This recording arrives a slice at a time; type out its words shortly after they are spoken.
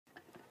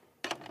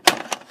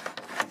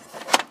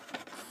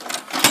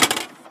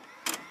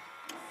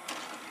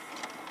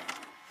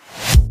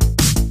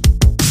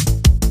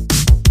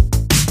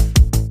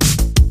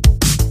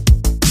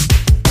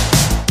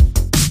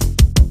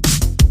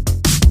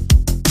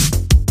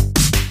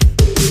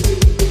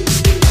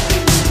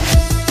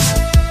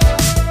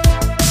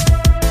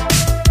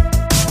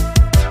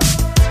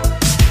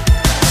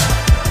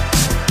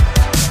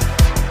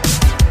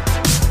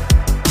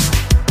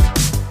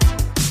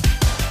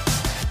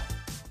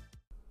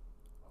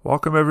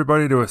Welcome,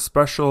 everybody, to a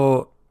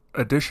special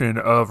edition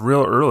of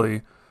Real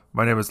Early.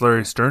 My name is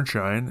Larry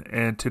Sternshine,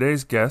 and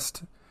today's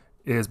guest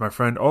is my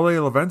friend Ole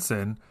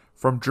Lorenzen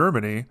from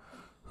Germany,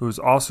 who's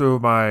also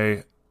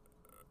my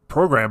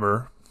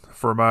programmer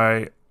for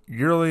my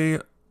yearly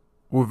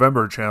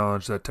Woovember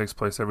challenge that takes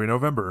place every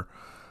November.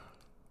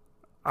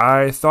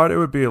 I thought it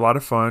would be a lot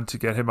of fun to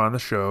get him on the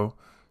show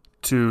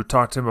to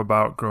talk to him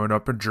about growing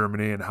up in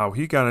Germany and how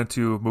he got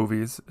into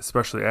movies,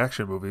 especially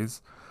action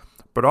movies,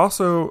 but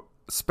also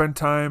spend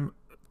time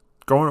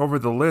going over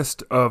the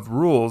list of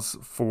rules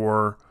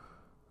for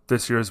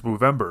this year's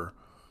Woovember,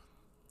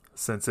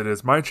 since it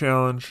is my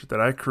challenge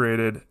that I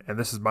created and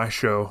this is my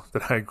show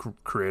that I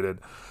created.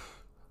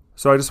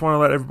 So I just want to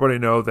let everybody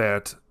know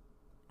that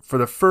for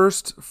the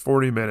first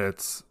 40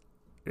 minutes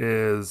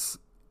is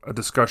a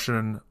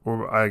discussion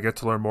where I get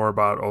to learn more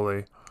about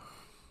Ole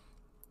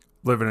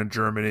living in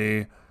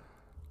Germany,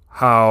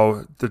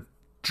 how the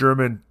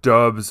German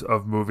dubs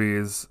of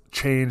movies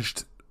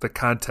changed the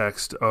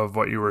context of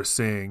what you were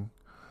seeing,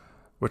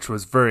 which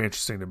was very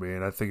interesting to me,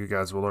 and I think you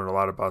guys will learn a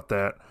lot about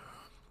that.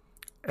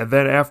 And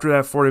then after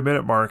that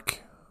 40-minute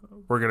mark,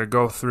 we're going to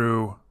go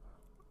through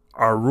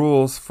our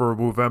rules for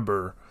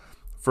Woovember.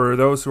 For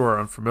those who are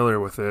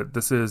unfamiliar with it,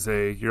 this is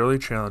a yearly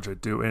challenge I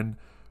do in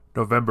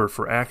November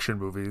for action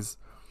movies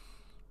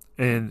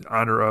in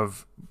honor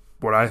of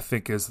what I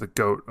think is the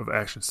GOAT of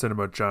action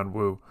cinema, John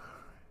Woo.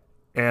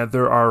 And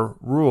there are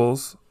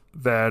rules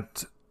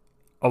that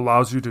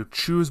allows you to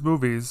choose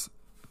movies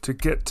to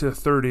get to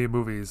 30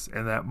 movies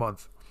in that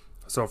month.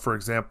 So, for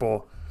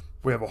example,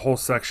 we have a whole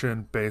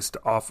section based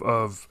off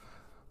of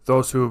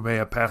those who may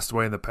have passed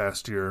away in the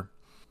past year.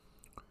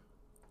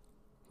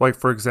 Like,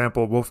 for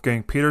example,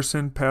 Wolfgang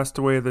Petersen passed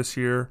away this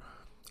year.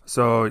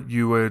 So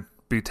you would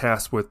be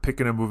tasked with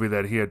picking a movie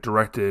that he had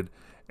directed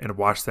and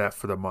watch that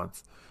for the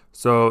month.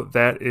 So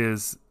that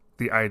is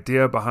the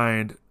idea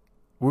behind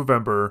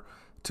Woovember,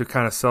 to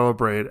kind of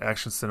celebrate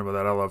action cinema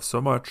that I love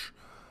so much.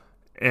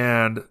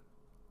 And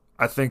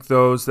I think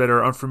those that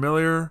are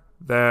unfamiliar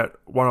that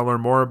want to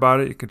learn more about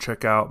it, you can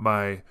check out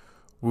my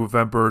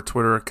Woovember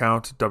Twitter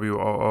account,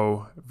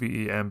 Woovember.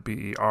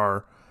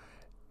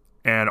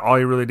 And all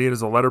you really need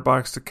is a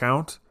letterboxd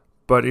account.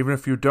 But even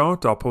if you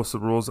don't, I'll post the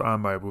rules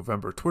on my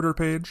Woovember Twitter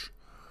page.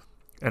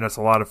 And it's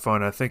a lot of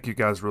fun. I think you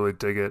guys really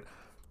dig it.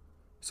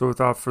 So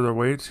without further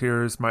wait,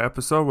 here's my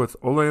episode with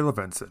Ole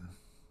Lorenzen.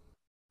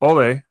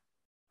 Ole,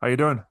 how you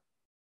doing?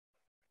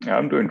 Yeah,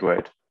 I'm doing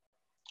great.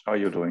 How are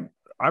you doing?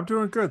 I'm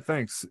doing good,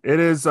 thanks. It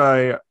is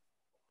a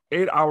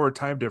 8-hour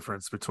time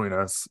difference between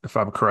us, if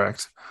I'm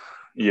correct.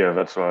 Yeah,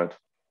 that's right.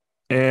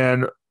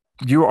 And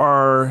you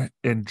are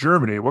in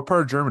Germany. What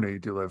part of Germany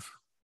do you live?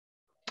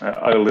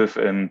 I live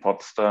in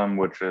Potsdam,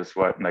 which is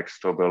right next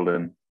to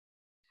Berlin.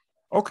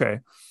 Okay.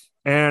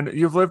 And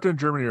you've lived in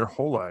Germany your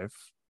whole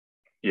life.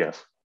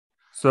 Yes,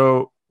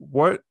 So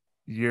what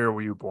year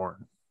were you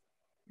born?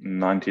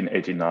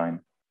 1989.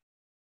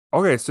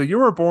 Okay, so you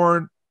were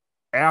born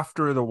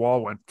after the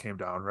wall went came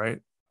down, right?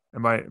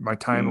 Am my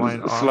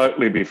timeline off?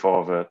 Slightly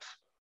before that.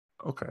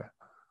 Okay.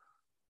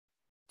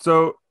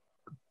 So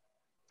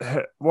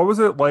what was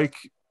it like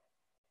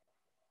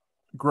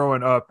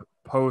growing up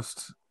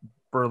post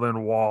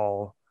Berlin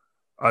Wall?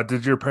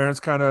 Did your parents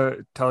kind of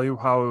tell you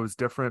how it was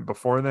different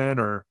before then,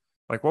 or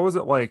like what was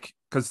it like?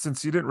 Because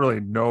since you didn't really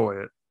know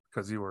it,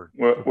 because you were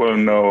a Well,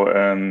 baby. no,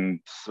 and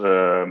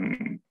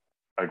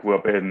I grew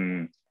up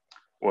in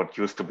what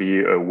used to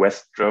be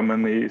West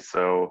Germany,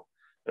 so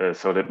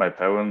did my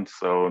parents.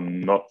 So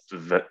not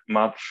that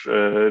much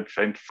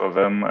changed for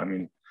them. I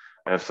mean,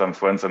 I have some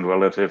friends and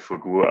relatives who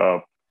grew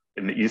up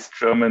in East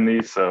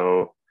Germany,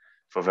 so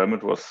for them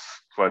it was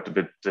quite a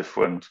bit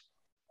different.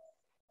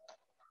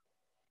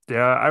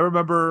 Yeah, I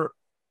remember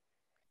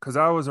because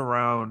I was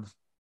around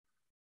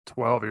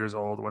 12 years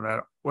old when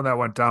that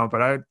went down,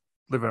 but I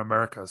live in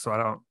America, so I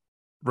don't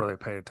really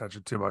pay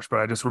attention too much. But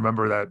I just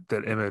remember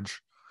that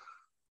image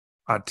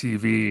on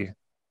TV.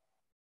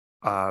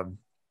 Um,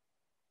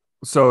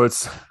 so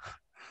it's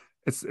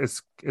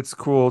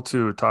cool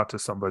to talk to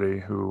somebody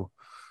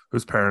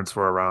whose parents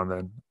were around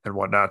then and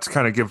whatnot to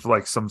kind of give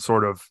like some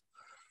sort of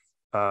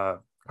uh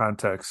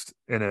context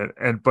in it.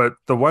 And but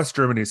the West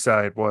Germany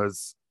side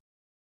was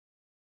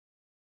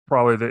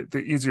probably the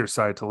easier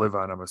side to live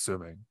on, I'm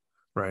assuming,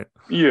 right?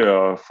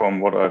 Yeah,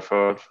 from what I've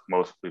heard,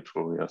 mostly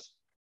true, yes.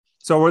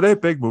 So were they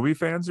big movie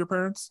fans, your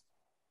parents?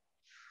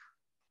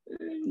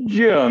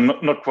 Yeah,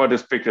 not quite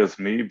as big as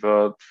me,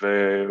 but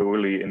they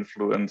really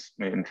influenced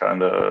me and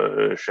kind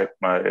of shaped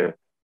my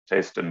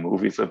taste in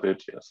movies a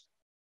bit, yes.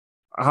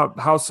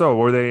 How so?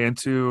 Were they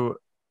into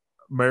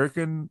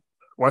American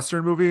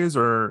Western movies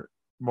or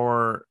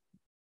more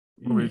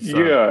movies?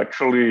 Yeah,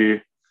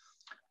 actually,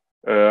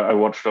 I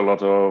watched a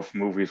lot of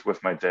movies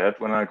with my dad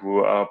when I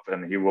grew up,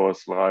 and he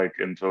was like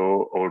into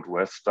old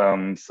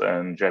westerns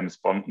and James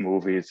Bond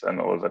movies and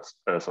all that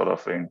sort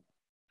of thing.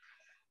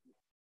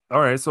 All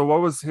right. So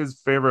what was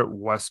his favorite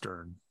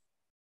Western?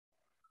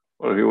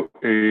 Well,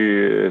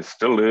 he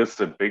still is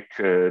a big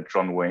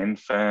John Wayne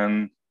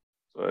fan,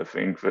 so I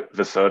think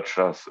The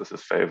Searchers is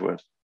his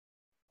favorite.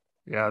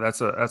 Yeah,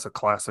 that's a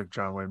classic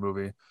John Wayne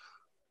movie.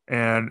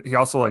 And he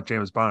also liked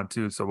James Bond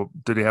too. So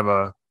did he have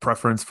a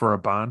preference for a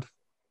Bond?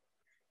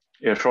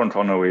 Yeah, Sean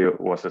Connery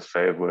was his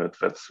favorite.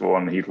 That's the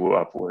one he grew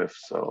up with,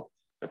 so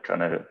that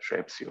kind of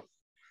shapes you.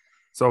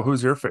 So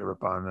who's your favorite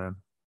Bond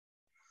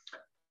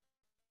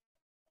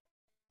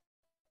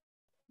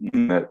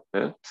then?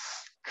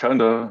 That's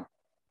kind of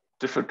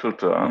difficult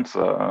to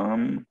answer.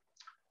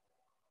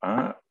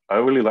 I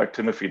really like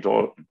Timothy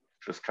Dalton,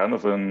 which is kind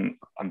of an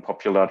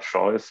unpopular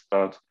choice,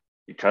 but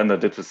he kind of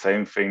did the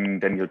same thing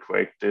Daniel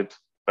Craig did,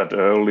 but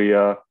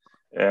earlier,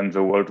 and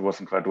the world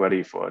wasn't quite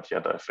ready for it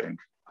yet, I think.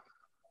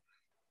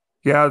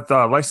 Yeah,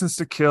 the License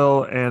to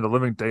Kill and The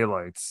Living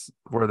Daylights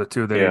were the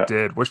two that he Yeah,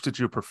 did. Which did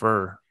you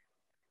prefer?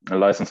 A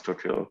License to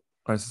Kill.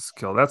 License to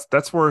Kill.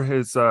 That's where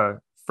his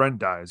friend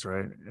dies,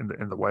 right?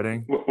 In the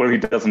wedding. Well, he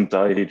doesn't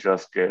die, he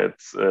just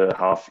gets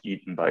half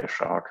eaten by a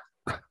shark.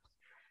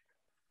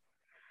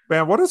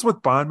 Man, what is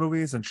with Bond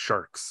movies and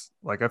sharks?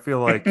 Like I feel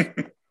like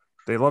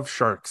they love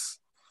sharks.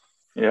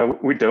 Yeah,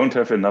 we don't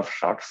have enough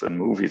sharks in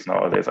movies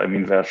nowadays. I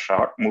mean, there are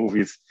shark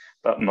movies,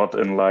 but not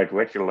in like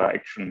regular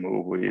action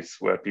movies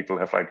where people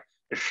have like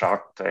a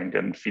shark tank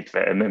and feed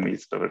their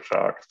enemies to the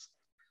sharks.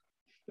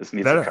 This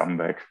needs a That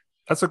comeback.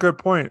 that's a good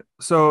point.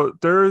 So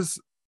there's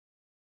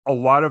a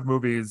lot of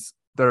movies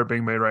that are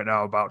being made right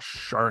now about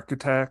shark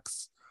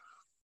attacks,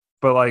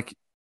 but like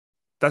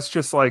that's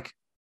just like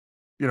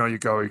you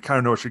go, you kind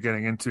of know what you're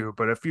getting into.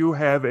 But if you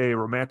have a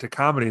romantic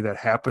comedy that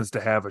happens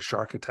to have a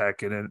shark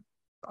attack in it,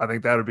 I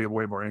think that would be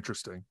way more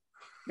interesting.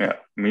 Yeah,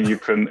 I mean, you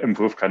can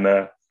improve kind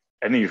of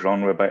any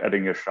genre by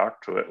adding a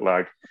shark to it.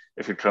 Like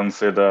if you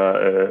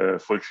consider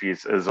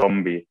Fulci's a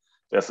zombie,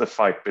 there's a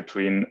fight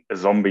between a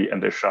zombie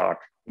and a shark,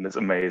 and it's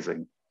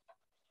amazing.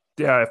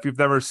 Yeah, if you've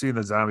never seen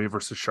the zombie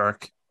versus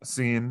shark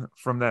scene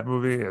from that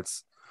movie,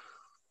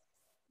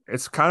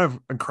 it's kind of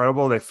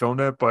incredible they filmed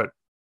it, but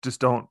just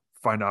don't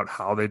find out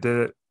how they did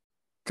it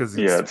because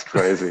Yeah, it's it's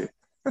crazy.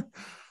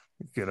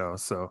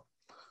 so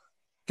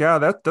yeah,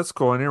 that's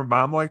cool. And your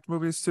mom liked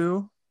movies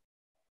too?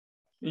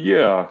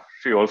 Yeah,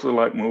 she also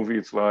liked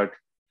movies. Like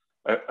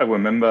I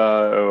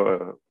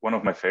remember one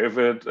of my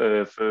favorite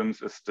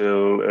films is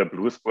still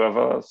Blues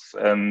Brothers,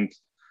 and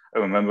I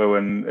remember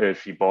when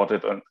she bought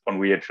it on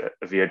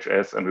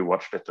VHS and we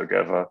watched it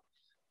together.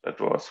 That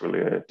was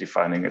really a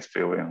defining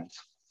experience.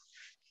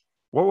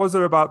 What was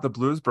it about the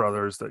Blues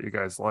Brothers that you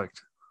guys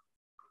liked?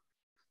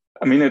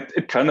 I mean,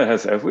 it kind of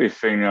has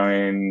everything.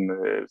 I mean,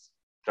 it's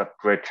got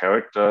great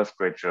characters,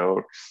 great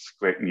jokes,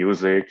 great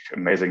music,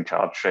 amazing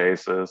car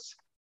chases.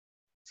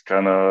 It's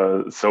kind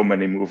of so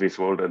many movies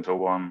rolled into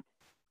one.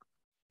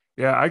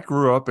 Yeah, I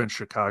grew up in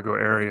Chicago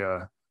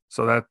area,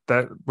 so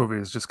that movie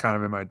is just kind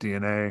of in my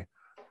DNA.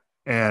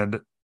 And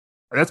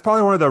that's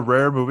probably one of the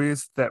rare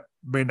movies that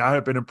may not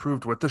have been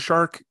improved with the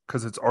shark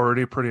because it's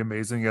already pretty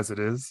amazing as it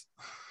is.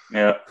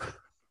 Yeah.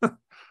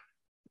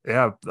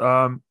 Yeah.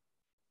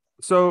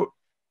 So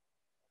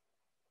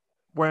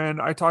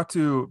when I talk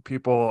to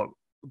people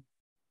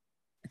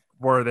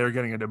where they're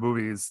getting into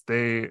movies,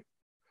 they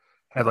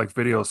had like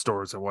video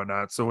stores and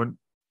whatnot. So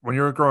when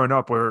you were growing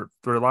up, were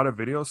there a lot of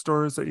video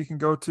stores that you can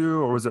go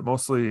to, or was it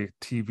mostly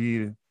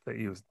TV that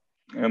you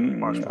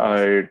watched movies?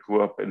 I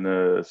grew up in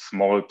a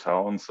small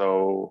town,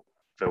 so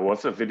there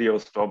was a video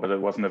store, but it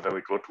wasn't a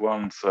very good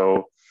one.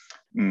 So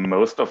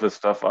most of the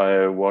stuff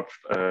I watched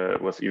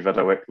was either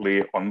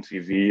directly on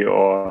TV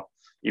or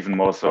even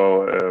more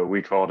so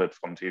recorded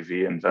from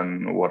TV and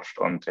then watched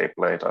on tape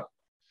later.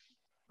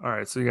 All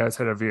right, so you guys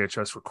had a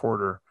VHS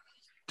recorder.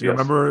 Do you Yes.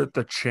 remember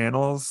the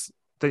channels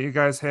that you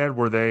guys had?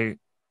 Were they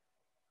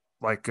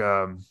like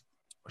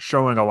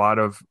showing a lot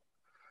of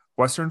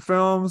Western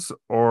films,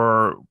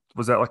 or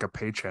was that like a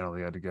pay channel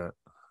you had to get?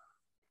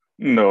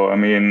 No, I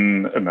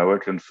mean,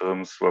 American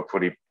films were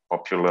pretty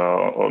popular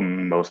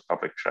on most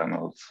public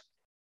channels.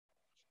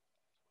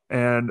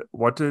 And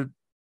what did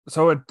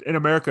so in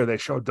America they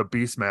showed the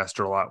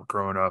Beastmaster a lot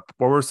growing up.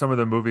 What were some of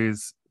the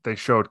movies they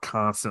showed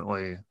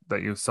constantly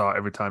that you saw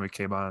every time it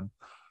came on?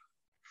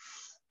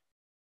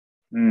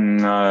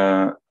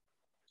 Mm,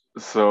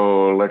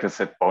 so, like I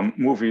said, Bond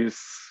movies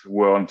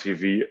were on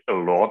TV a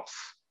lot.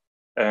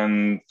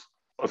 And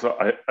also,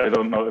 I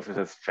don't know if it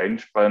has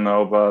changed by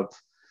now, but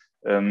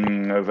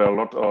there are a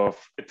lot of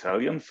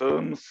Italian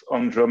films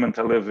on German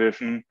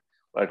television.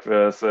 Like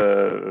there's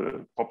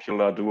a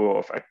popular duo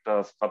of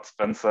actors, Bud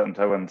Spencer and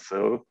Terence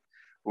Hill,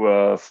 who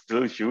are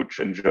still huge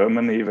in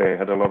Germany. They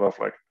had a lot of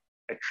like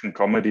action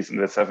comedies in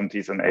the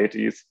 70s and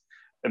 80s,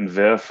 and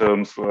their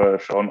films were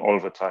shown all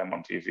the time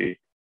on TV.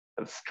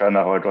 That's kind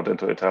of how I got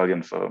into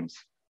Italian films.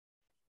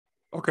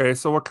 Okay,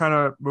 so what kind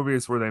of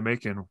movies were they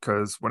making?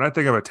 Because when I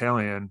think of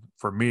Italian,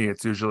 for me,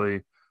 it's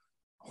usually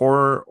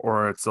horror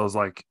or it's those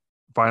like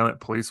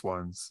violent police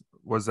ones.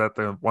 Was that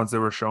the ones they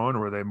were showing, or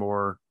were they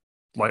more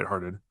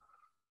lighthearted?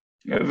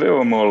 Yeah, they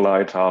were more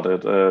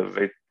lighthearted.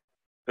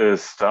 They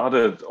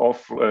started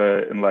off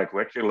in like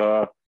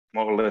regular,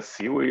 more or less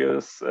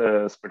serious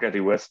spaghetti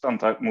western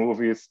type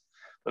movies,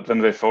 but then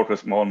they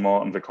focused more and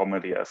more on the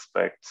comedy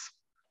aspects.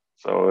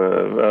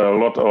 So there are a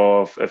lot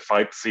of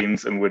fight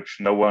scenes in which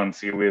no one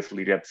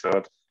seriously gets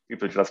hurt.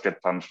 People just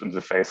get punched in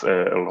the face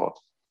a lot.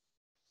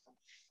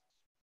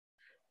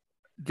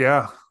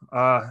 Yeah,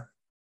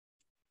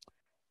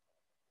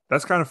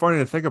 that's kind of funny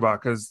to think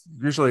about because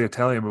usually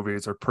Italian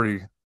movies are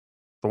pretty.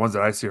 The ones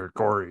that I see are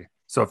gory.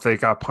 So if they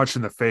got punched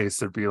in the face,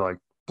 there'd be like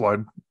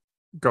blood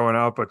going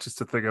out. But just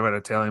to think of an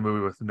Italian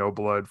movie with no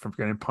blood from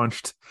getting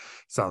punched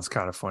sounds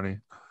kind of funny.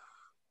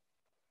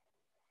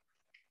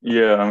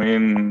 Yeah, I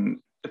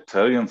mean,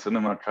 Italian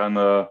cinema kind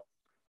of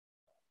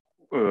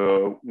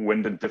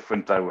went in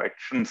different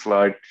directions.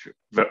 Like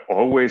there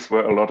always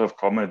were a lot of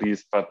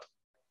comedies, but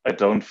I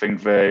don't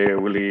think they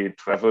really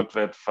traveled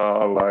that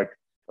far. Like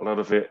a lot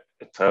of the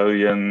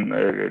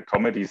Italian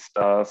comedy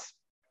stars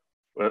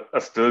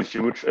are still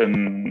huge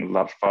in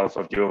large parts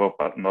of Europe,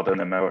 but not in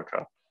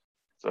America.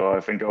 So I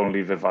think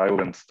only the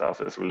violent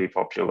stuff is really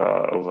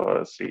popular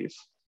overseas.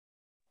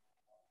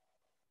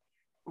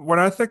 When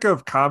I think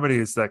of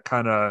comedies that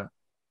kind of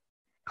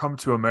come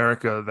to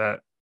America that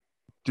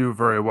do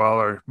very well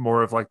are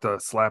more of like the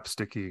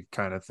slapsticky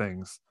kind of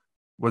things.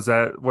 Was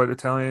that what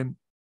Italian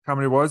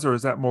comedy was, or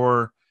is that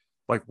more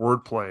like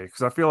wordplay?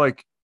 Because I feel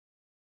like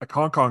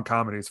Hong Kong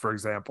comedies, for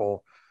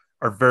example,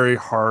 are very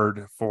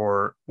hard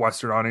for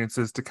Western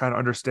audiences to kind of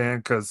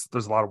understand because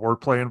there's a lot of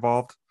wordplay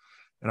involved.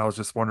 And I was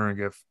just wondering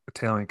if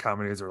Italian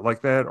comedies are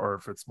like that or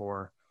if it's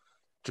more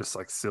just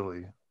like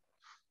silly.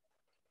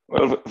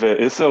 Well, there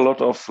is a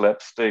lot of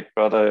slapstick,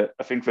 but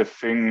I think the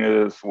thing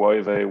is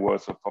why they were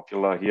so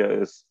popular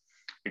here is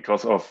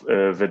because of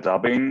the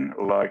dubbing.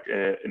 Like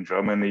in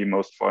Germany,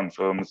 most foreign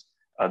films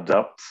are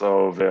dubbed,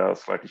 so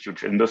there's like a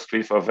huge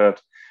industry for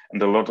that.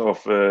 And a lot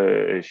of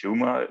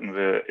humor in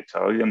the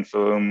Italian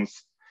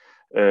films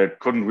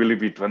couldn't really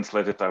be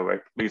translated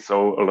directly.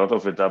 So a lot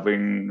of the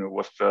dubbing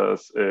was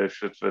just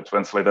shit the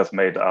translators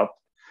made up.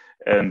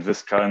 And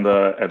this kind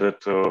of added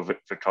to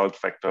the cult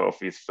factor of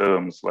these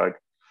films. Like,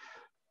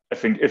 I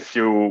think if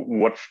you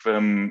watch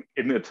them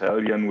in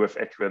Italian with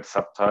accurate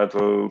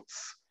subtitles,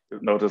 you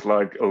notice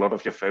like a lot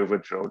of your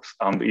favorite jokes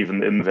aren't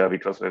even in there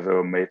because they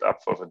were made up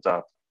for the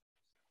dub.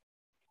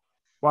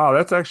 Wow,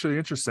 that's actually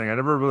interesting. I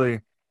never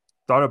really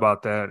thought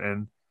about that.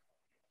 And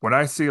when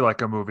I see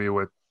like a movie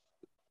with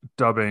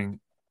dubbing,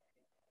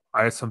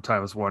 I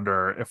sometimes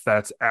wonder if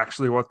that's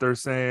actually what they're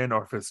saying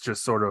or if it's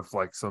just sort of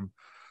like some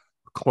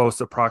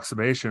close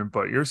approximation.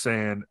 But you're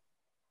saying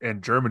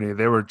in Germany,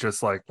 they were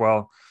just like,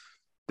 well,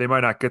 they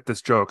might not get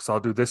this joke, so I'll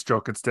do this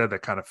joke instead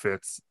that kind of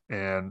fits.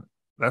 And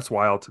that's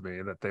wild to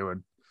me that they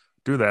would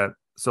do that.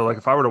 So, like,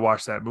 if I were to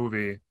watch that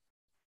movie,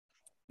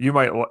 you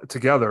might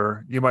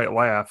together, you might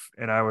laugh,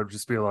 and I would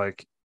just be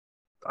like,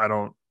 I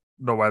don't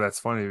know why that's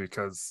funny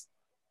because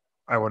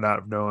I would not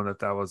have known that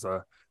that was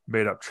a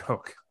made up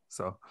joke.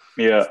 So,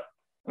 Yeah,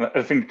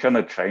 I think kind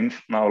of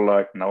changed now.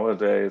 Like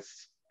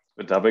nowadays,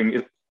 the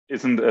dubbing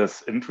isn't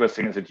as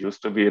interesting as it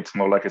used to be. It's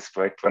more like a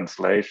straight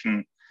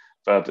translation.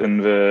 But in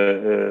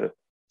the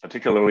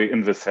particularly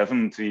in the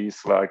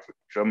 70s, like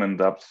German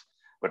dubs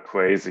were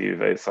crazy.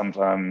 They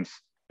sometimes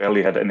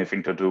barely had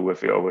anything to do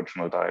with the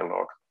original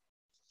dialogue.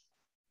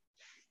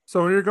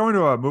 so when you're going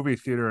to a movie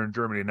theater in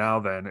Germany now,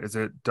 then is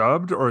it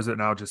dubbed or is it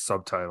now just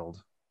subtitled?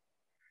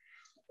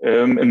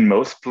 In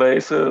most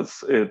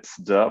places, it's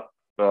dubbed,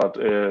 but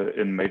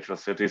in major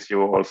cities,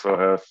 you also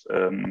have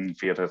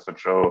theaters that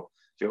show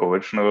the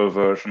original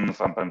version,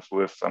 sometimes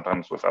with,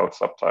 sometimes without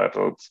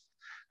subtitles.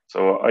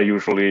 So I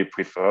usually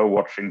prefer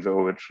watching the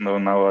original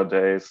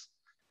nowadays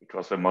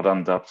because the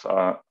modern dubs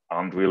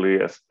aren't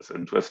really as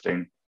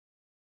interesting.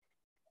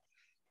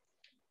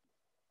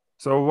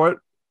 So, what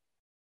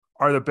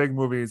are the big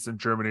movies in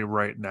Germany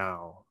right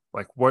now?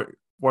 Like, what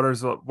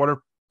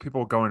are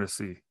people going to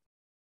see?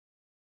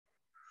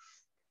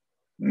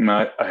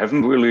 I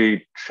haven't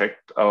really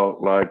checked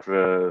out like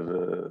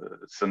the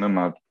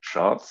cinema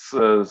charts,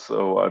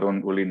 so I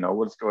don't really know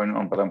what's going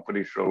on. But I'm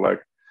pretty sure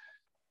like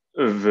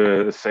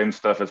the same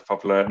stuff is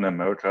popular in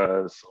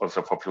America is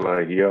also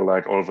popular here.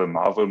 Like all the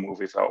Marvel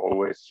movies are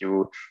always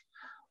huge.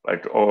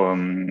 Like a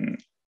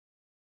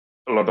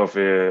lot of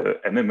the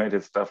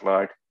animated stuff,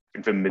 like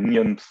I think the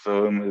Minions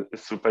film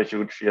is super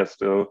huge here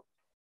still.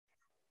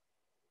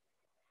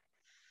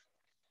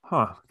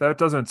 Huh. That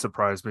doesn't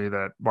surprise me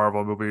that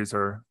Marvel movies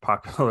are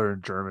popular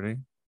in Germany,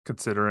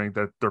 considering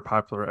that they're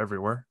popular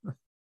everywhere.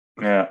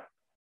 Yeah.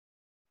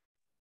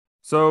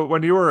 So,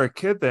 when you were a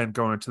kid, then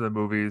going to the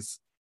movies,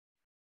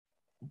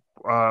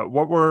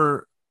 what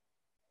were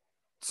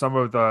some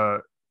of the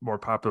more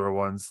popular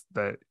ones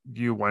that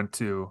you went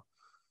to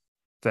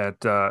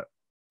that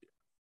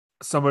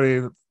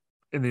somebody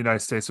in the United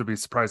States would be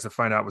surprised to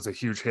find out was a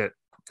huge hit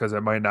because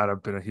it might not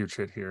have been a huge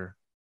hit here?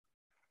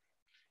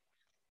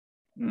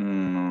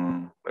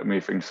 Let me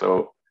think.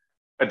 So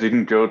I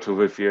didn't go to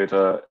the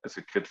theater as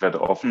a kid that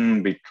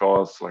often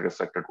because, like I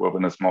said, I grew up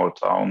in a small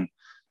town.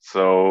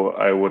 So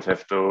I would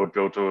have to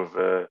go to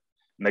the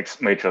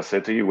next major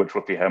city, which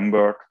would be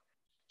Hamburg,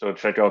 to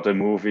check out the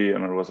movie.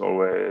 And it was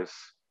always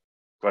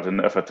quite an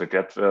effort to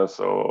get there.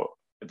 So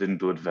I didn't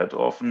do it that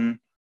often.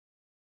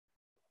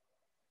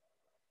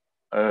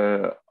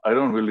 I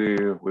don't really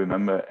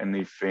remember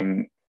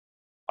anything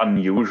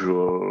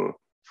unusual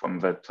from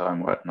that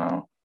time right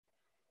now.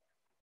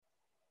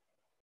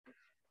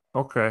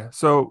 Okay.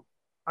 So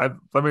I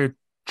let me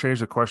change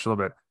the question a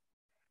little bit.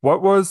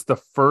 What was the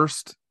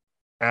first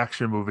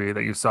action movie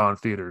that you saw in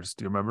theaters?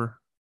 Do you remember?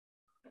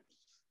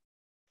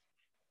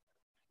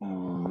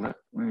 Let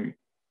me.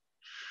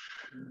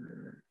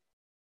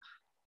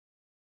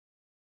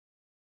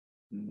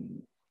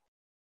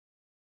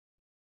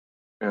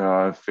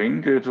 Yeah, I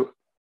think it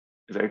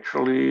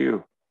actually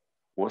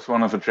was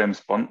one of the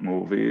James Bond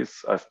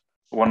movies.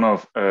 One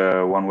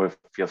with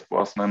Pierce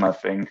Brosnan. I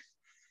think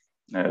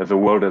The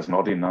World Is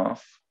Not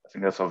Enough. I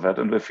think I saw that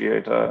in the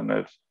theater, and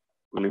it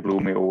really blew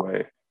me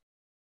away.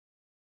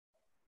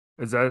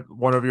 Is that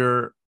one of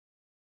your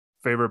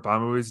favorite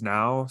Bond movies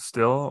now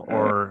still,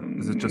 or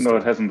is it just No,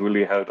 it hasn't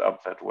really held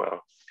up that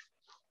well.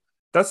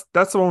 that's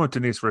the one with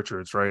Denise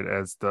Richards, right,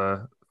 as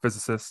the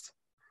physicist?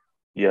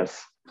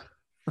 Yes,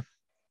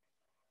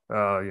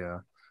 Oh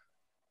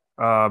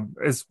yeah.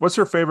 Is what's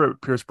your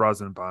favorite Pierce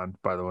Brosnan Bond,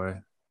 by the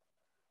way?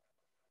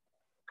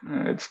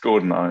 it's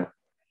GoldenEye.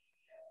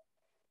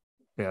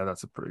 Yeah,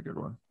 that's a pretty good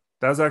one.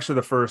 That was actually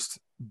the first.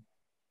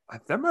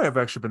 That might have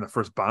actually been the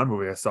first Bond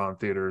movie I saw in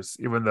theaters,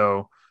 even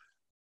though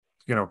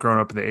growing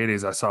up in the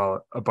 '80s, I saw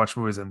a bunch of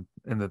movies in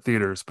the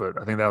theaters, but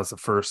I think that was the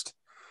first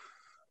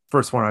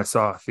one I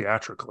saw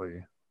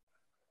theatrically.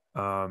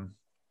 Um,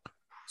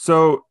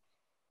 so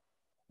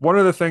one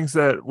of the things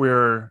that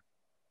we're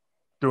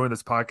doing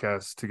this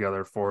podcast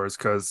together for is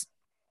because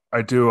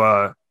I do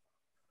I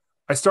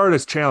started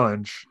this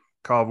challenge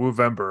called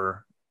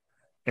Woovember,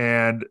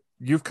 and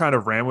you've kind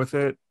of ran with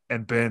it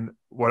and been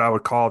what I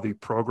would call the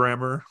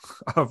programmer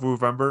of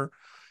Woovember.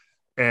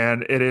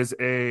 And it is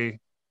a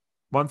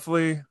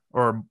monthly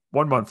or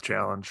 1 month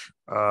challenge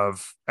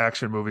of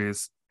action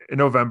movies in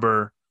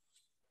November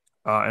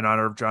in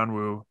honor of John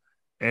Woo.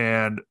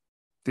 And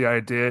the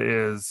idea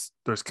is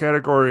there's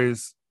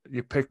categories.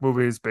 You pick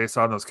movies based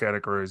on those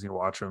categories, and you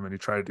watch them, and you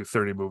try to do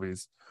 30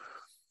 movies.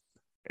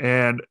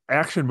 And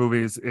action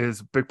movies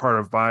is a big part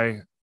of my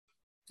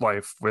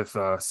life with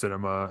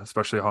cinema,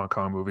 especially Hong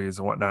Kong movies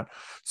and whatnot.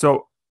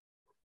 So,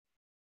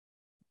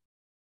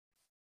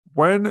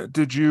 when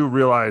did you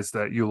realize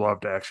that you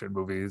loved action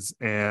movies?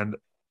 And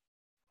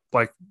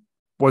like,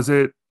 was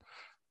it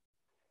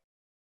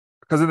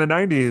because in the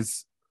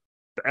 90s,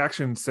 the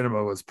action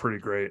cinema was pretty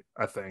great,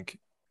 I think.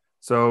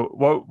 So,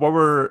 what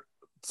were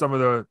some of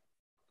the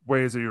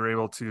ways that you were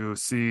able to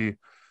see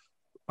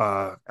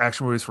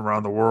action movies from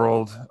around the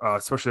world,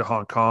 especially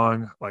Hong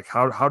Kong? Like,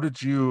 how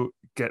did you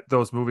get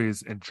those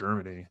movies in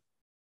Germany?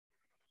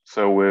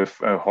 So with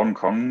Hong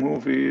Kong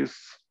movies,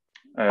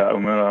 I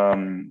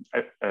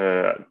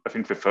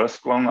think the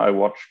first one I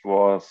watched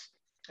was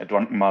a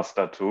Drunken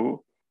Master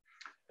 2.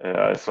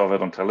 I saw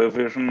that on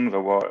television.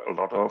 There were a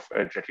lot of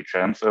Jackie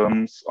Chan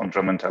films on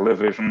German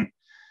television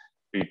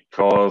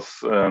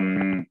because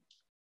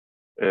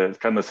it's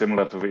kind of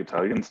similar to the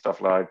Italian stuff,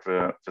 like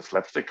the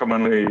slapstick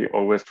commonly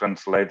always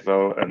translate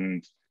well,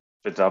 and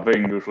the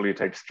dubbing usually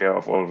takes care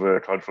of all the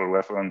cultural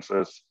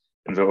references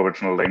in the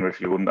original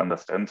language you wouldn't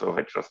understand, so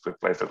they just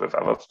replace it with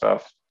other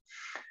stuff.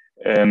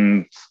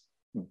 And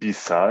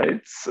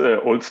besides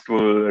old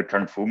school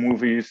kung fu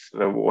movies,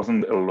 there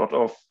wasn't a lot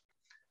of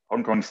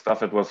Hong Kong stuff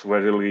that was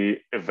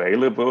readily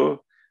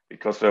available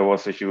because there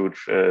was a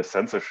huge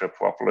censorship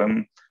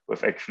problem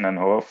with action and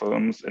horror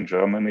films in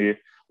Germany.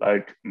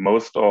 Like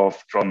most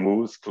of John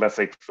Woo's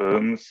classic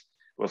films,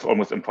 it was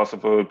almost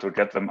impossible to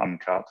get them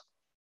uncut.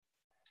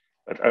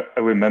 But I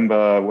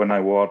remember when I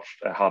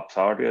watched A Hard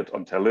Target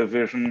on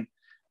television,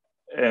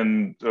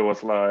 and there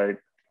was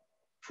like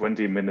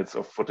 20 minutes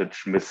of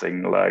footage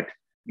missing. Like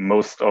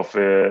most of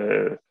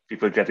the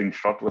people getting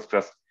shot was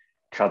just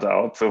cut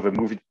out. So the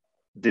movie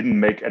didn't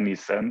make any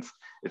sense.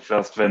 It's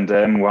just Van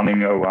Damme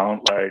running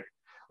around, like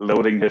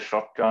loading his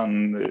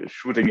shotgun,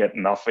 shooting at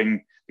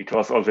nothing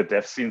because all the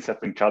death scenes had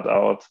been cut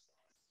out.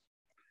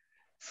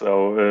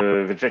 So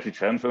the Jackie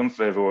Chan films,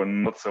 they were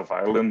not so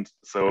violent,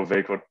 so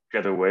they could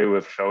get away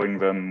with showing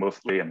them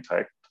mostly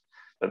intact.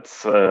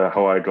 That's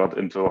how I got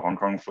into Hong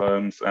Kong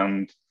films,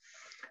 and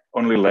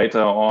only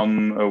later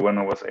on, when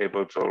I was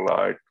able to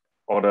like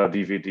order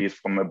DVDs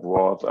from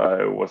abroad,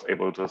 I was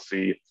able to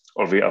see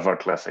all the other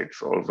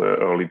classics, all the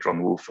early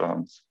John Woo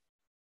films.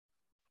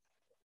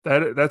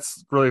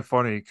 That's really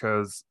funny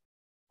because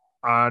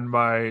on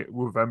my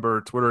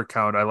Woovember Twitter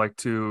account, I like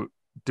to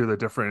do the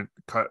different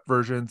cut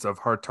versions of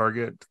Hard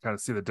Target to kind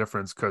of see the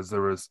difference because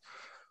there was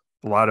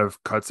a lot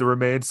of cuts that were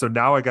made. So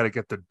now I got to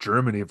get the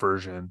Germany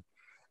version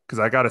because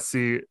I got to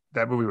see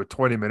that movie with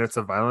 20 minutes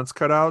of violence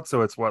cut out.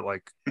 So it's what,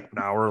 like an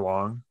hour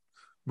long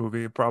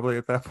movie, probably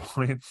at that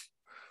point.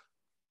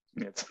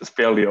 It's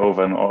barely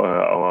over an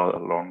hour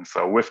long.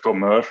 So with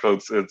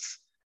commercials, it's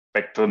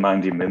back to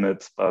 90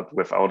 minutes, but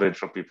without it,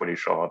 should be pretty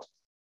short.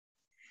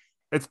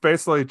 It's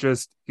basically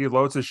just he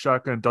loads his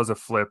shotgun, does a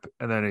flip,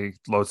 and then he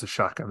loads the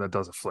shotgun that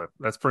does a flip.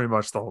 That's pretty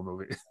much the whole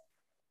movie.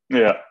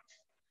 Yeah.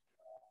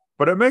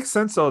 But it makes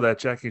sense though that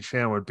Jackie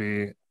Chan would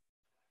be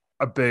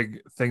a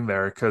big thing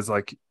there because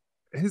like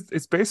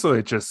it's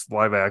basically just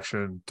live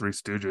action Three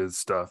Stooges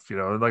stuff, you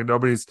know. Like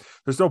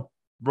there's no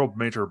real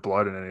major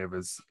blood in any of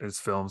his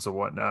films and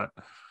whatnot.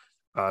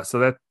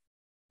 So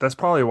that's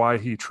probably why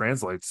he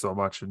translates so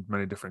much in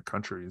many different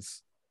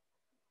countries.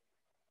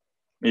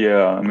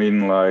 Yeah, I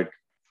mean, like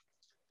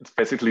it's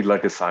basically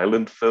like a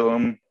silent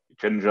film. You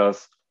can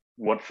just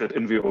watch it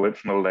in the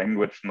original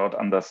language, not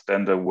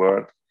understand a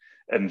word,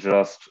 and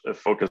just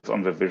focus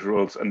on the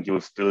visuals, and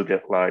you'll still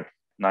get like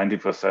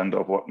 90%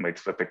 of what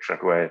makes the picture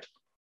great.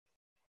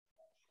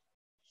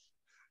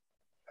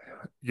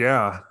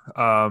 Yeah,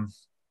 I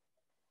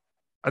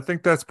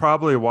think that's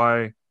probably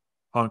why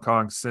Hong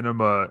Kong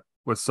cinema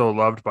was so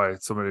loved by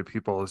so many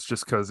people. Is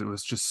just because it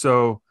was just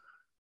so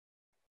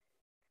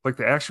like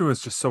the action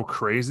was just so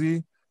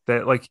crazy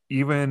that like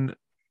even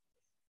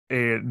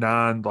a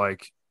non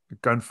like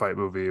gunfight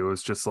movie, it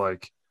was just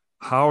like,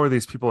 how are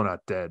these people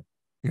not dead?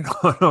 You know,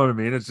 you know what I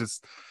mean? It's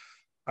just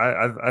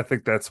I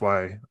think that's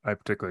why I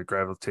particularly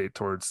gravitate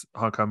towards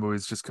Hong Kong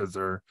movies, just because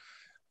they're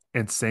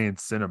insane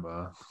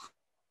cinema.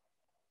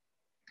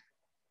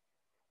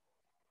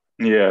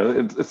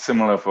 Yeah, it's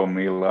similar for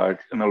me. Like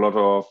in a lot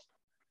of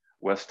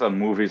Western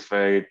movies,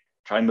 they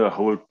kind of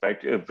hold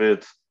back a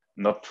bit,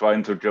 not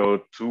trying to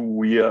go too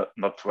weird,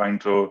 not trying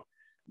to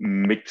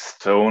mix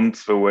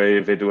tones the way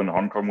they do in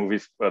Hong Kong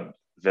movies, but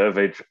there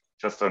they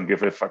just don't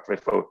give a fuck. They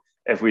throw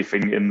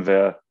everything in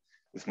there.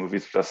 These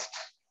movies just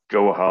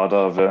go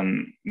harder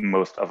than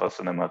most other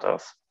cinema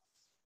does.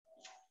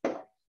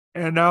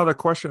 And now the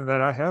question that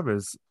I have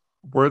is,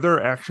 were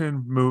there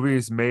action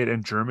movies made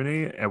in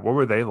Germany, and what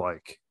were they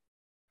like?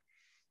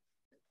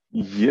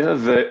 Yeah,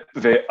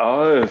 there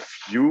are a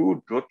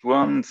few good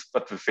ones,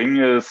 but the thing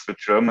is, the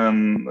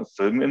German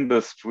film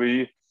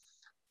industry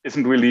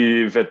isn't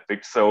really that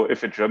big. So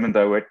if a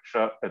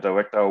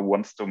director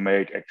wants to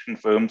make action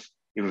films,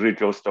 he usually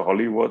goes to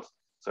Hollywood.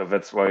 So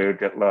that's why you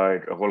get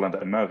like a Roland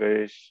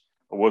Emmerich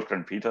or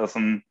Wolfgang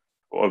Petersen,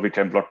 or all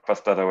became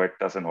blockbuster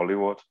directors in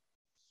Hollywood.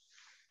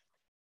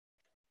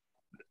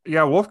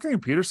 Yeah, Wolfgang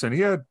Peterson,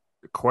 he had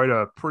quite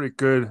a pretty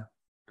good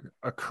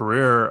a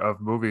career of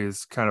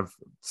movies. Kind of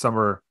some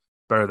are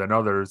better than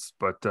others,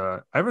 but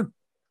I haven't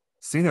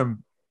seen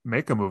him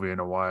make a movie in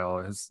a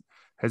while.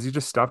 Has he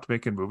just stopped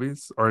making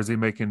movies, or is he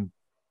making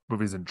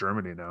movies in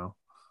Germany now?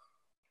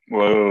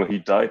 Well, he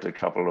died a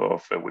couple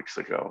of weeks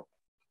ago.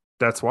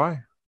 That's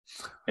why.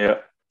 Yeah.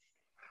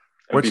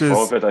 And Which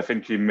before is, that, I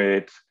think he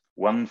made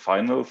one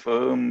final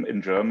film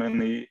in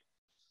Germany.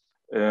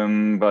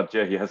 But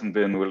yeah, he hasn't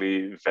been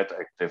really that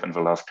active in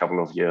the last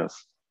couple of years.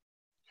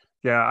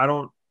 yeah, I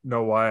don't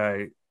know why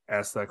I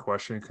asked that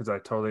question because I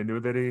totally knew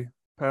that he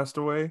passed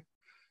away.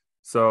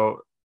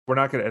 So we're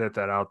not going to edit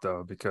that out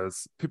though,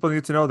 because people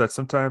need to know that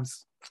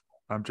sometimes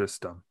I'm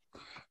just dumb.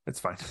 It's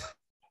fine.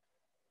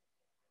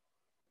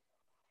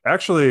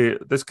 Actually,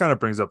 this kind of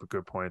brings up a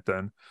good point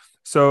then.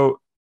 So,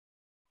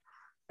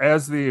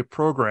 as the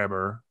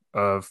programmer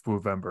of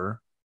Woovember,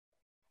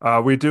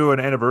 we do an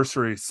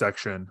anniversary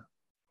section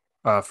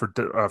for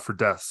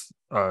deaths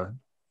at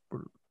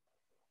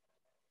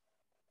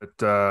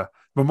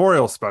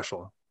memorial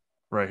special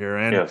right here,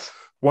 and Yes.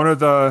 one of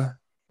the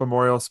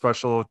memorial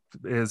special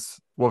is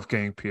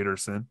Wolfgang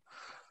Peterson.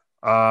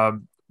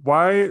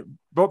 Why?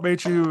 What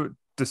made you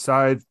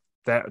decide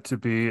that to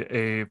be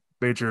a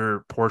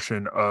major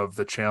portion of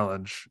the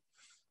challenge?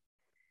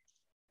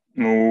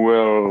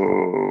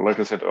 Well, like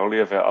I said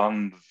earlier, there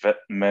aren't that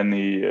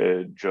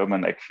many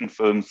German action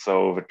films,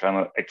 so the kind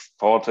of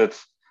exported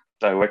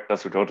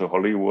directors who go to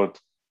Hollywood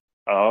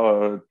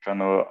are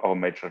kind of our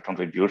major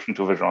contribution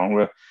to the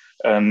genre.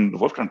 And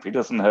Wolfgang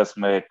Petersen has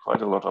made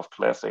quite a lot of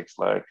classics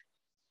like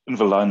In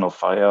the Line of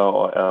Fire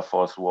or Air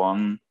Force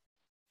One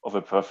or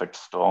The Perfect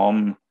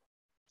Storm.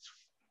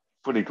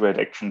 Pretty great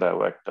action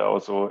director.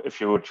 Also, if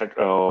you check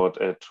out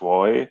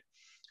Troy,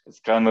 it's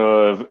kind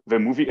of the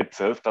movie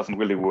itself doesn't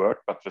really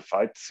work, but the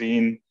fight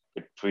scene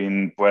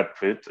between Brad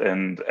Pitt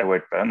and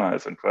Eric Bana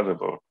is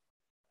incredible.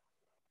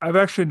 I've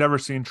actually never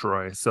seen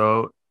Troy,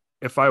 so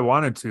if I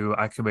wanted to,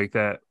 I could make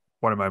that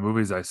one of my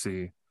movies I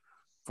see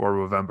for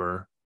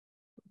November.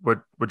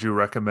 Would you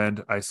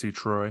recommend I see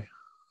Troy?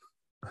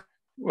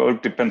 Well,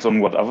 it depends on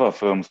what other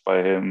films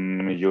by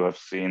him you have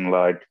seen.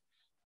 Like,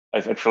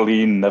 I've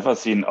actually never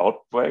seen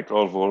Outbreak,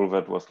 although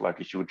that was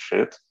like a huge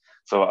hit.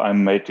 So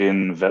I'm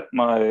making that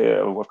my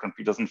Wolfgang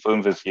Petersen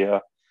film this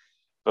year.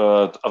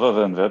 But other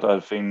than that, I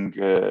think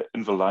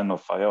In the Line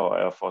of Fire or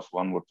Air Force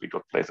One would be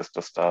good places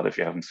to start if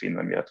you haven't seen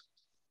them yet.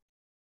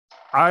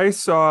 I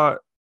saw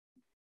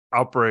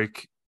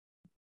Outbreak.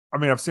 I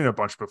mean, I've seen it a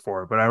bunch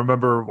before, but I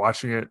remember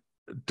watching it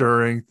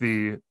during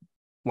the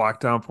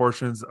lockdown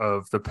portions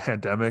of the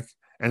pandemic,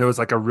 and it was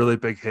like a really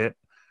big hit.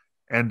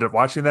 And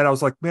watching that, I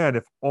was like, man,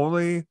 if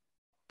only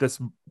this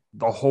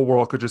the whole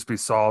world could just be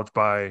solved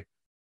by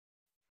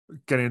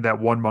getting that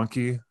one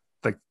monkey,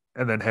 like,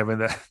 and then having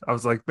that. I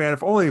was like, man,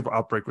 if only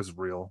Outbreak was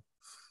real.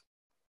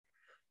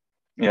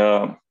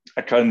 Yeah,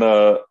 I kind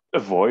of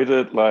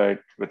avoided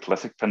like the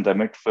classic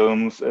pandemic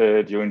films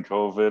during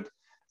COVID.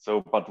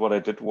 So, but what I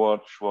did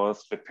watch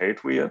was The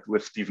Patriot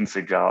with Steven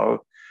Seagal,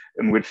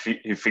 in which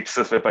he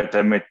fixes the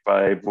pandemic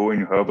by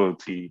brewing herbal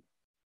tea.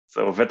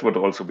 So that would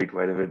also be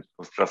great if it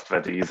was just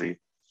that easy.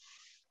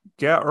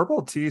 Yeah,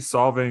 herbal tea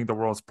solving the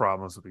world's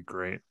problems would be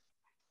great.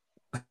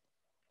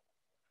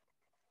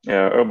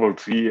 Yeah, herbal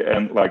tea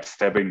and like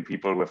stabbing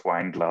people with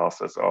wine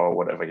glasses or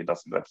whatever he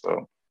does in that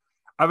film.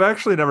 I've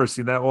actually never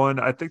seen that one.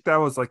 I think that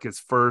was like his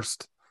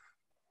first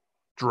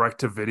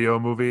direct to video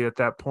movie at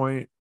that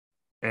point,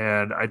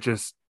 and I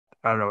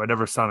don't know, it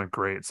never sounded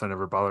great, so I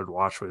never bothered to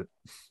watch it.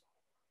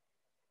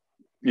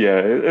 Yeah,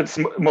 it's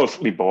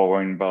mostly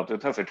boring, but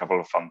it has a couple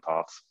of fun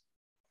parts.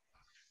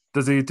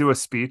 Does he do a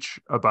speech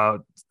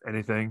about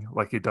anything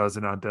like he does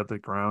in On Deadly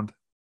Ground?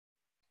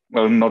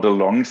 Well, not a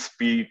long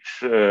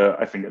speech.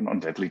 I think on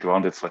Deadly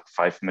Ground it's like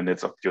 5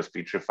 minutes of pure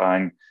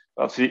speechifying,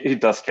 but he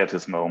does get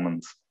his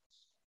moments.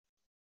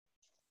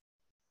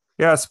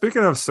 Yeah,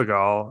 speaking of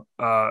Seagal,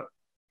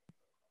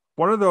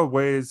 one of the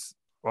ways,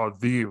 well,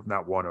 the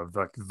not one of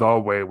like the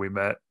way we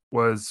met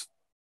was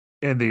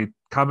in the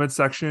comment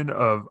section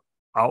of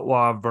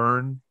Outlaw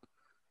Vern,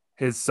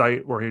 his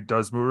site where he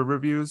does movie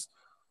reviews.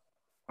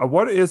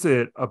 What is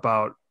it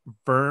about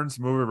Vern's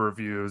movie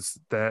reviews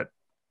that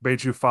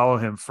made you follow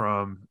him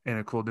from In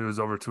a Cool News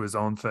over to his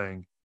own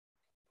thing?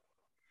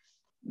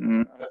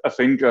 I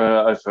think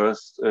I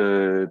first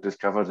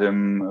discovered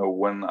him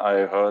when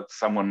I heard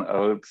someone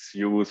else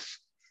use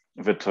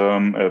the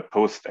term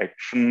post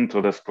action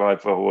to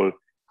describe the whole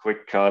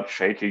quick cut,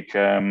 shaky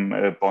cam,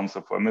 Bond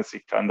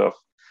supremacy kind of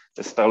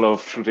style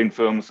of shooting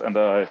films. And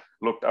I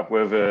looked up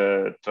where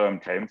the term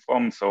came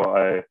from. So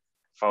I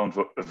found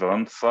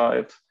Vern's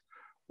site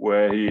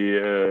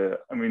where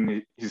I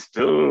mean, he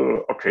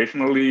still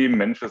occasionally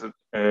mentions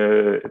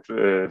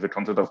the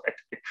concept of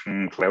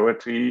action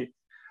clarity,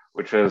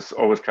 which has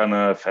always kind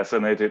of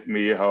fascinated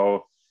me.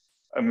 How,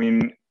 I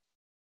mean,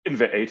 in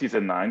the 80s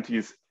and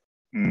 90s,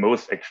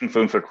 most action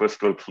films were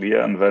crystal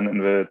clear, and then in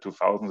the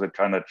 2000s, it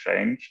kind of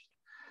changed.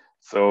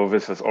 So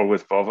this has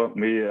always bothered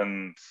me,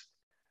 and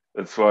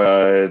that's why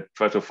I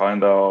try to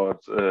find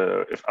out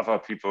if other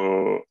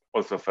people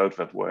also felt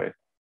that way.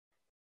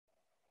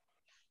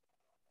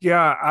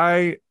 Yeah,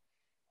 I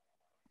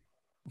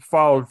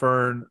followed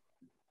Vern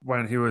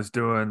when he was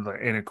doing like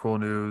Ain't It Cool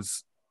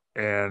News,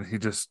 and he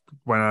just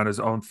went on his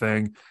own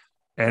thing.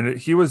 And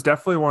he was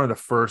definitely one of the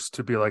first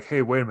to be like,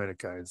 "Hey, wait a minute,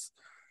 guys,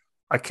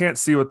 I can't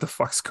see what the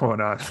fuck's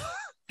going on.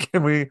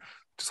 Can we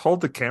just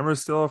hold the camera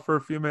still for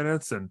a few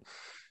minutes?" And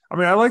I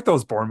mean, I like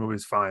those Bourne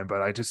movies fine,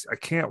 but I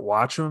can't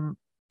watch them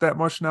that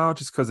much now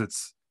just because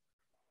it's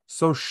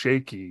so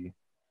shaky.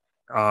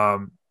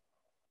 Um,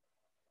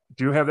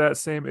 do you have that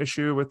same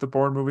issue with the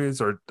Bourne movies,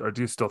 or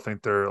do you still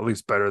think they're at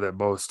least better than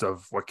most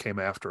of what came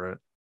after it?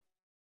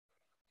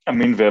 I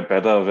mean, they're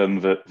better than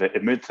the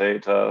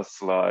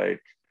imitators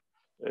like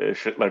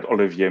shit like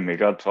Olivier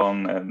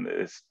Megaton and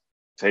is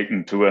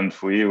taken 2 and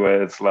 3,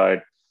 where it's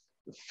like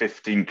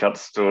 15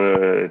 cuts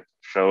to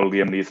show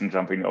Liam Neeson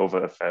jumping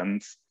over a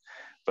fence.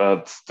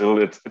 But still,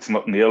 it's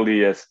not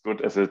nearly as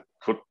good as it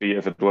could be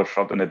if it was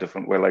shot in a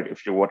different way. Like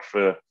if you watch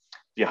the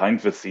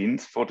behind the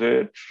scenes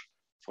footage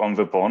from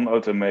the Bourne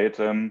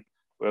Ultimatum,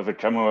 where the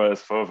camera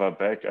is further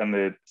back and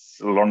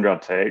it's longer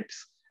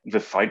takes, the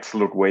fights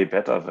look way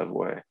better that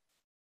way.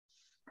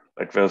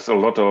 Like there's a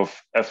lot of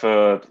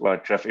effort,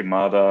 like Jeff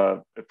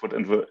Imada put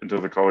into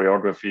the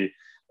choreography,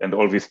 and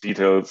all these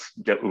details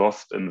get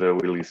lost in the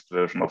released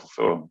version of the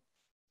film.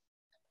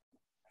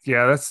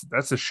 Yeah,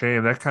 that's a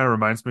shame. That kind of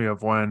reminds me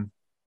of when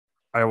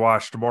I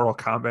watched Mortal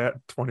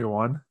Kombat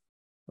 21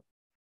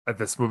 at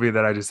this movie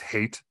that I just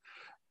hate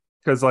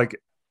because like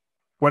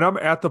when I'm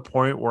at the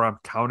point where I'm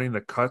counting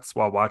the cuts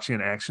while watching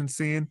an action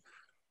scene,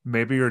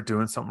 maybe you're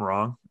doing something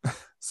wrong.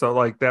 So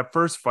like that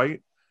first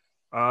fight,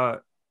 uh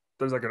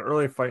there's like an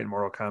early fight in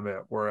Mortal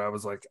Kombat where I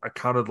was like I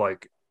counted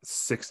like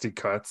 60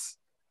 cuts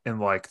in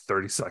like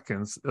 30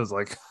 seconds. It was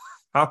like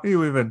how do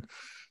you even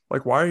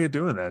like why are you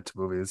doing that to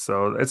movies?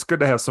 So it's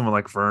good to have someone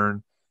like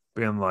Vern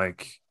being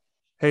like,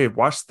 hey,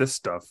 watch this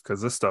stuff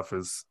because this stuff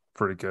is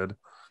pretty good.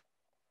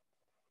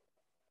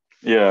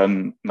 Yeah,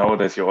 and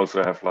nowadays you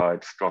also have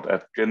like Scott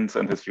Atkins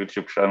and his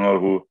YouTube channel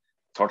who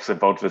talks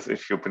about this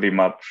issue pretty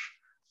much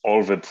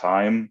all the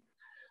time.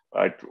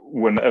 Like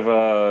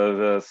whenever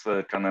there's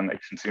a kind of an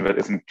action scene that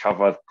isn't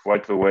covered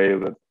quite the way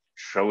that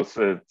shows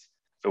it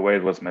the way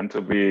it was meant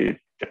to be, it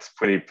gets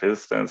pretty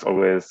pissed, and it's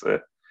always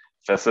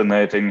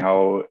fascinating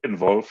how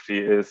involved he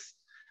is,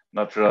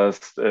 not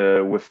just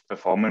with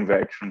performing the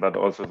action, but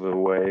also the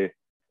way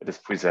it is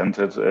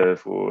presented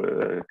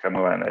through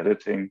camera and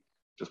editing,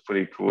 which is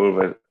pretty cool.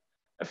 But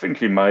I think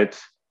he might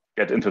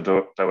get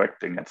into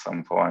directing at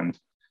some point,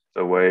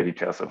 the way he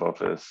cares about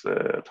this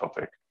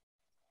topic.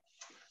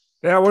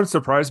 Yeah, it wouldn't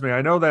surprise me.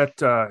 I know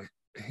that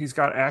he's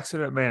got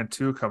Accident Man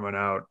 2 coming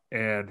out,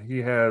 and he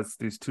has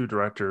these two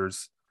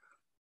directors.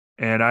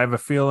 And I have a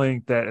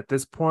feeling that at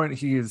this point,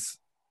 he's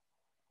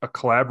a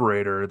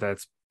collaborator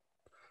that's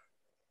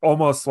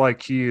almost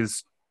like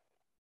he's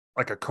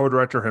like a co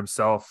director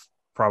himself,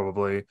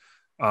 probably.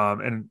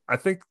 And I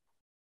think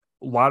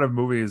a lot of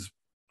movies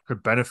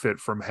could benefit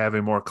from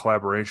having more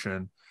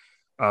collaboration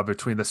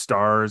between the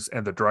stars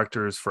and the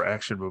directors for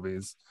action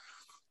movies.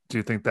 Do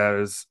you think that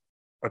is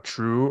a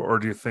true, or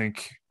do you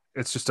think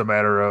it's just a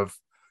matter of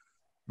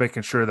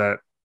making sure that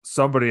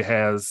somebody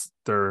has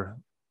their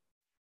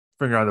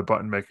finger on the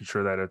button, making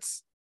sure that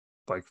it's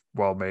like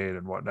well made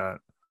and whatnot?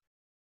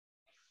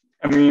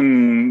 I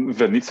mean,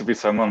 there needs to be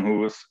someone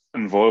who is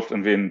involved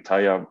in the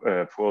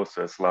entire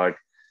process. Like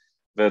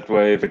that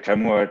way, the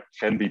camera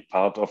can be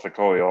part of the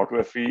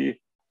choreography.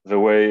 The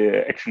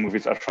way action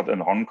movies are shot in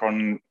Hong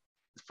Kong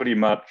is pretty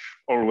much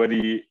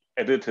already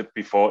edited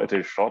before it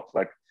is shot.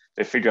 Like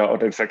they figure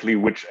out exactly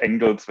which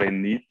angles they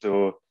need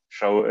to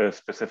show a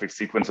specific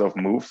sequence of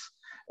moves,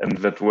 and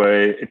that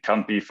way it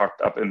can't be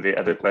fucked up in the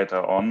edit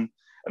later on.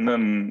 And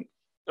then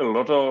a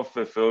lot of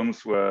the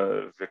films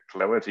where the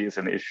clarity is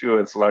an issue,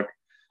 it's like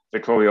the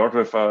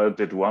choreographer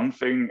did one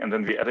thing and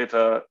then the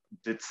editor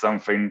did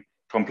something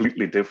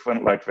completely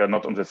different, like they're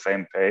not on the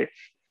same page.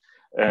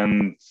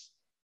 And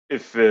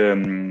if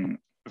the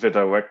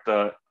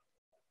director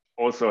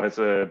also has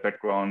a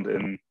background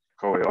in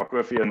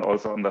choreography and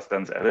also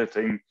understands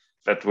editing,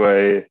 that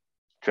way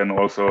can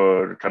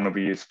also kind of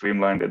be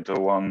streamlined into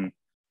one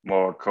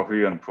more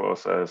coherent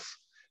process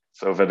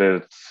so that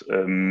it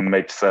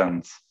makes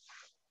sense.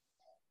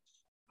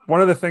 One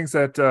of the things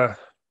that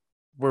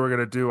we're going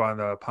to do on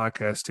the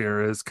podcast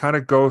here is kind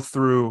of go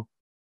through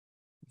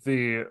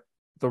the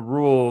the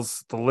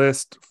rules, the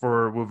list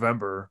for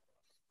Woovember,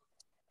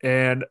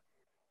 and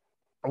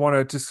I want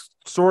to just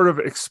sort of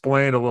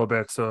explain a little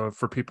bit so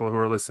for people who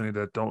are listening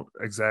that don't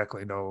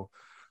exactly know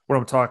what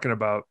I'm talking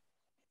about.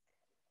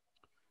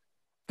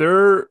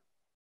 There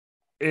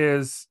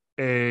is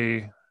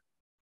a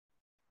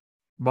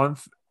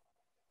month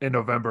in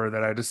November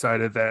that I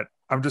decided that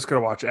I'm just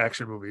going to watch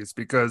action movies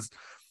because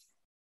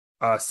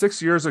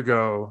 6 years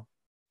ago,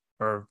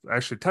 or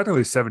actually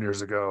technically 7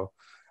 years ago,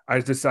 I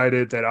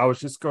decided that I was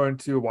just going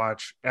to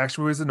watch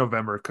action movies in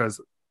November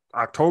because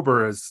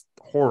October is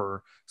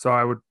horror. So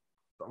I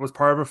was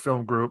part of a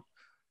film group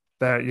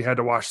that you had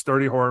to watch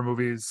 30 horror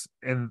movies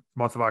in the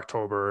month of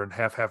October, and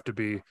half have to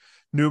be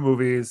new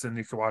movies and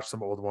you can watch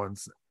some old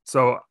ones.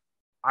 So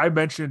I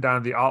mentioned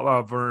on the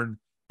Outlaw Vern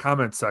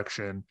comment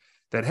section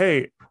that,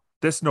 hey,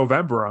 this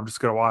November, I'm just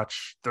going to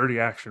watch 30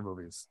 action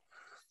movies.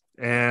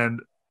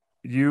 And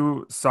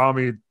you saw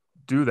me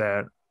do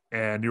that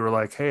and you were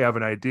like, hey, I have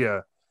an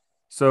idea.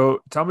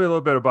 So tell me a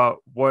little bit about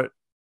what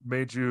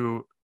made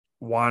you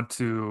want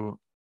to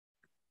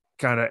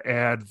kind of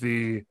add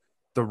the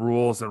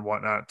rules and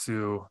whatnot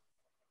to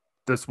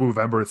this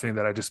Woovember thing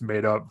that I just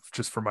made up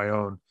just for my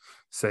own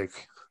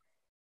sake.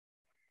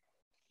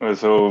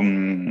 So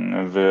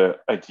the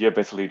idea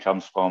basically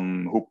comes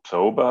from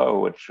Hooptober,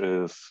 which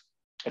is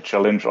a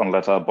challenge on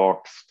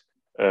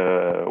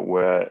Letterboxd,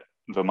 where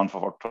the month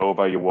of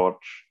October you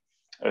watch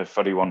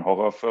 31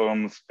 horror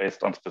films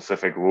based on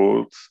specific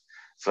rules,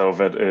 so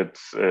that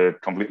it's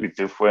completely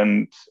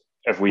different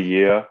every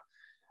year.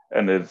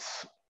 And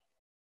it's,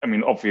 I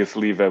mean,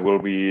 obviously there will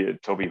be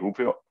Toby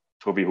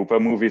Hooper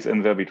movies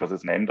in there because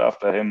it's named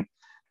after him,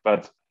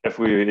 but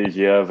every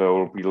year there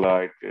will be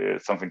like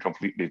something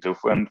completely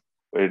different,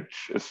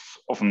 which is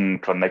often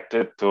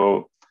connected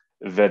to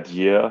that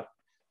year.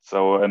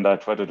 So, and I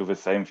try to do the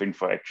same thing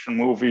for action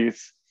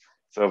movies.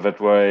 So that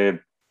way,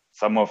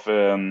 some of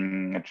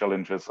the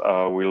challenges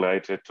are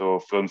related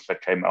to films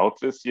that came out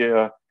this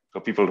year,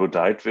 to people who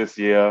died this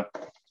year,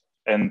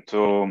 and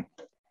to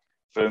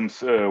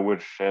films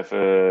which have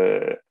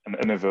an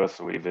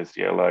anniversary this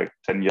year, like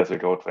 10 years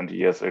ago, 20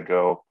 years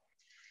ago.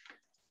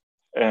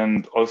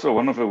 And also,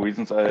 one of the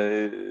reasons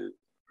I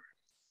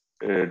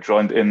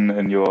joined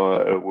in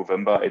your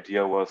November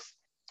idea was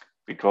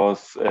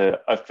because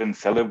I've been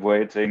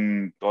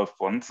celebrating Dolph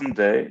Bronson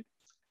Day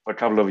for a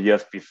couple of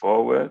years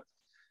before it,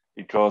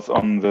 because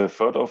on the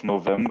 3rd of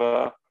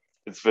November,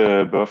 it's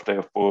the birthday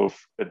of both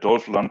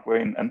Dolph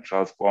Lundgren and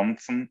Charles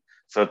Bronson.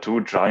 So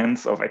two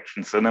giants of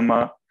action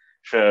cinema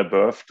share a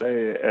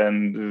birthday,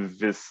 and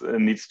this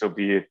needs to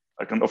be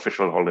like an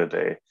official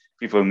holiday.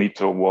 People need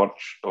to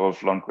watch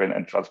Dolph Lundgren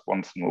and Charles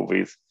Bronson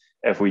movies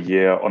every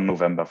year on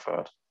November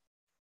 3rd.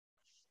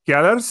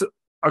 Yeah, that's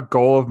a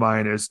goal of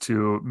mine is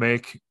to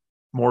make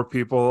more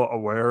people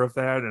aware of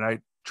that. And I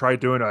tried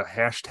doing a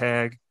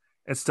hashtag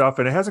and stuff,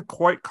 and it hasn't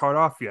quite caught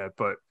off yet,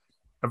 but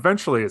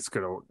eventually it's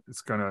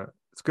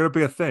gonna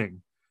be a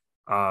thing.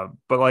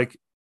 But like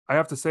I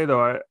have to say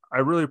though, I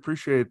really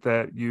appreciate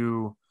that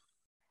you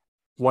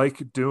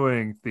like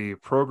doing the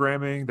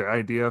programming, the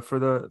idea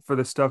for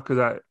this stuff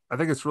because I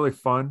think it's really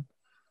fun.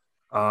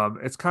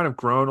 It's kind of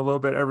grown a little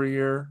bit every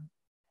year.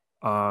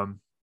 Um,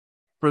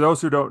 for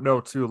those who don't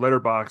know, too,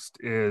 Letterboxd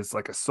is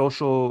like a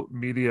social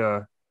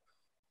media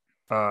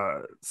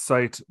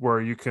site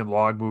where you can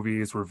log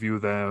movies, review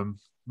them,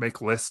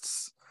 make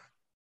lists,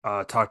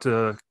 talk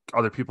to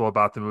other people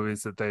about the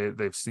movies that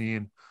they've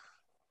seen.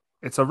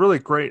 It's a really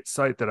great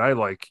site that I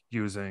like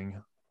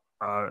using.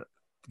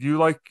 Do you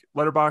like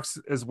Letterboxd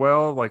as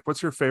well? Like,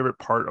 what's your favorite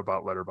part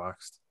about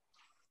Letterboxd?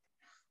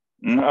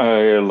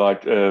 I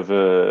like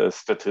the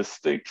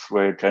statistics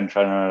where you can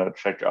kind of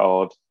check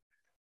out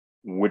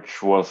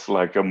which was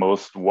like a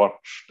most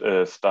watched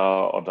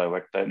star or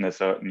director in a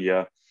certain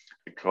year,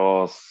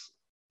 because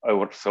I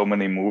watch so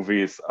many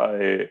movies,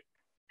 I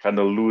kind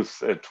of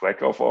lose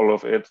track of all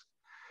of it.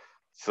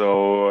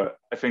 So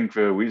I think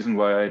the reason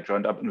why I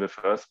joined up in the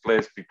first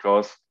place,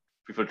 because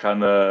people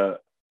kind of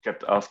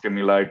kept asking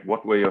me like,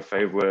 what were your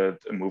favorite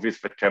movies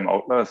that came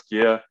out last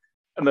year?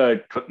 And I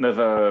could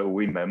never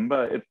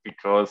remember it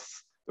because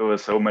there were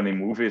so many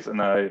movies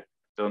and I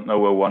don't know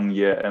where one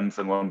year ends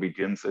and one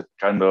begins. It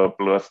kind of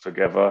blurs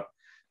together.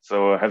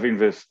 So having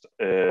this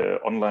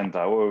online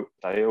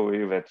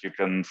diary that you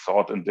can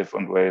sort in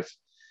different ways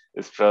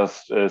is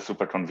just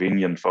super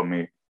convenient for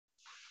me.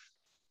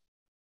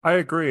 I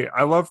agree.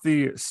 I love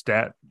the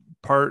stat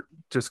part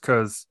just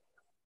because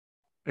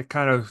it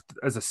kind of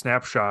as a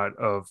snapshot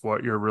of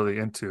what you're really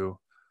into.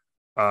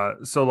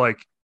 So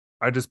like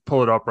I just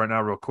pull it up right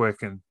now real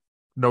quick, and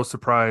no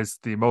surprise,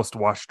 the most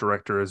watched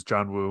director is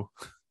John Woo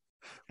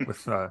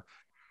with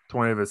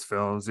 20 of his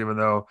films, even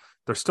though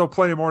there's still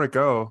plenty more to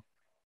go.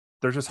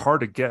 They're just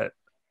hard to get.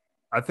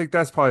 I think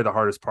that's probably the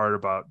hardest part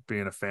about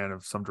being a fan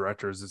of some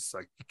directors is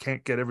like you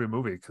can't get every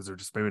movie because they're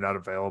just maybe not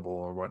available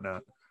or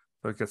whatnot.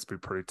 So it gets to be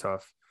pretty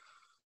tough.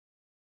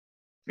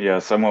 Yeah,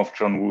 some of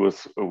John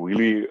Woo's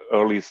really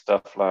early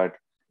stuff, like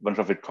a bunch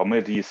of the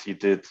comedies he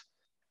did,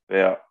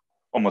 they're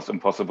almost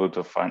impossible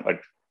to find.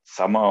 Like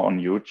some are on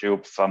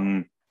YouTube,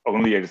 some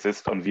only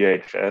exist on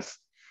VHS.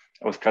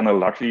 I was kind of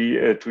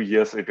lucky 2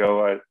 years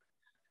ago. I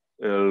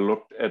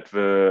looked at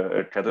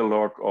the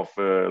catalog of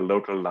a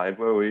local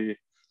library,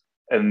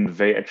 and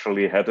they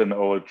actually had an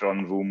old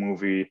John Woo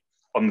movie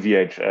on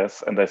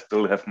VHS, and I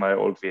still have my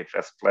old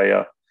VHS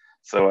player.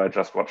 So I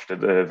just watched it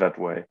that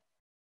way.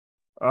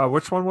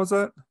 Which one was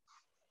that?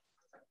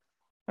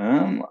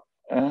 Um,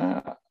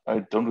 I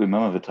don't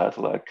remember the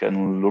title. I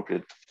can look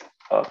it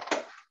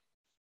up.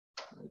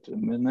 Wait a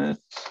minute.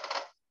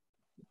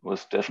 It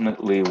was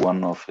definitely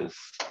one of his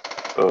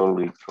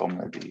early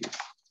comedies.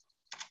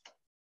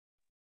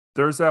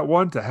 There's that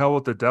one to hell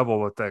with the devil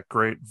with that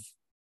great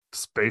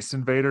space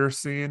invader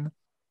scene.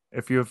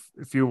 If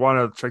you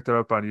want to check that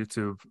up on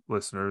YouTube,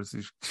 listeners,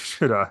 you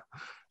should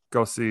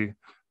go see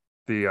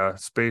the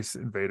space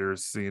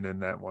invaders scene in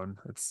that one.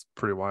 It's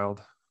pretty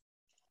wild.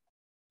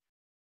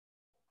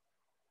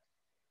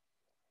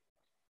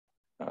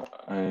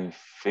 I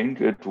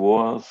think it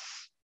was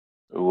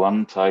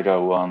One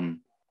Tiger One,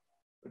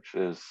 which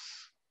is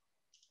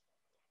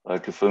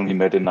like a film he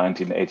made in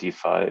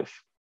 1985.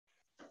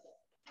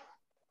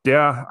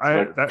 Yeah, It's I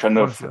like that kind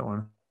one's of the other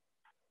one.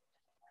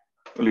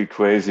 really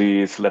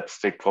crazy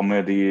slapstick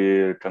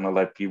comedy, kind of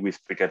like Pee Wee's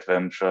Big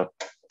Adventure.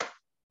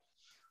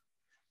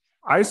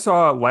 I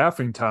saw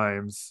Laughing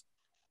Times.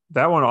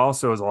 That one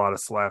also is a lot of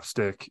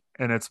slapstick,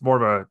 and it's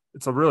more of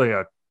it's a really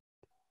a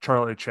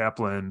Charlie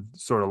Chaplin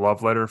sort of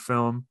love letter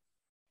film.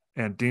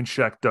 And Dean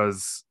Sheck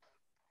does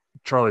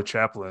Charlie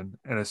Chaplin,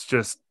 and it's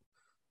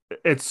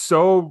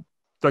so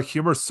the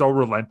humor's so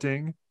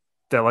relenting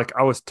that like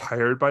I was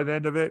tired by the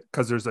end of it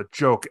because there's a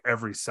joke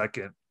every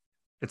second.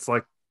 It's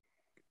like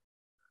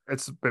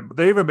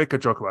they even make a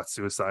joke about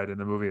suicide in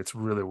the movie. It's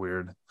really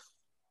weird.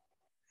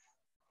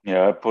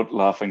 Yeah, I put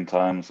Laughing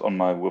Times on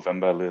my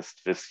Woovember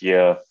list this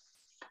year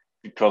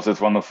because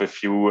it's one of the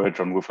few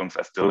John Woo films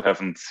I still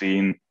haven't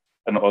seen,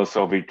 and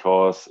also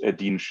because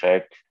Dean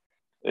Sheck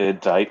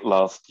died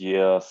last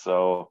year,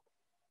 so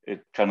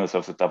it kind of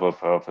serves a double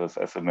purpose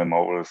as a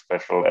memorial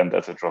special and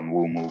as a John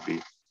Woo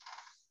movie.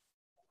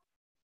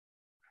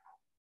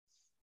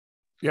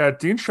 Yeah,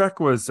 Dean Sheck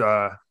was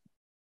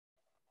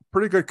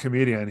pretty good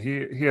comedian.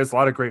 He has a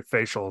lot of great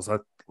facials,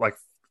 like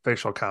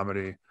facial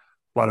comedy,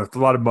 a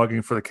lot of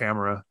mugging for the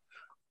camera,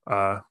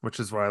 which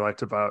is what I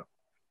liked about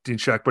Dean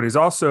Sheck. But he's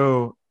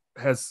also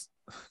has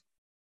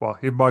well,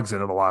 he mugs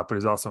in it a lot, but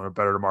he's also in a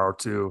Better Tomorrow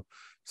too.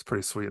 It's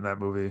pretty sweet in that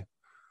movie.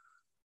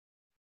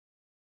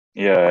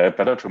 Yeah,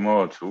 Better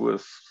Tomorrow too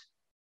is,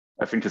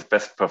 I think, his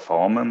best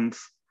performance.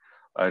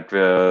 Like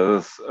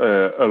there's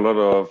a lot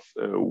of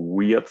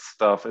weird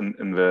stuff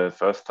in the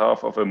first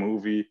half of a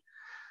movie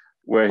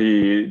where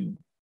he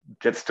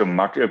gets to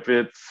mug a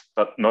bit,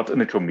 but not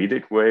in a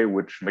comedic way,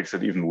 which makes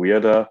it even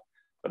weirder.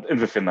 But in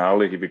the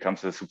finale, he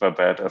becomes a super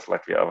badass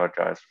like the other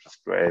guys, which is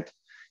great.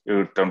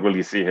 You don't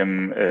really see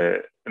him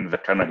in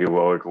that kind of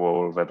heroic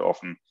role that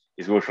often.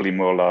 He's usually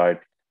more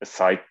like a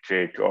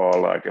sidekick or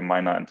like a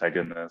minor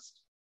antagonist.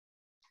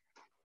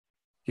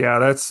 Yeah,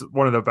 that's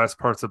one of the best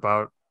parts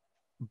about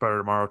Better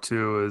Tomorrow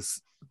too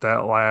is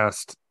that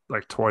last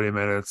like 20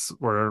 minutes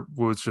where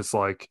Woo's just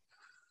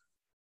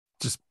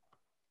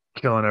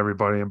killing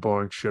everybody and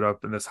blowing shit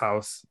up in this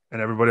house and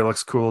everybody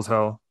looks cool as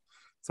hell.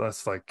 So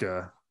that's like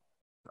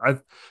I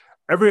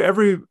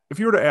every if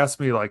you were to ask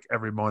me like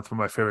every month what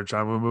my favorite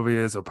John Woo movie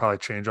is, it'll probably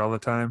change all the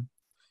time.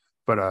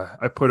 But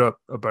I put up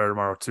A Better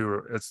Tomorrow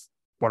too. It's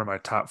one of my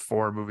top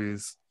four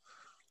movies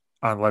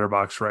on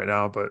Letterboxd right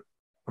now, but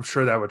I'm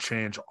sure that would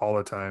change all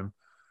the time.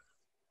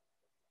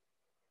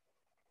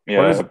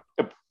 What is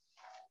Yeah,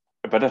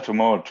 a Better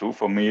Tomorrow too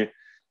for me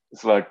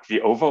it's like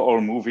the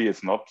overall movie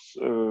is not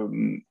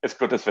as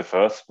good as the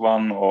first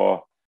one,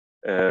 or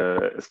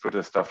as good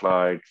as stuff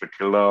like The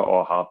Killer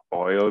or Hard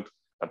Boiled,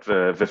 but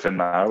the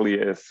finale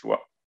is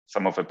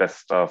some of the best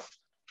stuff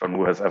John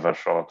Woo has ever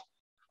shot.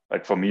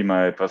 Like for me,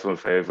 my personal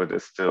favorite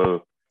is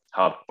still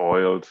Hard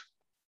Boiled,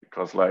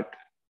 because like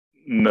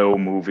no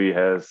movie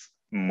has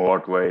more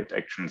great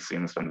action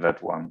scenes than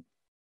that one.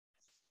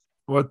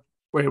 What?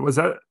 Wait, was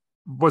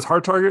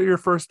Hard Target your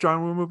first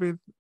John Woo movie,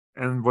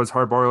 and was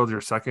Hard Boiled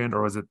your second,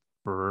 or was it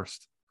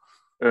reversed?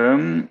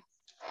 Um,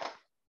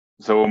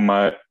 so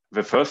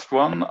the first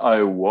one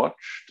I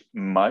watched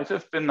might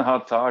have been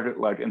Hard Target,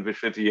 like in the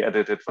shitty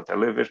edited for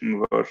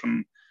television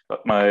version,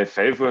 but my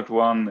favorite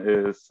one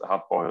is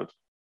Hard Boiled.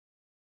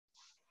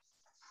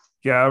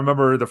 Yeah, I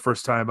remember the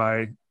first time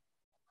I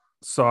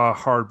saw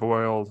Hard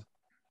Boiled,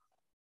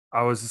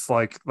 I was just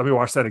like, let me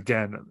watch that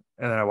again.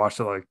 And then I watched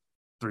it like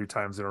three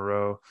times in a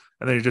row.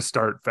 And then you just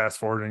start fast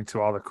forwarding to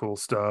all the cool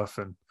stuff.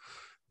 And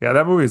yeah,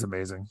 that movie is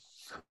amazing.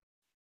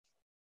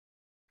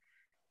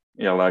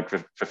 Yeah, like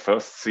the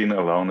first scene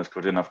alone is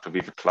good enough to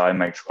be the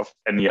climax of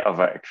any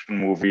other action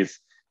movies,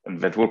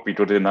 and that would be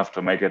good enough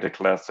to make it a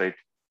classic.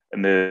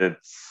 And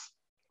it's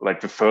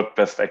like the third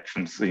best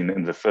action scene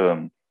in the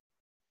film.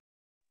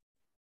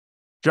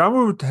 John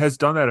Woo has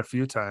done that a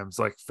few times.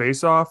 Like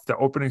Face Off, the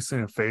opening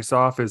scene of Face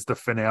Off is the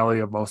finale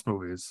of most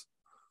movies.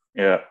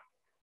 Yeah,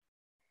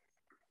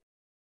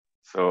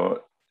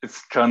 so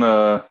it's kind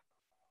of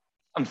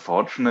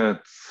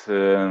unfortunate.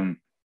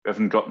 We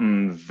haven't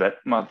gotten that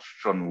much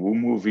John Woo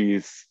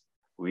movies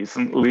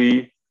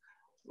recently.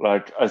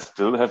 Like I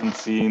still haven't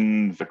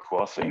seen The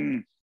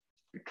Crossing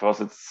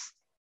because it's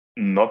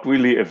not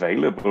really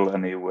available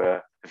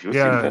anywhere. Have you seen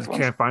Yeah, that you one?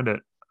 can't find it.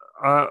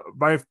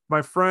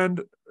 My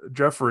friend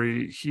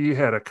Jeffrey, he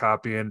had a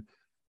copy and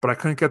but I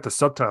couldn't get the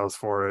subtitles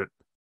for it.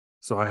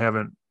 So I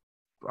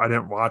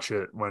didn't watch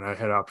it when I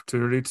had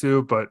opportunity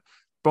to, but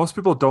most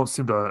people don't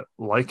seem to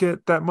like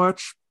it that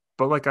much.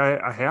 But like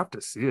I have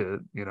to see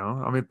it, you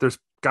know. I mean, there's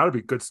got to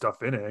be good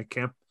stuff in it. It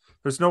can't.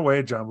 There's no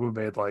way John Woo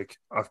made like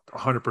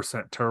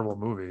 100% terrible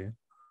movie.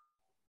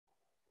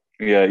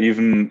 Yeah,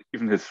 even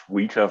his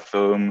weaker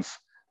films,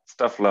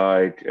 stuff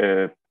like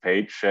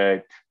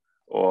Paycheck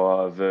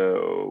or the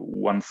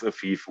Once a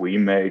Thief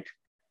remake,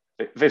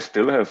 they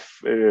still have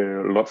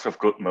lots of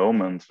good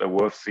moments. They're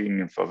worth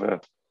seeing for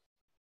that.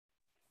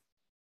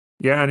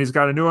 Yeah, and he's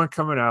got a new one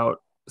coming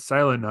out,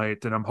 Silent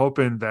Night, and I'm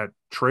hoping that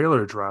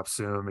trailer drops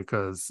soon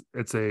because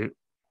it's a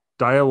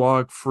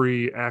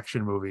dialogue-free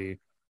action movie,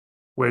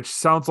 which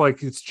sounds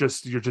like it's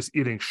just you're just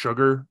eating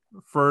sugar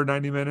for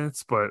 90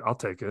 minutes, but I'll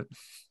take it.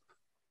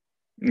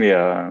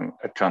 Yeah,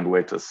 I can't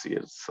wait to see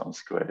it.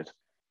 Sounds great.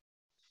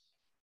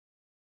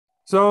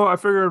 So I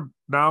figured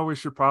now we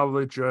should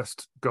probably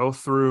just go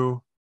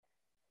through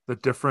the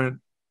different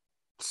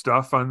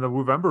stuff on the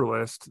Woovember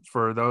list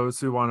for those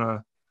who want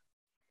to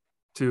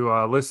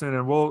listen,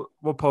 and we'll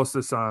post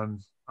this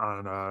on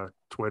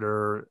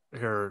Twitter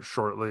here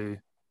shortly.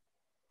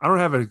 I don't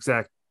have an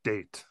exact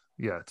date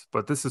yet,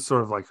 but this is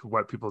sort of like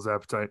whet people's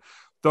appetite.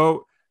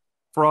 Though,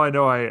 for all I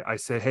know, I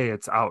say, hey,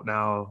 it's out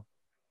now,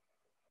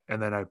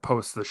 and then I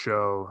post the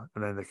show,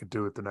 and then they can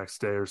do it the next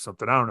day or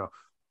something. I don't know.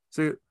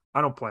 See,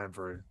 I don't plan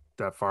for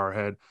that far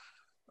ahead.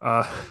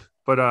 Uh,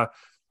 but I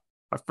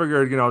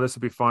figured, this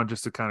would be fun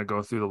just to kind of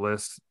go through the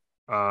list,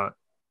 uh,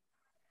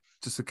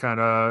 just to kind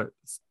of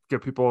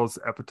get people's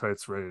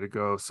appetites ready to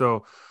go.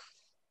 So,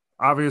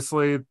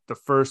 obviously, the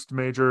first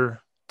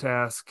major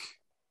task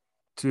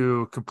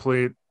to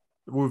complete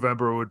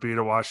Woovember would be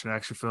to watch an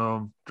action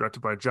film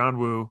directed by John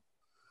Woo,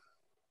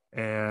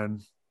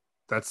 and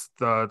that's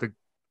the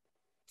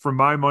for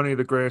my money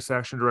the greatest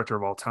action director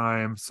of all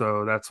time.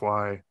 So that's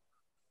why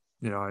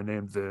I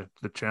named the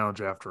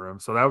challenge after him.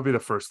 So that would be the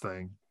first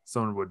thing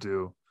someone would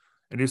do.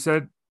 And you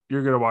said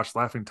you're gonna watch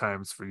Laughing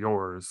Times for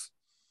yours.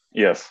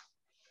 Yes.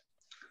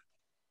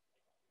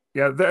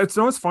 Yeah, it's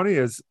what's funny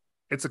is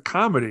it's a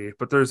comedy,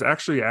 but there's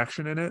actually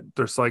action in it.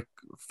 There's like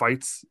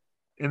fights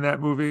in that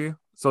movie,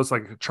 so it's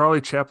like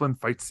Charlie Chaplin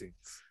fight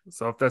scenes.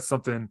 So if that's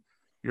something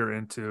you're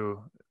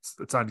into,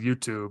 it's on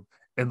YouTube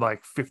in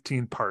like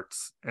 15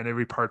 parts, and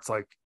every part's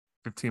like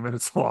 15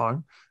 minutes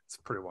long. It's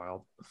pretty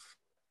wild.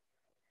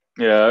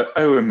 Yeah,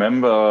 I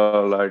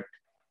remember like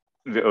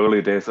the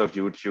early days of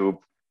YouTube,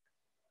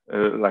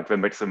 like the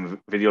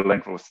maximum video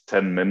length was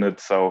 10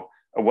 minutes. So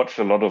I watched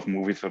a lot of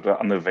movies that are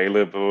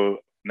unavailable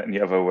in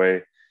any other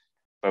way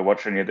by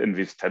watching it in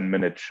these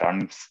 10-minute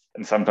chunks.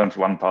 And sometimes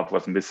one part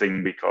was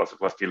missing because it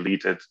was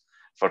deleted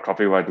for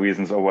copyright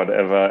reasons or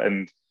whatever.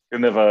 And you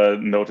never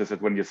notice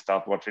it when you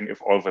start watching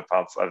if all the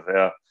parts are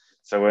there.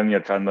 So when you're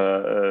kind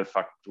of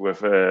fucked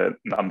with an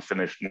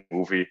unfinished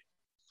movie.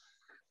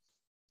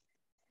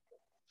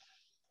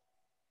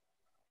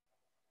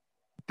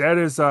 That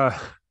is kind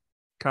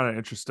of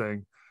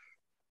interesting.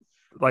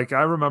 Like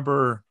I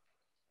remember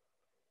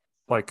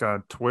like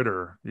on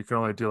Twitter, you can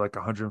only do like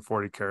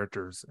 140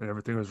 characters and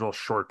everything was real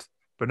short.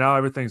 But now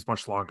everything's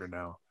much longer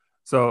now.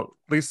 So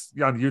at least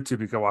on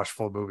YouTube you can watch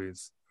full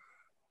movies.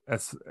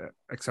 That's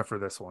except for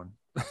this one.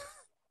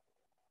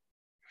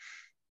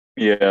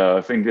 Yeah,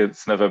 I think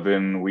it's never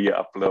been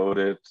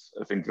re-uploaded.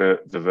 I think the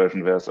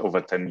version was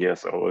over 10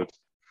 years old.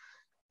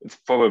 It's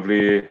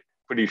probably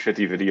pretty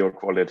shitty video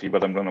quality,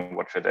 but I'm gonna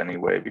watch it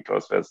anyway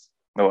because there's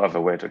no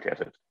other way to get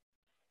it.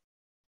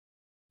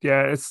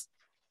 Yeah, it's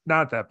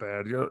not that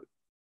bad.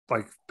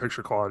 Like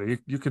picture quality,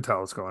 you can tell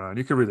what's going on.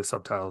 You can read the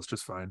subtitles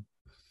just fine.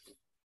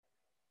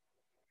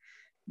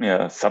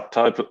 Yeah,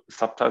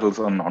 subtitles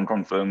on Hong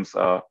Kong films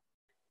are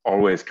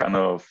always kind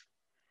of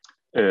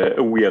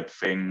a weird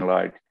thing.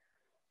 Like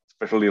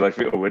especially like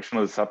the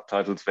original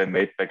subtitles they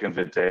made back in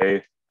the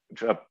day,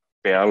 which are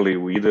barely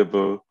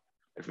readable.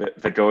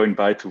 They're going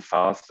by too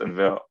fast, and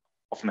they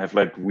often have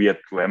like weird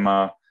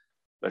grammar.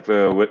 Like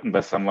they're written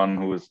by someone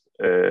whose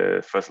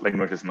first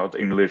language is not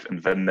English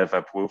and then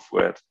never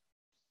proofread.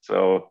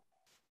 So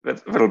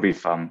that'll be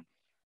fun.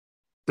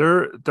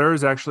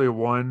 There's actually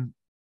one.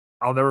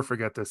 I'll never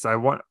forget this. I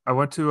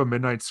went to a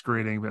midnight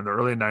screening in the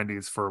early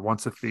 '90s for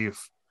Once a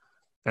Thief,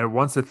 and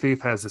Once a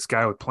Thief has this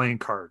guy with playing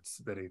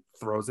cards that he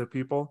throws at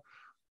people,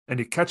 and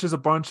he catches a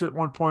bunch at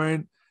one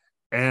point,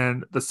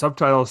 and the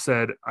subtitle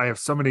said, "I have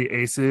so many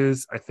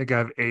aces, I think I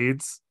have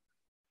AIDS."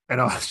 And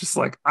I was just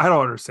like, I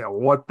don't understand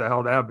what the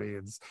hell that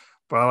means.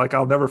 But like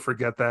I'll never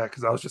forget that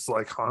because I was just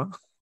like, huh?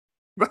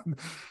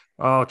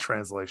 Oh,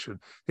 translation.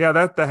 Yeah,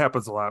 that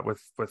happens a lot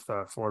with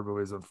foreign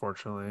movies,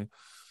 unfortunately.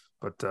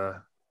 But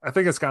I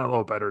think it's gotten a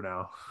little better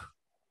now.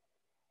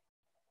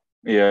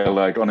 Yeah,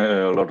 like on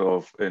a lot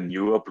of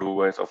newer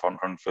Blu-rays of Hong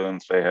Kong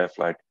films, they have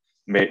like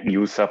made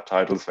new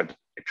subtitles that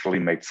actually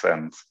make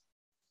sense.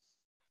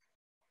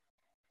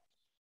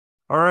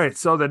 All right,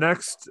 so the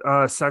next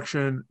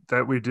section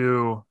that we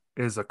do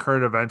is a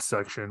current events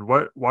section.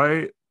 What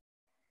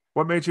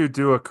made you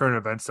do a current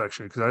events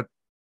section? Because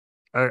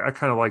I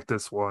kind of like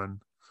this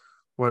one.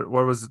 What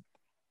was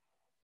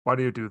why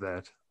do you do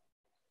that?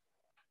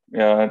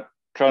 Yeah,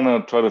 trying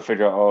to try to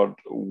figure out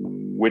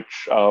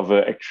which are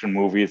the action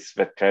movies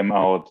that came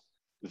out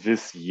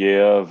this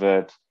year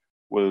that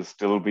will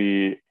still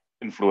be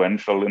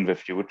influential in the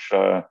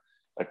future.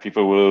 Like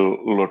people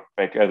will look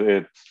back at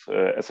it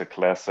as a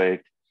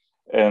classic.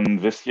 And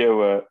this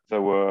year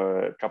there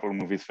were a couple of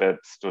movies that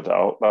stood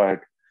out.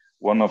 Like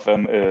one of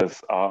them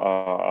is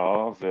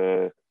RRR,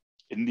 the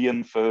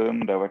Indian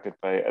film directed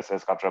by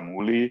S.S.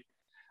 Rajamouli,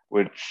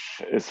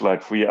 which is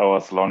like 3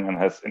 hours long and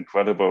has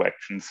incredible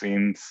action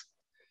scenes.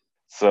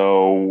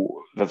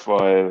 So that's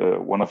why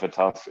one of the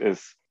tasks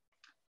is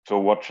to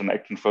watch an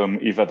action film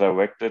either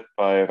directed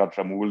by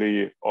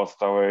Rajamouli or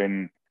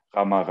starring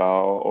Rama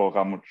Rao or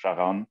Ramu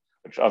Charan,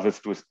 which are the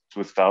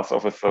two stars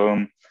of the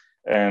film.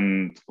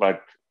 And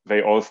like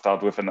they all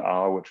start with an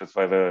R, which is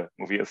why the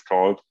movie is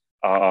called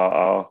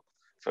RRR.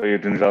 So you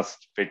can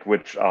just pick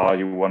which R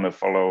you want to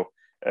follow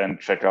and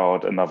check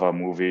out another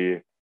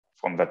movie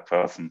from that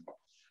person.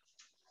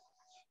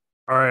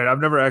 All right, I've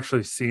never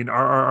actually seen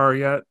RRR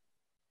yet.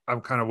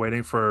 I'm kind of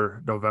waiting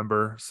for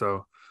November,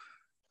 so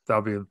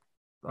that'll be.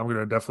 I'm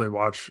gonna definitely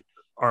watch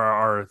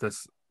RRR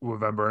this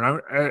November,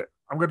 and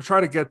I'm gonna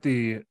try to get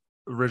the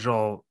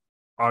original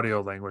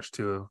audio language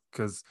too,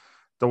 because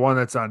the one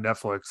that's on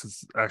Netflix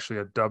is actually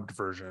a dubbed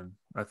version,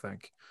 I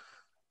think,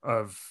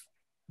 of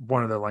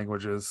one of the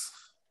languages.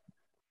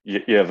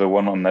 Yeah, the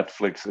one on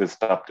Netflix is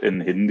dubbed in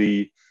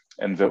Hindi,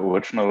 and the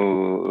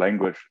original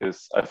language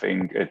is, I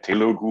think,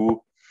 Telugu.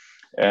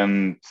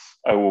 And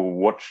I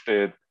watched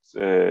it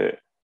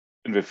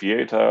in the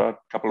theater a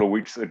couple of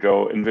weeks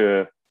ago in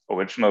the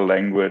original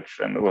language,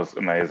 and it was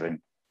amazing.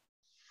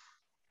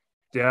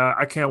 Yeah,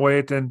 I can't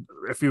wait. And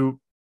if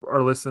you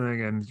are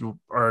listening and you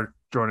are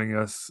joining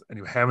us and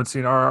you haven't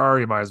seen RRR,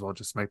 you might as well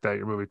just make that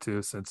your movie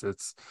too, since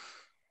it's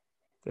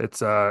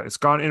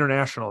gone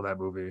international, that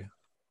movie.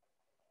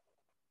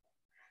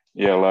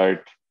 Yeah,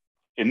 like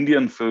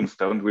Indian films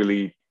don't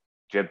really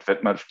get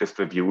that much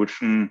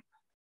distribution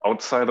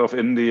outside of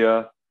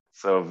India.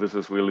 So this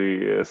is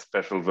really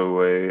special the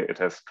way it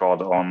has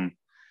caught on.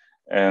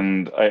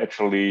 And I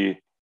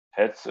actually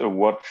had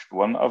watched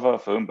one other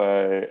film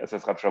by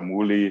S.S.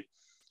 Rajamouli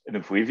in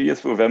the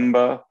previous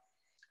Woovember,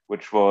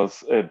 which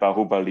was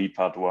Bahubali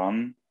Part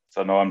 1.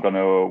 So now I'm going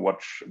to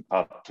watch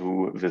Part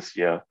 2 this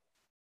year.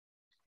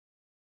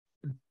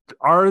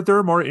 Are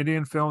there more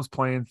Indian films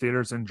playing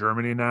theaters in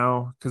Germany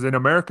now? Because in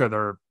America, there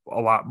are a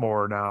lot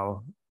more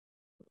now.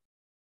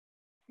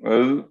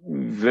 Well,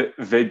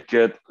 they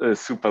get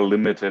super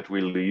limited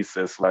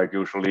releases, like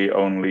usually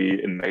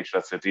only in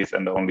major cities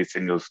and only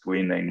single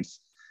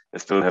screenings. They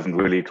still haven't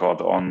really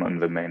caught on in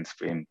the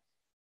mainstream.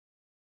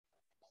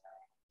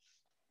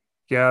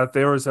 Yeah,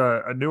 there was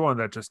a new one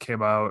that just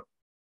came out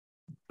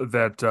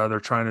that they're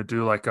trying to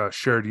do like a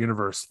shared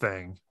universe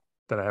thing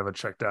that I haven't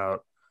checked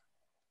out.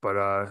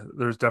 But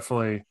there's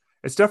definitely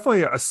it's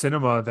definitely a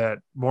cinema that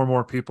more and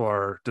more people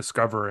are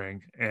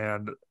discovering,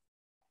 and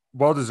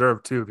well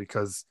deserved too,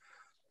 because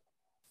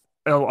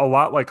a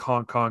lot like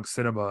Hong Kong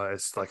cinema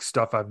is like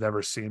stuff I've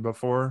never seen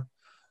before.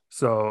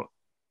 So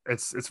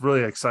it's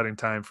really an exciting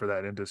time for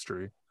that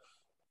industry.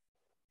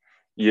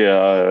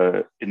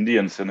 Yeah,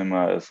 Indian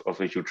cinema is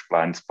also a huge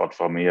blind spot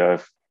for me.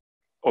 I've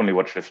only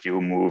watched a few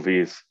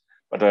movies,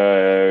 but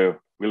I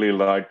really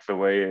liked the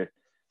way,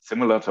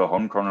 similar to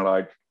Hong Kong,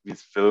 like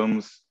these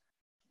films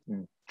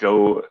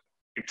go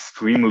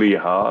extremely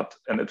hard,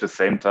 and at the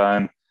same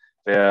time,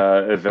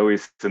 they're very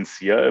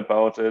sincere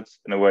about it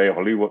in a way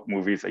Hollywood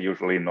movies are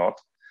usually not.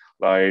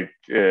 Like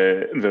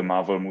in the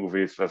Marvel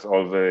movies, there's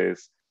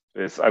always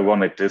this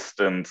ironic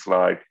distance,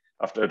 like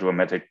after a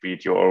dramatic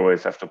beat, you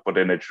always have to put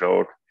in a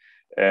joke.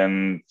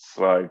 And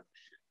like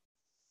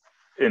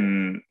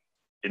in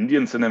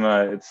Indian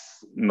cinema,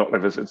 it's not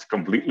like this, it's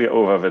completely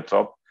over the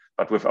top,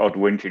 but without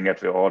winking at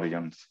the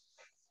audience.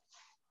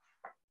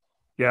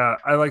 Yeah,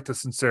 I like the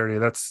sincerity.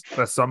 That's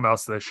something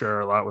else they share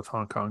a lot with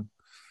Hong Kong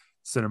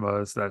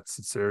cinema is that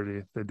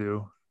sincerity they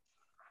do.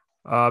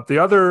 The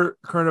other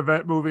current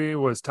event movie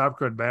was Top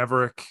Gun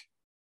Maverick,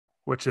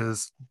 which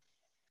is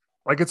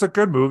like it's a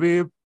good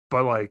movie,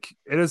 but like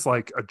it is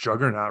like a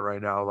juggernaut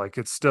right now. Like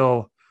it's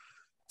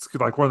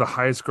like one of the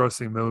highest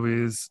grossing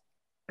movies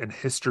in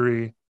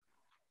history.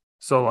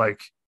 So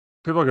like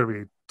people are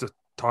gonna be just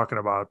talking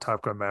about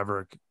Top Gun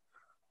Maverick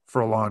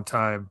for a long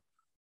time.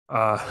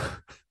 Uh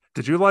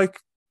did you like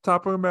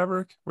Top Gun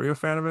Maverick? Were you a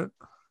fan of it?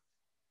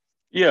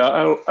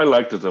 Yeah, I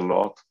liked it a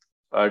lot.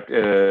 Like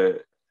the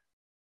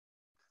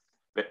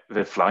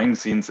flying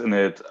scenes in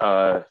it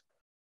are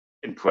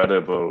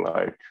incredible,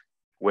 like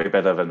way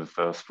better than the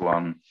first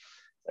one.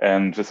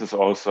 And this is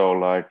also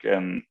like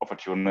an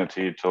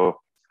opportunity to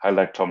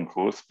highlight Tom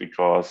Cruise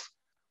because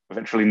we've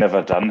actually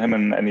never done him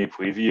in any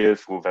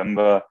previous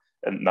Woovember,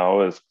 and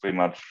now is pretty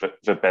much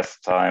the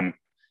best time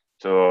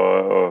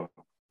to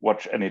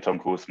watch any Tom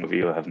Cruise movie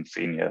you haven't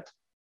seen yet.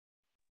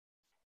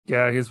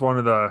 Yeah, he's one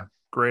of the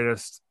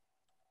greatest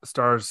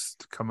stars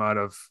to come out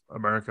of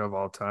America of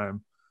all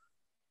time.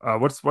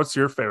 What's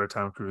your favorite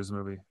Tom Cruise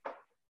movie?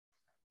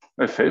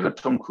 My favorite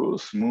Tom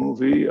Cruise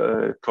movie,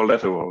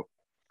 Collateral,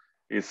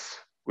 is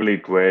really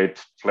great,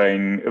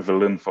 playing a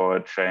villain for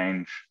a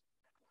change.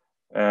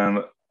 And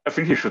I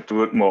think he should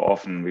do it more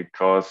often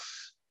because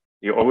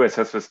he always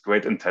has this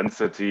great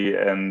intensity,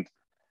 and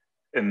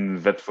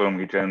in that film,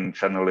 he can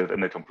channel it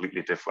in a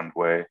completely different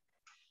way.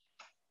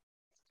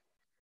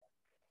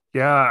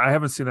 Yeah, I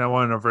haven't seen that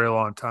one in a very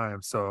long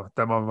time, so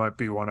that one might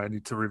be one I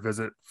need to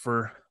revisit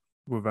for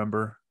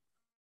November.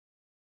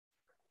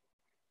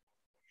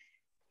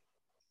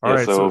 All Yeah,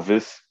 right, so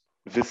so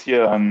this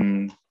year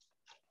I'm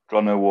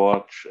gonna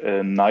watch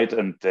Night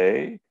and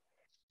Day,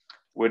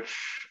 which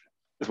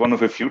is one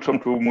of the few Tom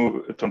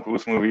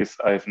Cruise movies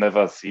I've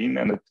never seen,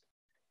 and it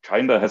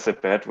kind of has a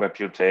bad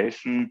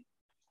reputation.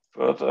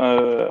 But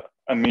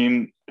I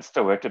mean, it's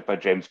directed by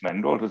James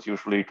Mangold, who's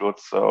usually good.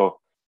 So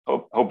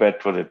how bad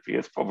could it be?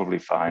 It's probably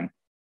fine.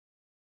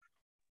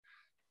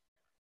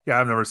 yeah,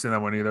 I've never seen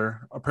that one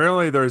either.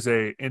 Apparently, there's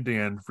a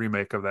Indian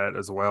remake of that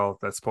as well.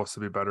 That's supposed to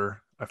be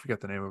better. I forget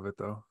the name of it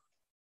though.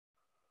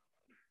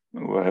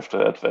 We'll have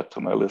to add that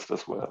to my list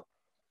as well.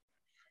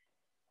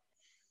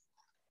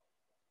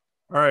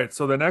 All right,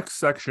 so the next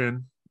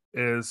section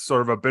is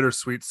sort of a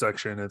bittersweet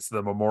section. It's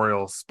the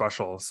memorial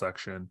special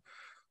section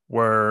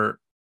where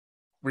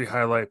we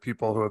highlight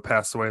people who have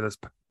passed away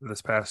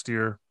this past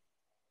year.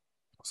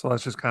 So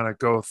let's just kind of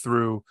go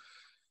through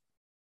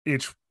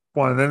each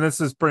one. And then this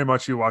is pretty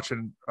much you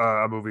watching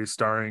a movie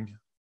starring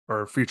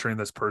or featuring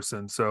this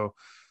person. So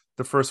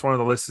the first one on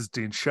the list is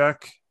Dean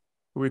Sheck,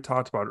 who we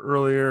talked about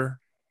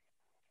earlier,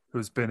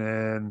 who's been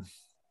in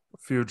a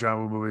few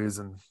John Woo movies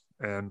and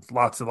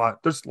lots and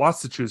lot. There's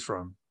lots to choose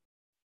from.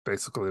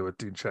 Basically, with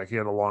Dean Sheck, he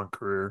had a long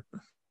career.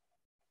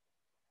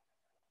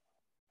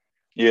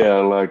 Yeah,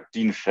 like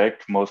Dean Sheck,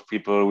 most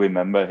people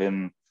remember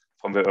him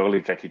from the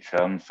early Jackie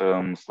Chan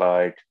films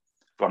like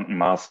Drunken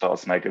Master or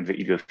Snake in the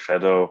Eagle's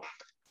Shadow,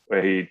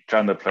 where he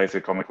kind of plays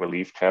a comic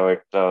relief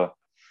character.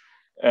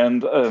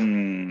 And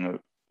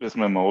this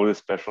memorial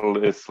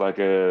special is like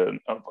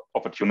an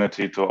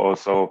opportunity to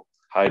also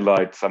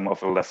highlight some of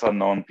the lesser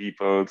known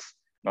peoples,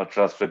 not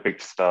just the big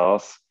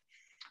stars,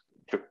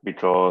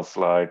 because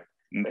like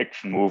an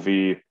action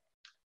movie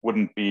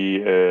wouldn't be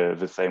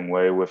the same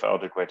way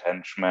without a great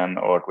henchman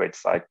or a great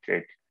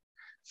sidekick.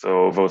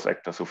 So those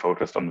actors who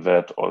focused on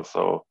that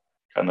also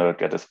kind of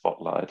get a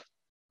spotlight.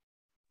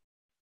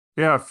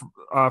 Yeah,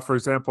 for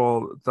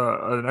example,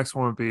 the next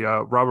one would be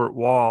Robert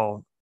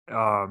Wall.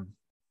 Um,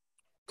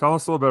 Tell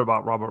us a little bit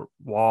about Robert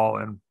Wall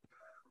and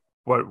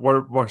what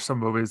are some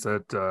movies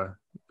that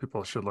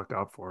people should look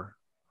out for.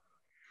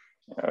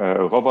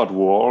 Robert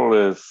Wall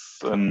is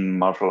a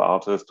martial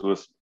artist who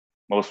is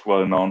most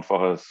well known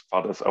for his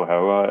part as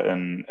O'Hara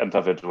in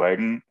Enter the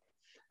Dragon,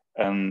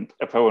 and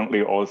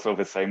apparently also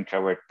the same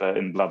character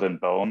in Blood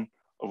and Bone,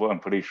 although I'm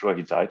pretty sure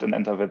he died in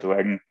Enter the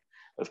Dragon.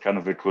 It's kind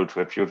of a cool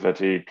tribute that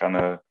he kind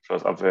of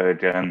shows up there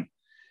again.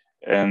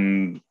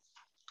 And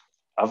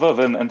other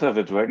than Enter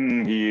the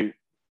Dragon, he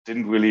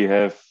didn't really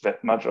have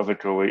that much of a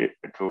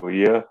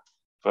career,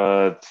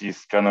 but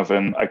he's kind of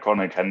an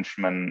iconic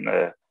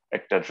henchman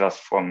actor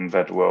just from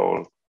that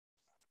role.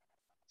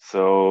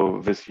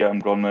 So this year I'm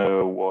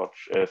gonna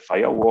watch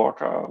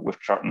Firewalker with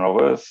Chuck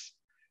Norris,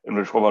 in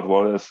which Robert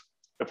Wall is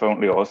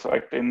apparently also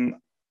acting,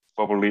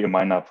 probably a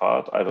minor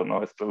part. I don't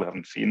know. I still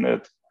haven't seen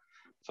it,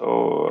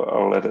 So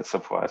I'll let it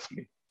surprise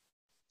me.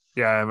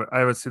 Yeah, I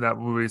haven't seen that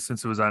movie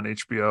since it was on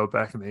HBO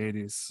back in the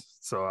 '80s,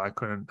 so I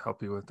couldn't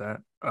help you with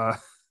that.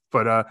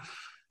 But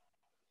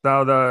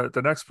now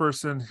the next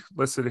person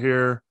listed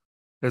here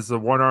is the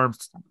one-armed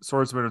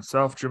swordsman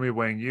himself, Jimmy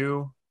Wang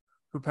Yu,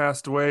 who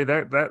passed away.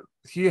 That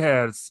he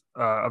has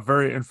a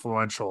very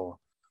influential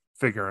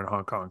figure in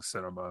Hong Kong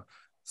cinema.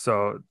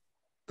 So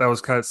that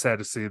was kind of sad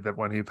to see that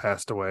when he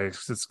passed away,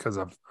 just because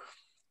of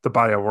the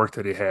body of work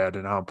that he had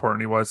and how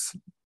important he was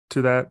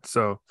to that.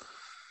 So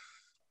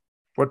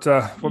what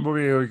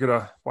movie are you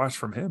gonna watch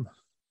from him?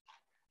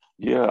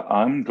 Yeah,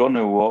 I'm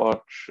gonna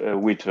watch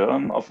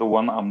Return of the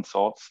One-Armed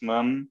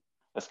Swordsman.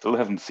 I still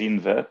haven't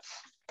seen that.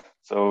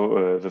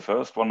 So the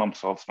first One-Armed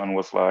Swordsman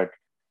was like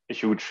a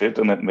huge hit,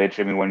 and it made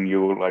Jamie Wan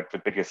Yu like the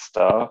biggest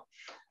star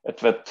at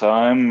that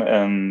time.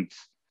 And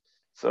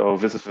so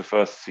this is the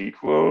first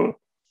sequel,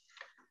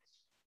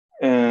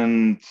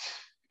 and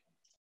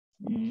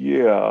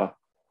yeah,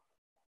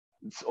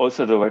 it's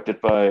also directed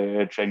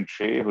by Chang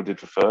Che, who did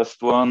the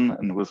first one,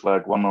 and was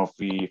like one of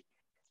the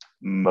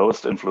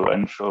most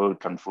influential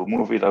kung fu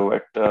movie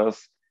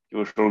directors.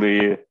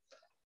 Usually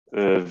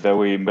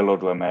very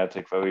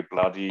melodramatic, very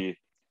bloody,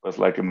 was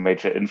like a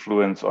major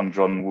influence on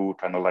John Woo,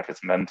 kind of like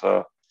his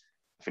mentor.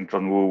 I think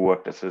John Woo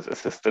worked as his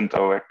assistant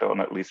director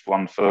on at least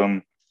one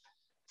film.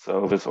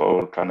 So this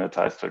all kind of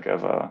ties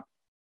together.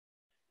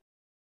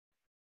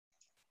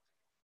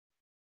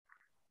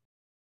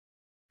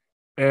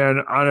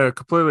 And on a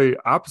completely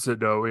opposite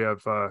note, we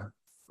have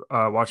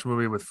watched a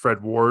movie with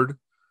Fred Ward,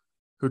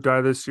 who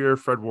died this year.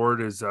 Fred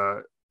Ward is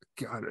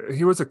God,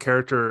 he was a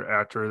character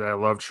actor that I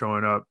loved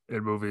showing up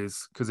in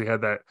movies because he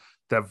had that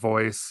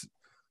voice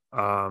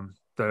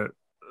that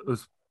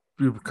was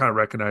you kind of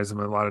recognize him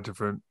in a lot of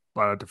different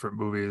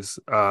movies.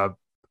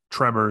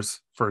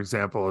 Tremors, for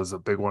example, is a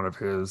big one of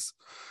his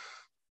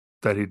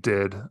that he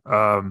did.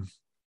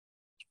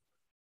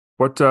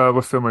 What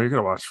film are you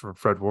gonna watch from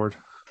Fred Ward?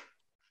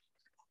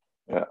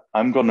 Yeah,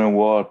 I'm gonna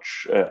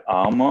watch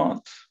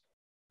Armored,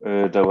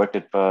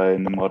 directed by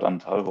Nimrod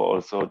Antal, who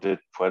also did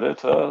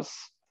Predators.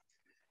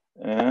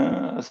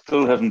 I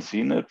still haven't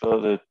seen it,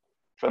 but it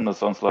kind of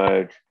sounds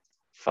like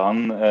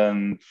fun.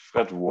 And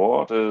Fred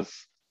Ward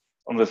is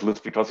on this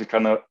list because he's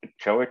kind of a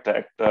character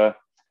actor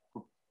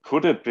who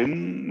could have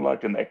been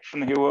like an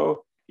action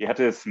hero. He had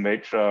his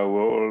major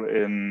role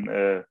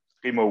in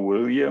Remo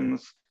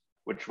Williams,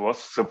 which was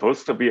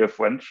supposed to be a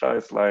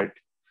franchise like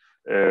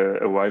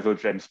a rival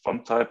James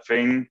Bond type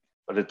thing,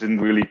 but it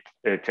didn't really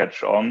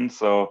catch on.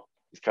 So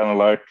he's kind of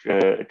like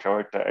a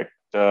character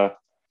actor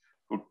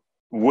who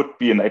would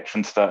be an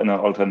action star in an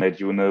alternate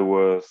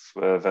universe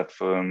where that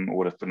film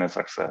would have been a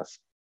success.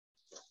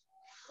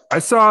 I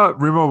saw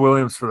Remo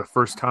Williams for the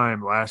first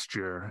time last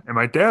year, and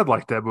my dad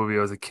liked that movie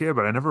as a kid,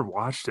 but I never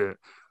watched it.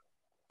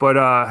 But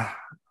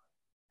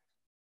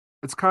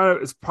it's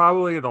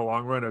probably in the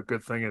long run a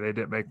good thing that they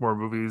didn't make more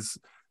movies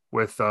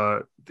with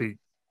the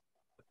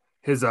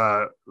his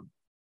the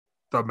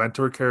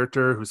mentor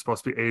character who's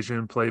supposed to be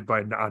Asian played by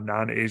a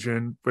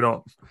non-Asian. We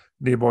don't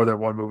need more than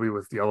one movie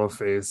with yellow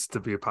face to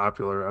be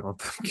popular, I don't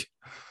think.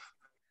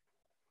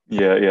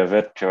 Yeah,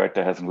 that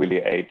character hasn't really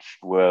aged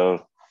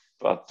well,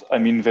 but I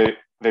mean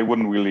they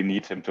wouldn't really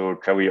need him to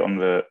carry on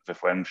the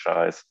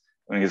franchise.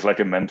 I mean, he's like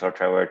a mentor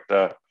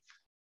character.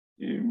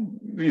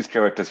 These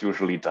characters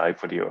usually die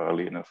pretty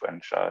early in a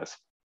franchise.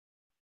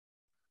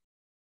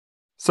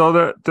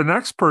 So the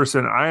next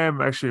person I am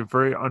actually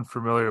very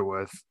unfamiliar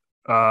with.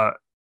 Uh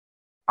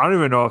I don't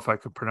even know if I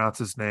could pronounce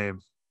his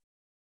name.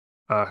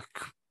 Uh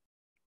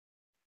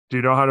do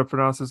you know how to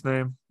pronounce his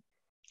name?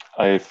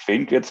 I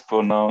think it's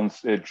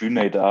pronounced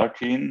Cüneyt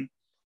Arkin.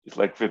 He's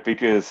like the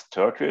biggest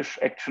Turkish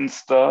action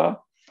star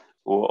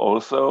who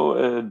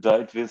also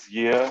died this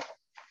year.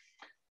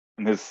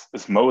 And his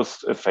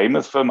most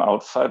famous film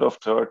outside of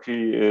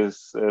Turkey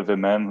is The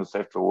Man Who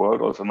Saved the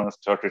World, also known as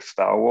Turkish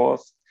Star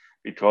Wars,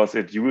 because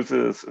it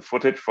uses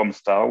footage from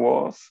Star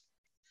Wars.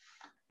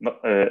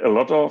 A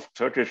lot of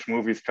Turkish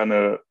movies kind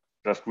of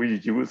just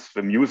reuse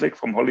the music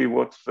from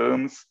Hollywood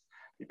films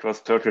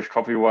because Turkish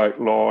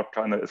copyright law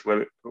kind of is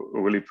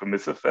really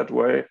permissive that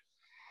way.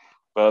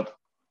 But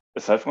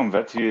aside from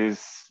that,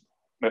 he's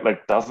made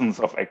like dozens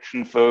of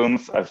action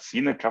films. I've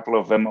seen a couple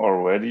of them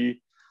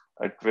already.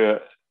 Like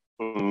there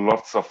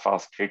lots of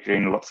fast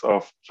kicking, lots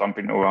of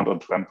jumping around on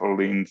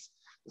trampolines.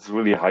 It's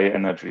really high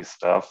energy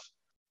stuff.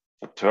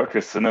 For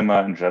Turkish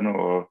cinema in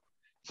general,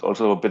 it's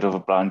also a bit of a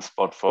blind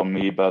spot for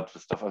me, but the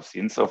stuff I've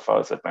seen so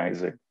far is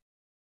amazing.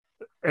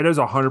 It is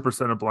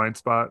 100% a blind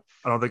spot.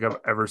 I don't think I've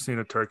ever seen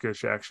a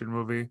Turkish action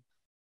movie,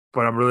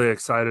 but I'm really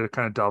excited to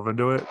kind of delve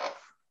into it,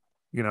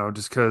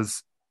 just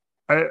because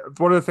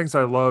one of the things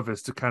I love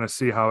is to kind of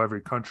see how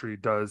every country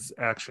does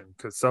action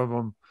because some of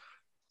them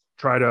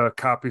try to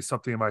copy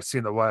something you might see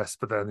in the West,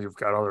 but then you've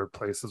got other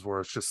places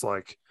where it's just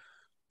like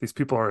these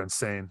people are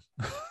insane.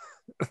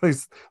 At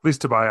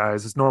least to my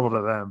eyes, it's normal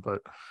to them,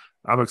 but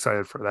I'm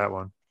excited for that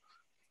one,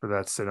 for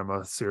that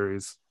cinema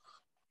series.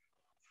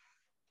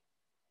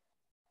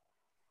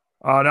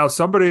 Now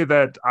somebody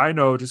that I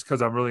know just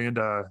because I'm really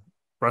into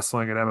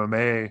wrestling and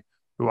MMA,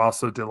 who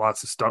also did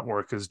lots of stunt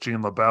work, is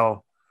Gene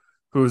LaBelle,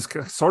 who's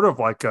sort of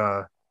like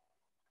a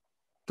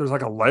there's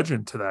like a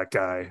legend to that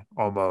guy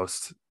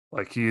almost.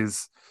 Like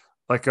he's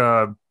like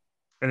an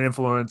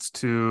influence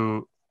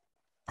to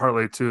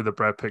partly to the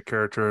Brad Pitt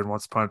character in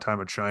Once Upon a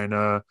Time in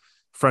China,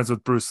 friends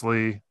with Bruce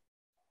Lee.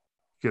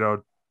 You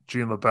know,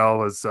 Gene LaBelle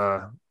was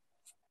a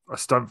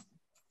stunt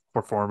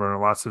performer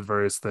in lots of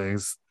various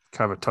things,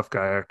 kind of a tough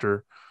guy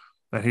actor,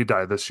 and he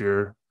died this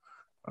year.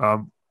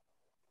 Um,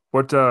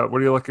 what are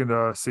you looking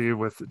to see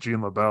with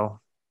Gene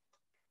LaBelle?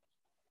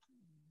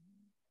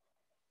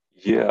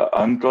 Yeah,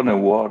 I'm gonna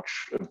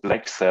watch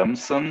Black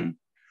Samson,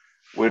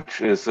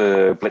 which is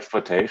a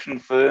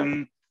blaxploitation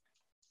film,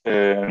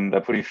 and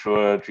I'm pretty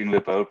sure Gene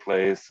LeBell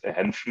plays a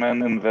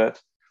henchman in that,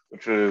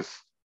 which is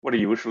what he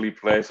usually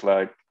plays,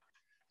 like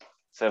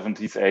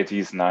 70s,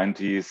 80s,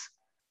 90s.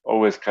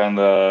 Always kind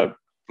of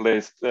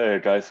plays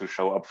guys who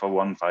show up for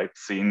one fight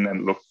scene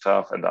and look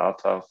tough and are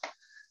tough.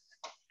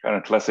 Kind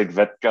of classic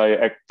that guy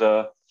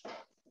actor,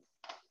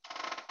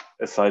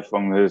 aside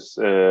from his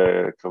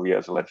career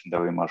as a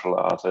legendary martial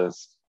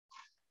artist.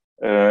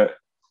 Uh,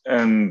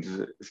 and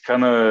it's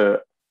kind of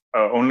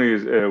only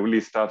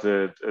really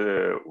started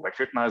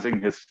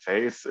recognizing his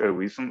face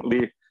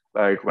recently,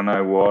 like when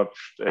I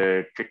watched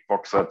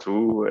Kickboxer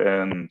 2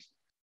 and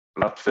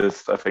Blood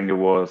Fist, I think it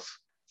was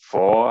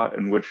 4,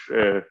 in which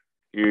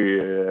he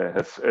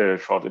has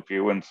short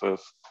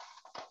appearances.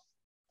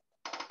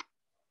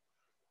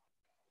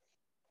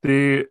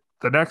 The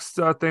next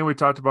thing we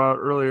talked about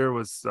earlier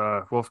was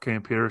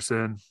Wolfgang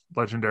Petersen,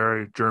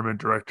 legendary German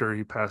director.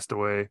 He passed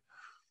away,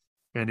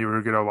 and you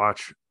were gonna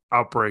watch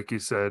Outbreak. You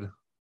said,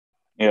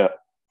 Yeah,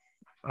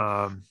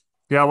 um,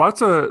 yeah,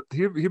 lots of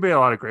he made a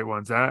lot of great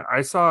ones.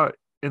 I saw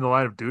In the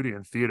Line of Duty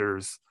in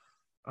theaters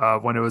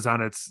when it was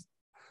on its.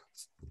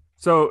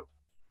 So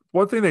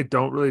one thing they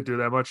don't really do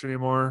that much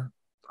anymore,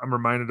 I'm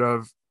reminded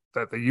of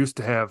that they used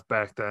to have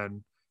back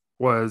then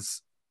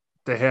was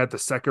they had the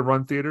second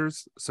run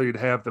theaters. So you'd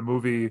have the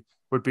movie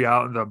would be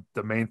out in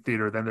the main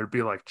theater, then there'd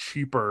be like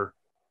cheaper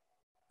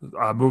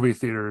movie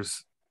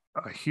theaters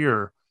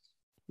here.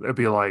 It'd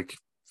be like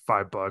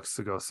 $5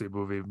 to go see a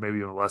movie, maybe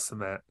even less than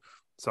that.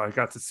 So I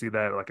got to see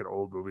that at like an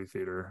old movie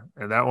theater,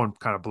 and that one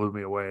kind of blew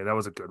me away. That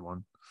was a good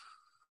one.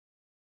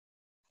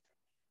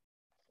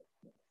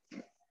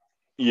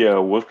 yeah.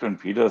 Wolfgang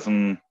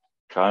Petersen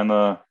kind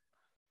of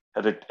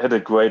had a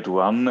great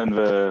run in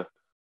the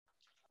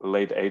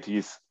late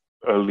 80s,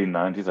 early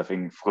 90s. I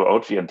think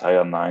throughout the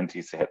entire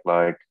 90s, he had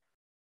like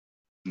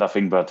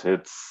nothing but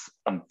hits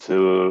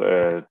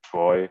until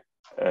Troy,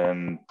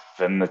 and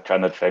then it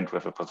kind of changed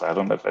with a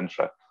Poseidon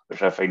Adventure,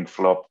 which I think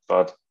flopped.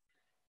 But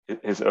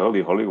his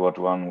early Hollywood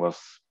one was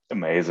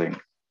amazing.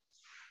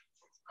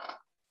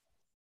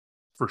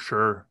 For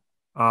sure.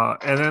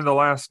 And then the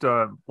last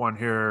one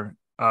here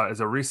is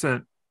a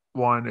recent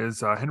one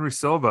is Henry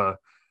Silva,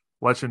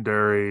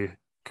 legendary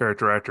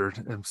character actor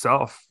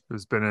himself,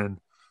 who's been in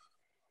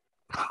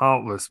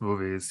countless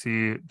movies.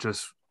 He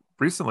just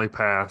recently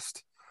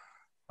passed.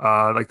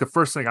 Like the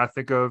first thing I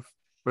think of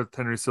with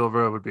Henry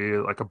Silva would be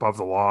like Above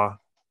the Law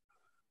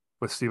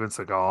with Steven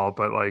Seagal,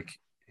 but like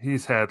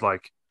he's had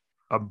like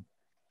a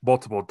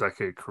multiple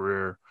decade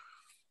career.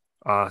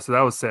 So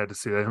that was sad to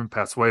see that him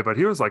pass away, but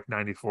he was like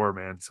 94,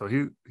 man. So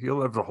he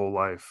lived a whole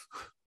life.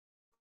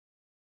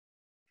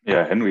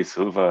 Yeah, Henry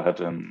Silva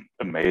had an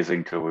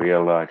amazing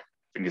career. Like, I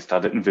think he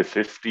started in the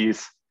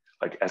 50s,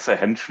 like as a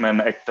henchman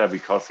actor,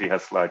 because he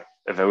has like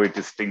a very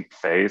distinct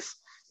face.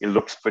 He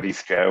looks pretty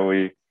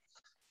scary.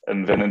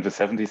 And then in the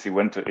 70s, he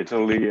went to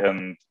Italy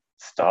and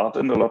starred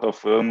in a lot of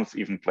films,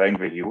 even playing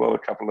the hero a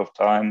couple of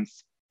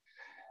times.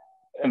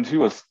 And he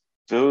was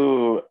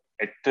still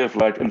active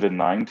like in the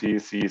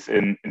 90s. He's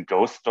in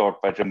Ghost Dog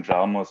by Jim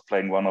Jarmusch,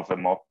 playing one of the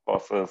mob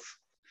bosses.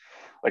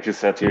 Like you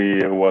said,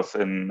 he was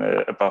in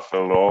Above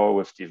the Law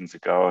with Steven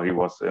Seagal. He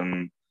was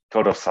in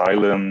Code of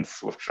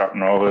Silence with Chuck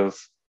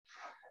Norris.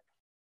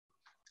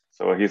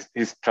 So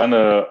he's kind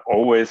of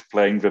always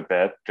playing the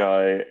bad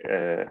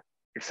guy,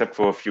 except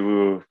for a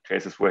few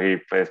cases where he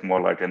plays more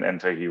like an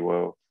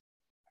anti-hero.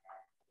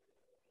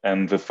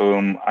 And the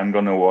film I'm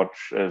gonna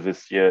watch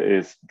this year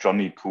is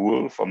Johnny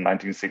Cool from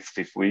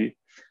 1963,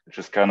 which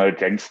is kind of a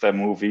gangster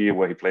movie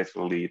where he plays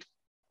the lead.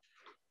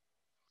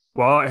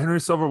 Well, Henry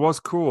Silva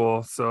was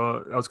cool,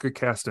 so that was good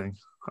casting,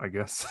 I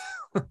guess.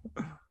 All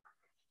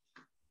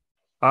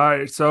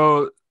right,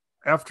 so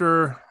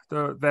after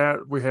the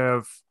that we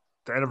have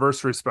the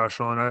anniversary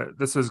special, and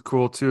this is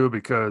cool too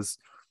because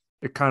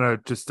it kind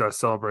of just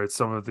celebrates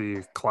some of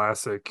the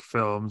classic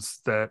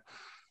films that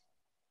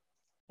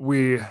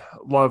we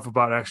love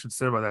about action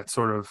cinema that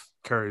sort of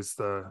carries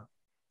the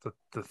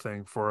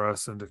thing for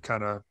us, and it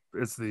kind of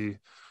is the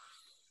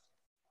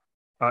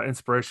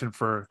inspiration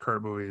for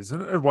current movies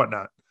and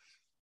whatnot.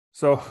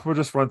 So we'll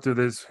just run through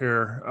this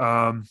here.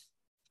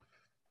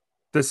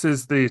 This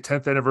is the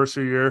 10th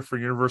anniversary year for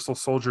Universal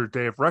Soldier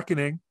Day of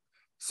Reckoning.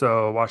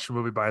 So watch the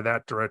movie by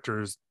that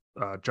director's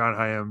John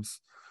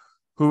Hyams,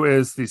 who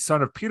is the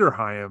son of Peter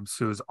Hyams,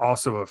 who is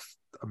also an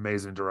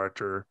amazing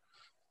director.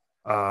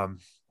 Um,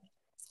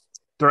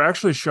 they're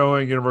actually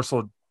showing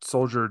Universal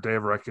Soldier: Day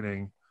of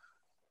Reckoning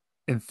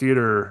in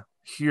theater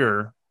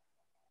here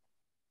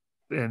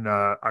in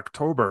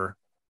October,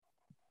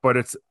 but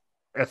it's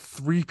at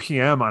 3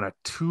 p.m. on a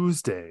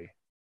Tuesday.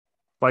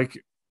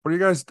 Like, what do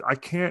you guys? I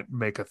can't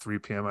make a 3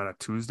 p.m. on a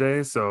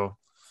Tuesday, so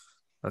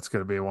that's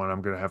gonna be one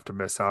I'm gonna have to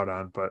miss out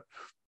on. But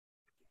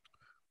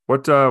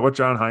what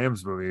John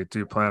Hyams movie do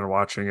you plan on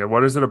watching? And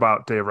what is it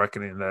about Day of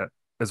Reckoning that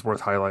is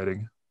worth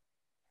highlighting?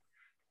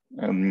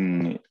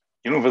 Um,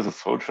 Universal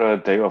Soldier: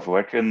 Day of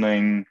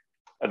Reckoning,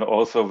 and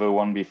also the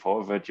one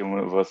before that,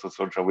 Universal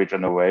Soldier: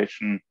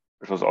 Regeneration,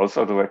 which was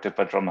also directed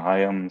by John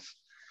Hyams,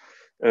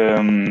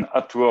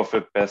 are two of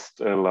the best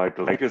like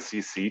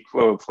legacy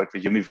sequels, like the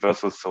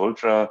Universal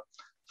Soldier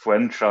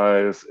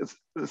franchise.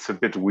 It's a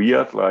bit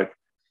weird. Like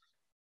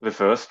the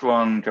first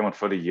one came out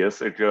 40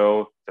 years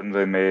ago. Then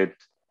they made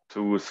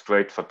two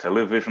straight for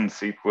television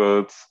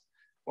sequels.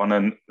 One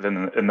and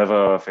then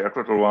another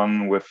theatrical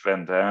one with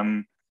Van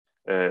Damme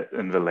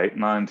in the late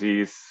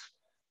 90s,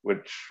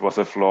 which was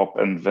a flop.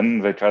 And then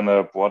they kind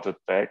of brought it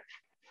back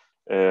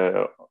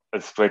uh,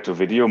 straight to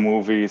video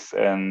movies.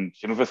 And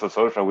Universal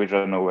Soldier: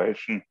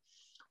 Regeneration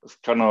was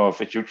kind of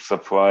a huge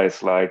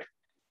surprise. Like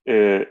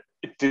it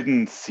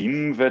didn't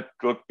seem that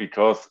good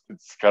because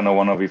it's kind of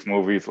one of these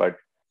movies like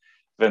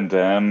Van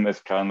Damme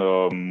is kind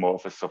of more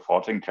of a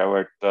supporting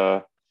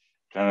character.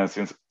 Kind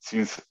of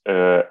seems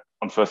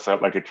on first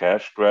sight like a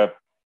cash grab,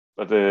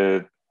 but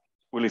it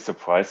really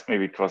surprised me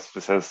because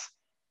this has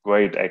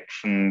great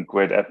action,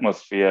 great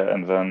atmosphere,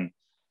 and then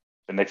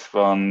the next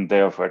one,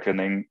 Day of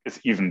Reckoning, is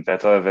even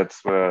better.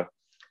 That's where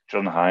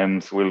John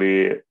Hyams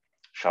really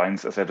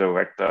shines as a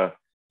director.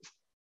 It's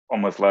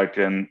almost like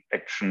an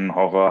action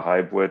horror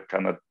hybrid,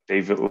 kind of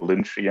David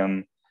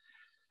Lynchian.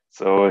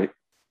 So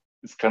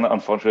it's kind of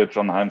unfortunate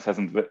John Hyams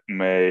hasn't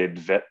made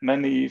that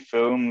many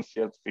films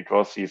yet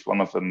because he's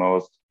one of the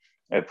most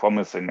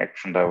promising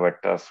action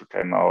directors who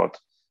came out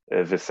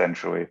this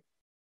century.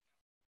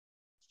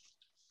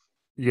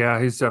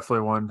 Yeah, he's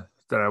definitely one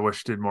that I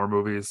wish did more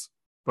movies,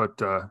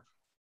 but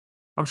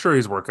I'm sure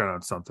he's working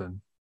on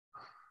something.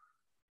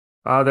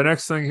 The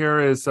next thing here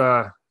is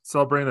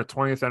celebrating the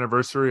 20th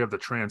anniversary of the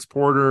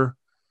Transporter,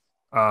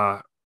 uh,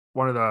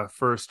 one of the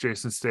first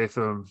Jason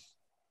Statham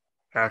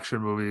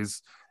action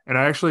movies. And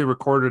I actually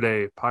recorded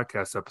a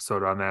podcast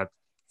episode on that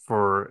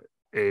for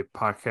a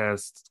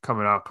podcast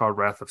coming out called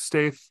Wrath of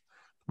Stath,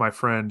 my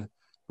friend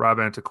Rob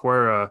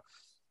Antiquera,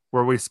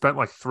 where we spent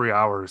like 3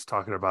 hours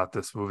talking about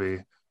this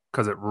movie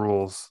because it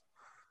rules.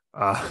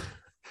 Uh,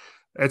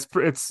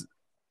 it's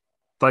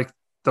like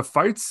the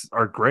fights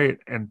are great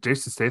and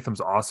Jason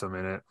Statham's awesome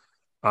in it.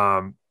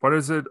 What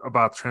is it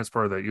about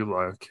Transporter that you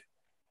like?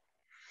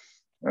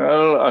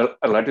 Well,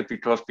 I liked it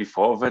because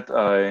before that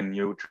I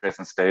knew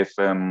Jason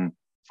Statham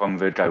from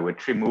the Guy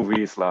Ritchie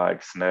movies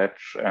like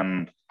Snatch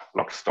and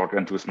Lock, Stock,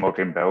 and Two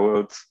Smoking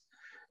Barrels.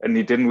 And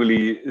he didn't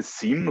really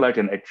seem like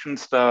an action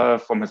star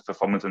from his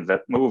performance in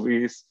that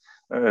movies.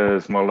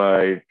 It's more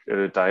like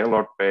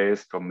dialogue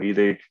based,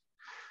 comedic.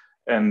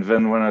 And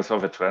then when I saw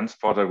the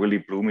Transporter, really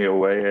blew me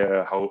away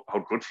how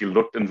good he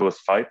looked in those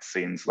fight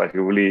scenes. Like he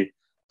really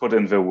put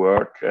in the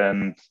work,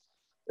 and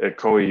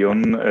Corey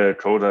Yun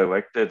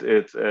co-directed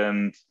it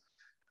and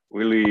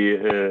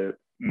really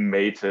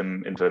made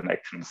him into an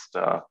action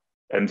star.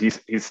 And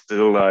he's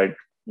still like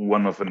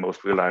one of the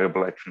most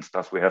reliable action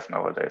stars we have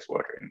nowadays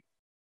working.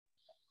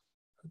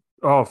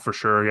 Oh, for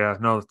sure. Yeah.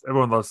 No,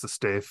 everyone loves the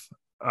Stath.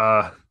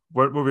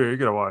 What movie are you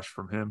gonna watch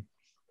from him?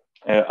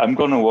 I'm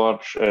gonna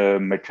watch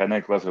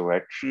Mechanic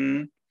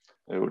Resurrection,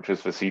 which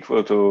is the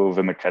sequel to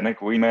the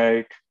Mechanic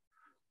remake.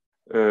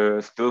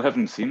 Still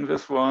haven't seen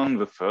this one.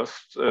 The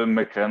first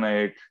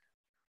Mechanic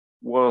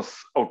was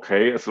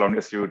okay as long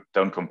as you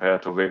don't compare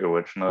to the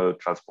original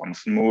Charles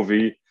Bronson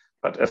movie.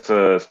 But as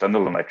a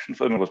standalone action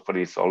film, it was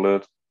pretty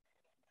solid.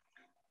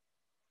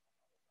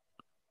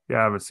 Yeah,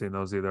 I haven't seen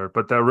those either.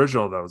 But the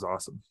original that was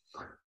awesome.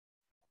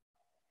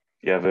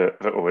 Yeah, the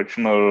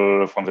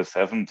original from the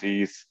 70s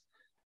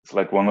is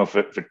like one of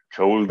the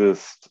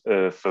coldest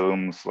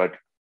films, like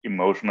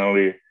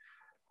emotionally,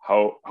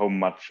 how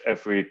much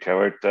every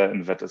character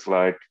in that is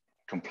like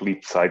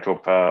complete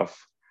psychopath.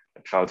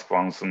 Charles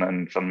Bronson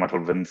and John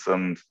Michael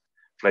Vincent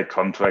play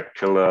contract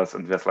killers,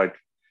 and there's like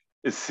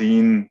a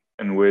scene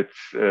in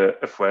which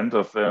a friend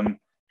of them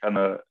kind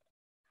of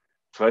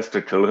tries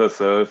to kill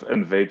herself,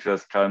 and they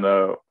just kind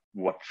of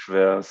watch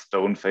their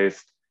stone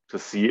face to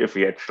see if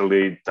he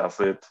actually does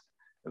it.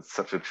 It's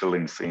such a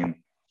chilling scene.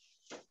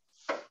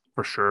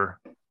 For sure.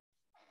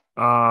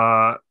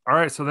 All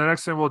right. So the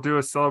next thing we'll do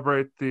is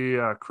celebrate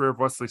the career of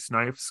Wesley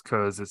Snipes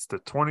because it's the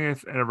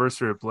 20th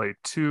anniversary of Blade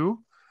 2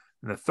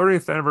 and the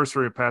 30th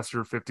anniversary of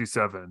Passenger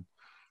 57.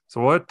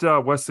 So, what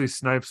Wesley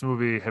Snipes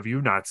movie have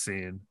you not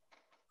seen?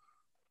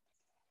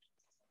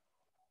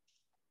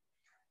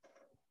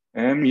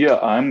 Yeah,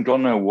 I'm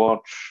gonna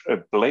watch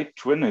Blade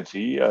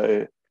Trinity.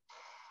 I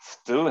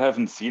still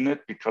haven't seen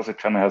it because it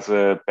kind of has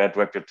a bad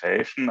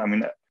reputation. I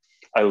mean,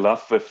 I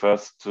love the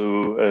first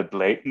two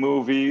Blade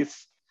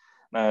movies.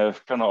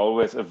 I've kind of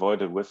always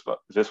avoided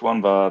this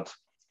one, but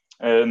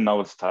now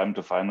it's time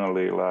to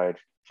finally like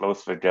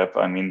close the gap.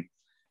 I mean,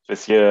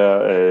 this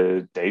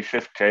year Day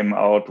Shift came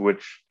out,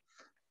 which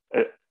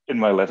uh, in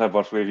my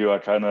letterbox review I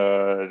kind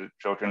of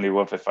jokingly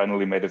wrote they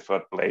finally made a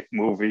third Blade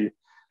movie.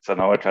 So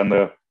now I kind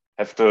of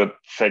have to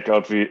check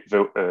out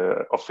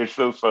the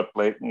official third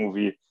Blade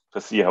movie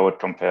to see how it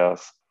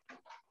compares.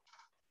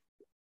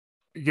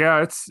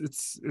 Yeah,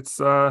 it's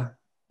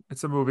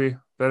a movie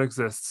that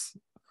exists.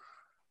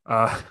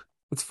 Uh,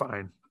 it's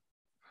fine.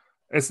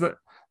 It's not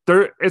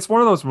there. It's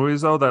one of those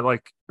movies though that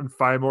like in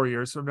 5 more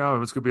years from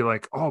now, it's gonna be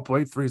like, oh,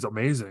 Blade 3 is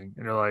amazing,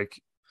 and you're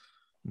like,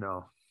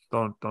 no,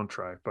 don't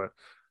try. But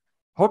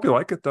hope you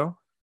like it though.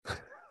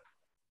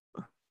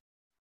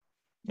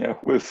 Yeah,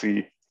 we'll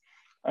see.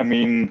 I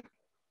mean,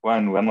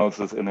 Ryan Reynolds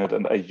is in it,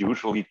 and I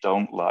usually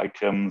don't like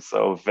him,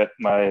 so that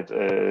might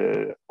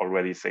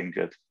already sink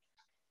it.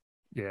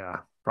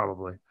 Yeah,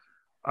 probably.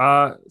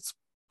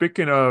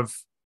 Speaking of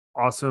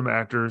awesome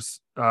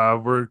actors,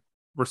 we're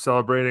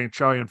celebrating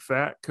Chow Yun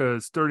Fat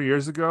because 30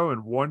 years ago,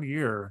 in 1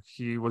 year,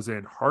 he was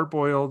in Hard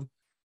Boiled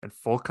and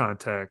Full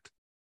Contact,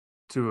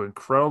 two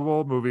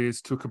incredible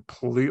movies, two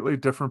completely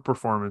different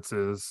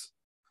performances.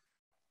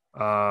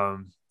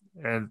 Um,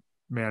 and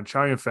man,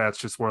 Chow Yun Fat's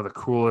just one of the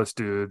coolest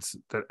dudes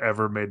that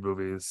ever made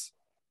movies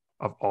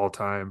of all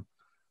time.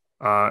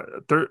 Uh,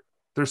 there,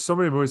 there's so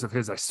many movies of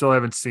his I still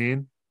haven't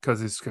seen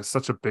because he's got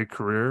such a big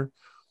career.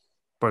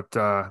 But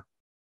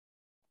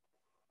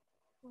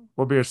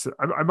we'll be interested.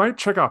 I might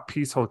check out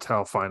Peace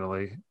Hotel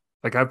finally.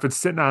 Like I've been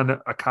sitting on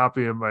a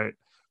copy of my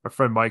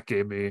friend Mike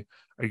gave me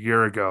a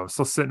year ago.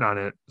 Still sitting on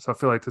it, so I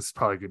feel like this is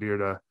probably a good year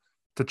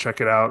to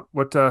check it out.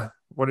 What are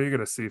you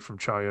gonna see from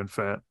Chow Yun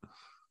Fat?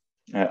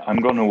 I'm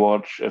going to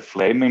watch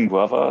Flaming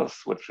Brothers,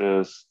 which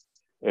is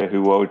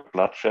who wrote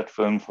Bloodshed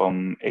film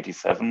from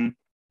 '87,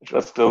 which I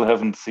still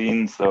haven't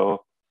seen.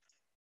 So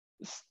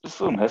this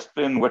film has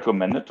been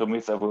recommended to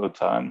me several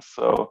times.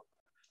 So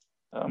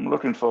I'm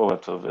looking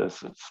forward to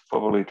this. It's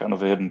probably kind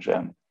of a hidden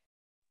gem.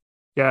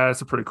 Yeah,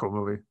 it's a pretty cool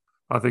movie.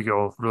 I think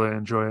you'll really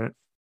enjoy it.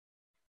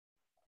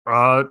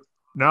 Uh,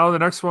 Now the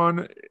next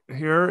one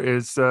here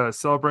is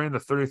celebrating the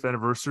 30th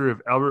anniversary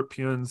of Albert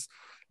Pune's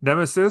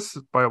Nemesis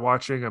by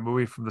watching a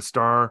movie from the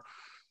star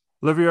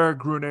Olivier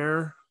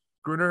Gruner.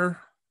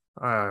 Gruner,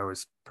 I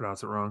always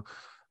pronounce it wrong.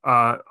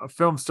 A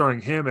film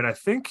starring him, and I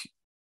think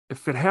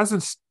if it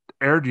hasn't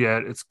aired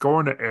yet, it's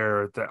going to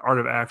air. The Art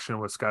of Action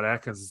with Scott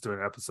Adkins is doing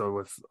an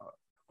episode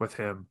with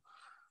him.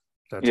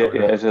 That Yeah, I'm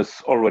yeah, gonna it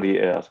is already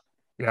aired.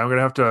 yeah I'm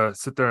gonna have to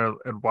sit there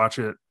and watch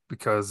it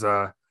because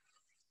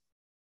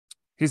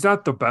he's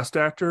not the best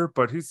actor,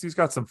 but he's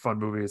got some fun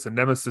movies, and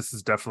Nemesis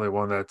is definitely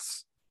one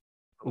that's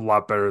a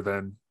lot better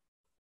than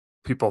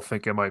people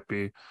think it might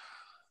be.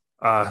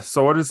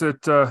 So what is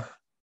it?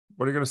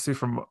 What are you going to see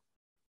from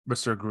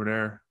Mr.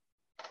 Gruner?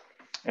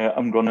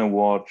 I'm gonna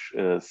watch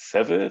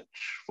Savage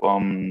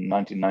from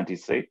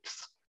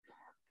 1996,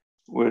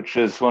 which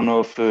is one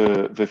of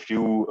the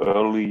few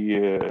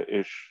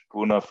early-ish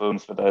Gruner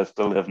films that I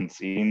still haven't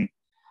seen.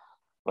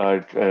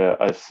 Like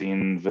I've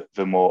seen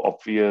the more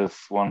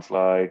obvious ones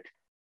like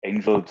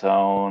Angel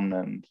Town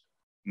and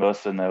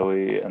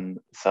Mercenary and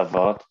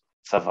Savat.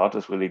 Savat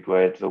is really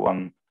great, the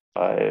one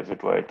by the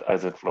great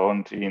Isaac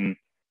Florentine.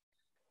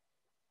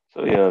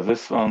 So yeah,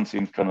 this one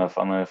seems kind of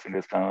fun. I think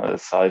it's kind of a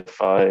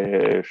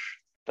sci-fi-ish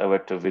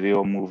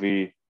direct-to-video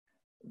movie.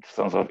 It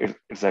sounds like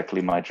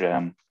exactly my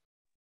jam.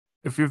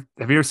 If you've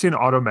Have you ever seen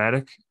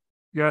Automatic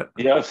yet?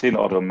 Yeah, I've seen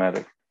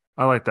Automatic.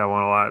 I like that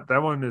one a lot.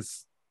 That one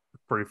is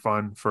pretty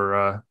fun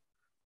for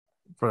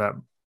that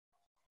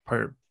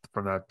part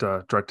from that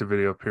direct to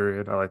video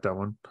period. I like that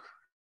one.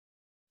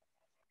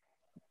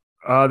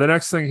 The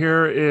next thing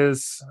here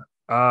is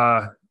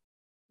uh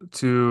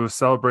to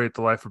celebrate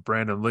the life of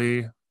Brandon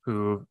Lee,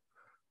 who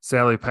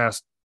sadly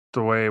passed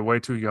away way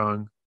too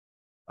young.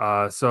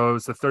 So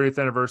it's the 30th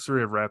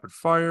anniversary of Rapid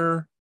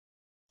Fire.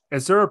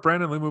 Is there a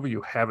Brandon Lee movie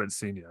you haven't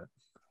seen yet?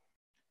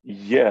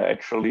 Yeah,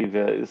 actually,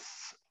 there is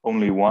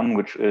only one,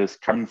 which is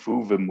Kung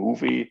Fu the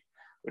movie,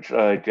 which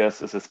I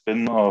guess is a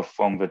spin-off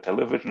from the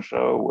television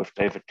show with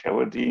David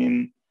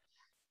Carradine.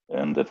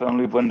 And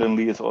apparently Brendan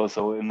Lee is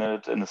also in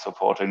it in a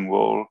supporting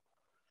role.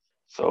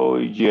 So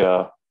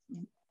yeah,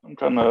 I'm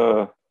kind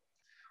of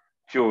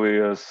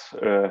curious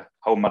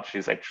how much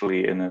he's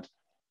actually in it.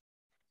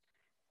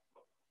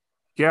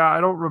 Yeah,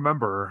 I don't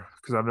remember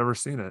because I've never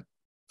seen it,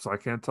 so I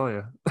can't tell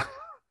you.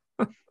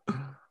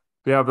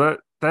 Yeah,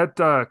 but that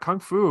Kung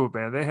Fu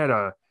man, they had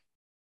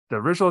the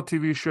original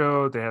TV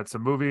show, they had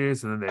some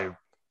movies, and then they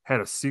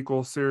had a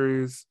sequel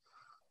series.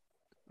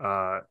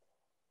 Uh,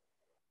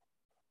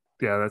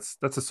 yeah,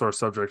 that's a sore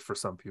subject for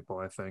some people,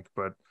 I think,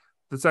 but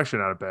it's actually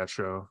not a bad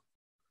show.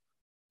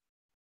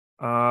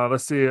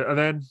 Let's see, and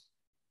then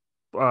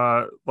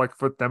like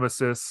for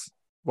Nemesis,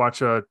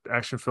 watch a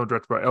action film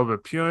directed by Elva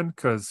Pune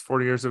because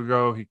 40 years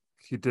ago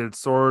he did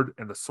Sword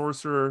and the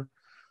Sorcerer.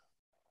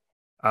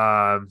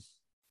 Um,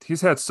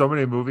 he's had so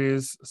many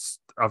movies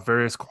of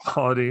various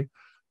quality,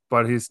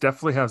 but he's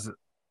definitely has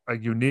a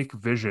unique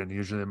vision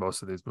usually in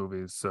most of these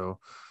movies. So,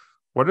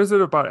 what is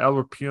it about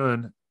Albert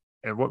Pune,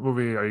 and what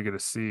movie are you going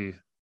to see?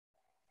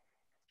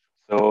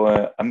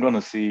 So I'm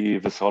gonna see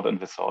The Sword and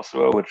the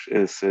Sorcerer, which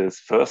is his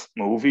first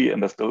movie,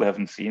 and I still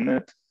haven't seen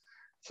it.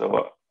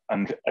 So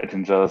I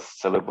can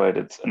just celebrate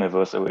its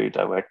anniversary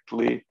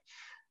directly.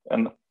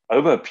 And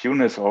Albert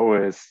Pune has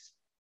always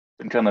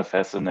been kind of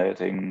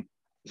fascinating.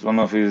 He's one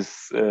of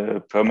his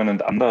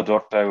permanent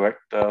underdog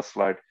directors,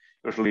 like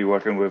usually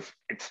working with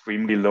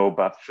extremely low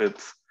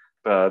budgets,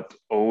 but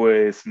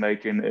always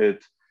making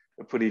it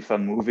a pretty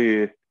fun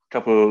movie. A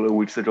couple of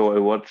weeks ago, I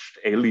watched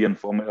Alien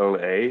from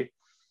LA,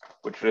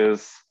 which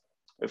is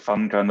a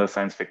fun kind of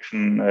science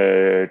fiction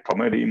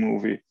comedy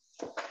movie.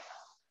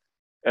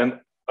 And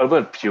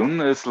Albert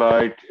Pune is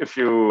like, if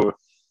you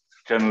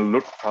can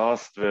look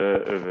past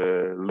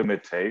the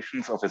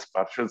limitations of his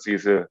budgets,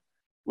 he's a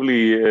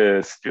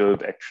really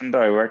skilled action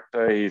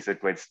director. He's a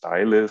great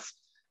stylist.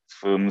 His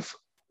films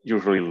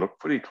usually look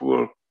pretty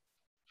cool.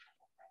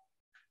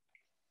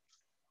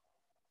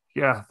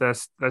 Yeah,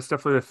 that's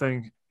definitely the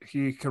thing.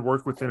 He can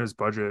work within his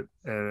budget,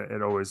 and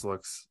it always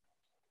looks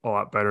a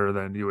lot better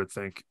than you would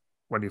think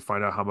when you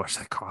find out how much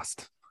they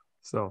cost.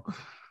 So,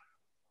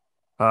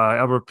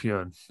 Albert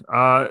Pune.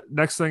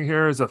 Next thing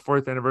here is the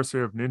 40th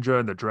anniversary of Ninja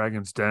and the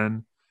Dragon's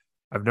Den.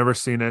 I've never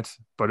seen it,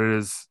 but it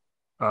is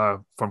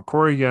from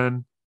Corey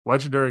Yen,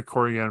 legendary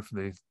Corey Yen from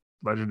the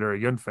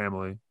legendary Yen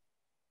family.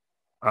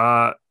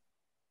 Uh,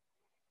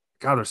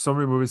 God, there's so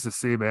many movies to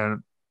see,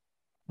 man.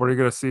 What are you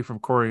gonna see from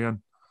Corey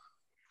Yen?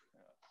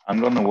 I'm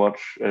gonna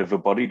watch The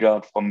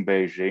Bodyguard from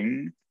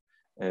Beijing,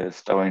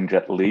 starring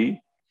Jet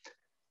Li,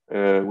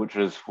 which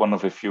is one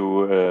of the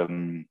few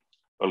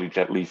early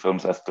Jet Li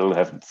films I still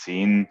haven't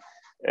seen.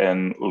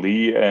 And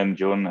Lee and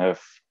Yun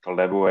have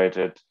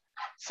collaborated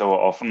so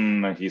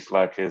often. He's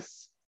like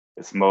his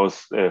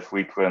most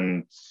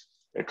frequent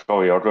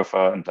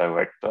choreographer and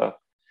director.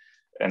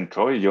 And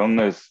Corey Yun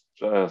is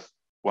just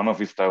one of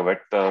these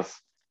directors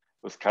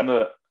who's kind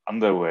of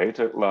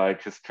underrated.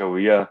 Like his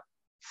career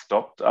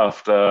stopped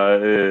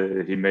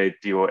after he made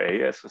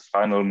DOA as his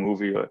final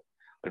movie,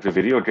 like the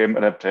video game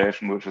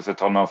adaptation, which is a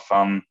ton of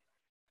fun.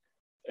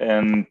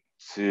 And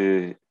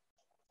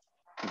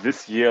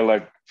this year,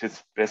 like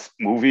his best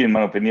movie, in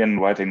my opinion,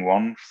 Writing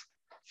Once,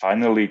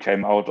 finally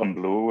came out on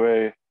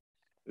Blu-ray.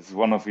 This is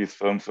one of these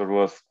films that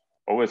was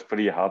always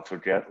pretty hard to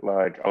get,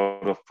 like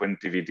out of print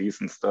DVDs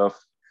and stuff.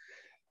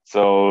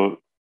 So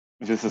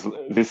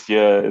this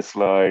year is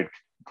like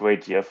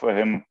great year for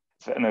him.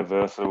 It's the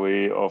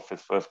anniversary of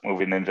his first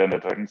movie, Ninja and the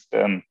Dragon's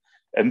Den,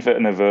 and the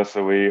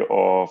anniversary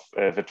of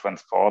The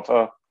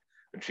Transporter,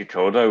 which he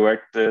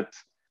co-directed.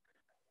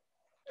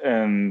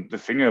 And the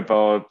thing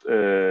about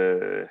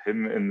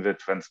him in The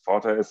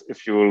Transporter is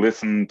if you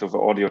listen to the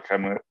audio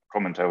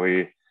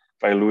commentary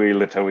by Louis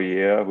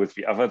Leterrier, who is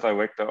the other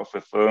director of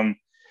the film,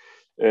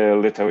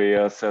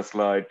 Leterrier says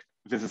like,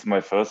 this is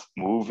my first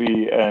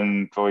movie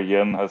and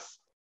Korean has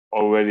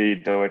already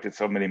directed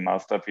so many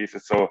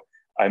masterpieces. So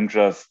I'm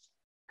just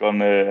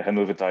gonna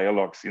handle the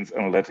dialogue scenes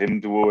and let him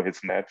do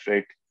his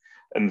magic.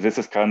 And this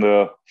is kind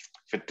of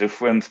the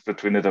difference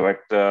between a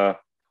director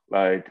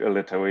like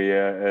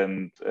Leterrier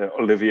and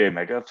Olivier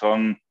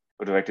Megaton,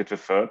 who directed the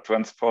third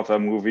Transporter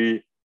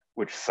movie,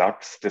 which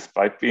sucks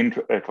despite being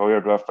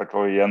choreographed by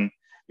Korean,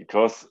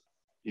 because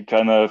he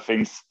kind of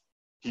thinks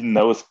he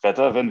knows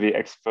better than the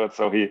experts,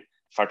 so he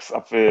fucks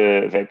up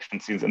the action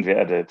scenes in the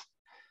edit.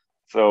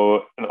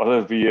 So in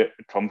order to be a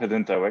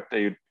competent director,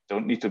 you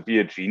don't need to be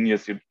a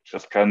genius. You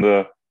just kind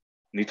of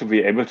need to be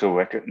able to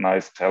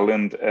recognize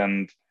talent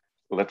and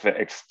let the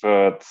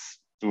experts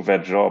do their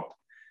job.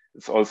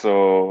 It's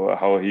also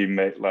how he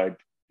made like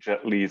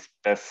Jet Li's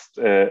best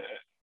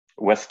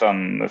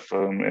Western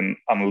film in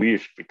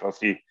Unleashed, because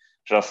he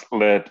just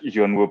let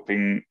Yuan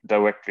Whooping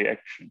direct the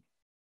action.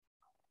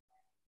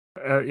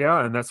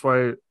 Yeah, and that's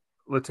why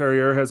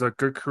Leterrier has a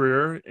good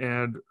career,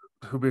 and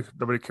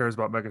nobody cares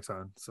about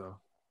Megaton, so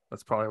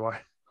that's probably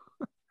why.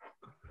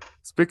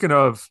 Speaking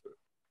of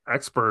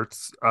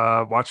experts,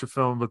 watch a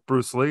film with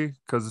Bruce Lee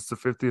because it's the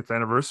 50th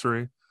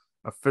anniversary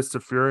of Fist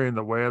of Fury and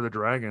The Way of the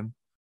Dragon.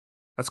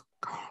 That's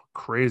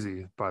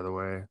crazy, by the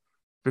way.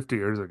 50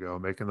 years ago,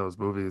 making those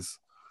movies.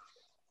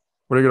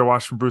 What are you gonna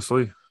watch from Bruce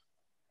Lee?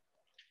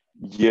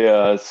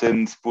 Yeah,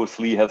 since Bruce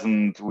Lee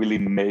hasn't really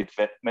made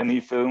that many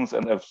films,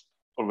 and I've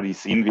already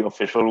seen the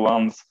official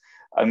ones,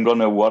 I'm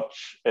gonna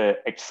watch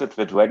Exit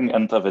the Dragon,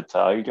 Enter the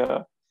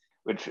Tiger,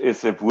 which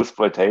is a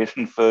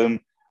Bruceploitation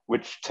film,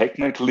 which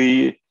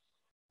technically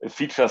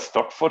features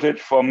stock footage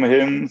from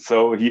him,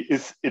 so he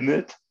is in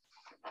it.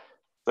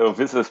 So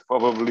this is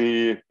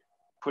probably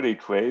pretty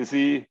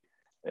crazy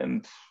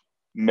and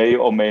may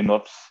or may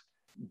not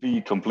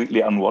be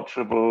completely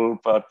unwatchable,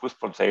 but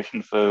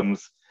Bruceploitation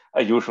films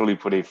are usually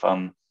pretty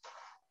fun.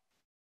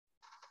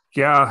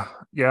 Yeah,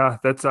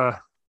 that's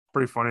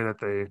pretty funny that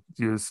they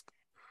used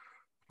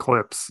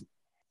clips.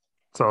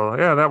 So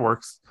yeah, that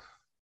works.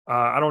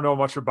 I don't know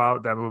much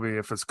about that movie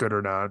if it's good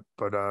or not,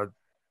 but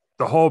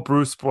the whole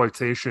Bruce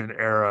exploitation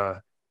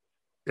era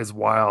is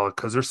wild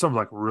because there's some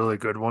like really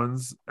good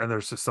ones and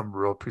there's just some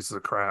real pieces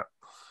of crap.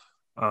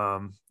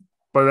 Um,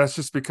 but that's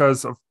just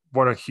because of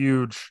what a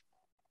huge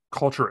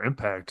culture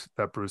impact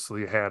that Bruce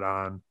Lee had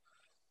on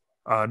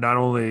not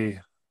only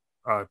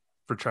uh,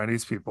 for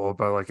Chinese people,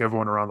 but like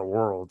everyone around the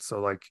world.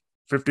 So like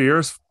 50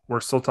 years, we're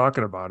still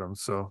talking about him.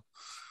 So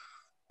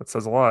that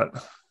says a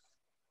lot.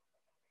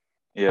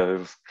 Yeah, it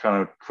was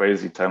kind of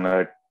crazy time.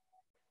 Like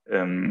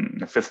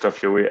Fist of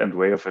Fury and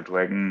Way of a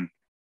Dragon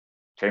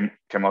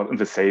came out in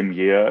the same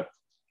year,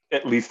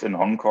 at least in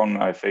Hong Kong.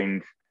 I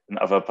think in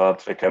other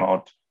parts they came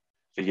out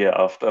the year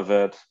after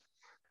that.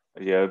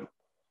 Yeah,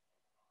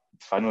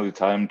 it's finally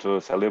time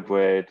to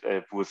celebrate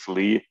Bruce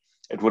Lee.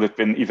 It would have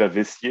been either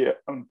this year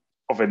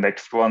or the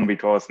next one,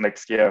 because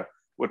next year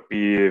would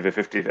be the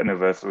 50th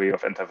anniversary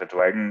of Enter the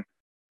Dragon.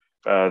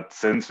 But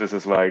since this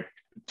is like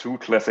two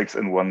classics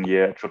in one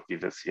year, it should be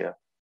this year.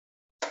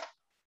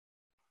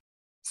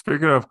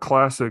 Speaking of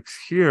classics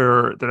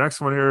here, the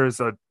next one here is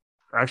a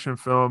action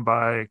film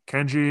by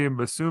Kenji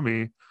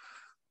Misumi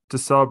to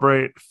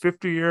celebrate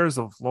 50 years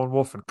of Lone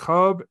Wolf and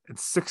Cub and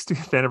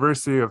 60th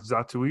anniversary of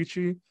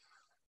Zatoichi.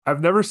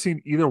 I've never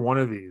seen either one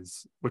of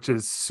these, which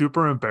is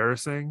super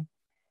embarrassing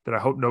that I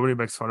hope nobody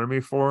makes fun of me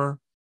for.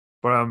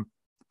 But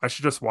I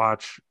should just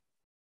watch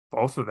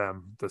both of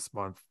them this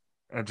month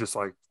and just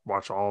like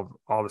watch all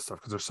this stuff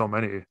because there's so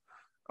many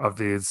of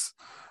these.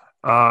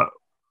 Uh,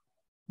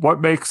 what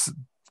makes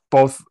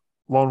both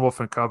Lone Wolf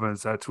and Cub and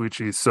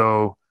Zatoichi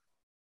so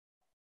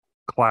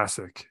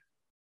classic?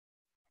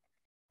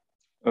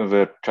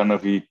 The kind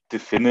of the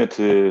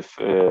definitive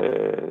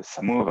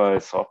samurai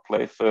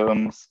swordplay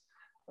films,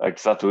 like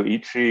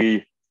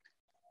Zatoichi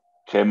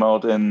came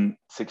out in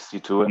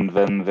 62, and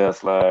then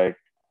there's like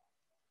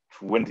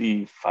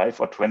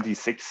 25 or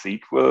 26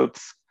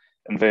 sequels,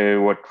 and they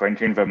were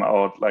cranking them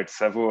out like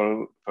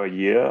several per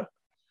year.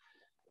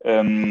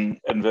 And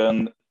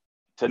then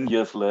 10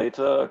 years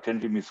later,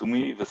 Kenji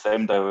Misumi, the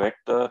same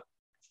director,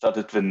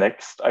 started the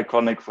next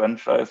iconic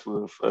franchise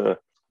with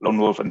Lone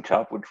Wolf and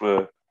Cub, which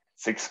were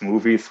 6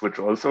 movies, which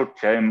also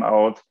came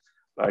out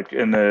like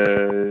in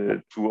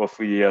a 2 or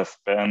 3 year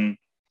span.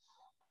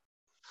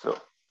 So,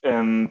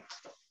 and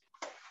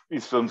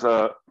these films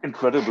are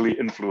incredibly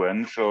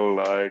influential.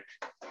 Like,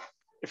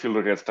 if you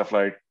look at stuff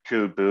like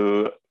Kill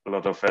Bill, a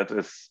lot of that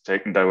is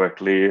taken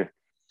directly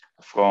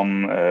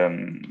from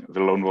the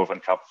Lone Wolf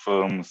and Cub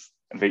films,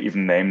 and they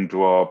even name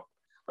drop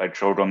like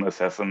Shogun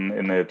Assassin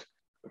in it,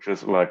 which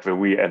is like the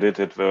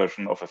re-edited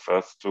version of the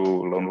first two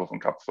Lone Wolf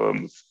and Cub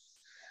films.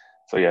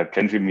 So yeah,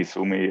 Kenji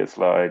Misumi is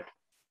like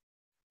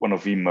one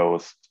of the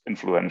most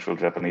influential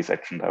Japanese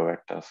action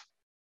directors.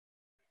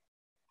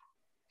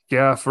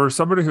 Yeah, for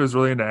somebody who's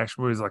really into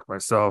action movies like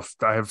myself,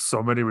 I have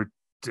so many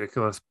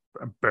ridiculous,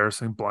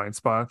 embarrassing blind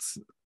spots.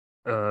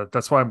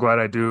 That's why I'm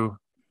glad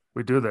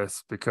we do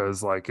this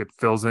because like it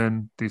fills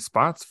in these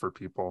spots for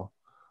people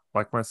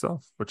like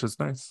myself, which is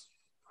nice.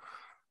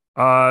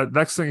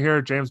 Next thing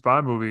here, James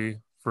Bond movie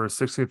for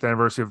 60th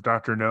anniversary of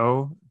Doctor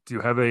No. Do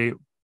you have a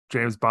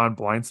James Bond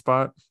blind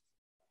spot?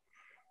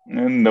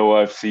 And no,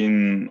 I've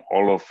seen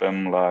all of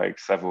them like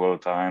several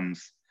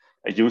times.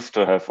 I used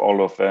to have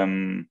all of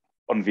them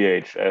on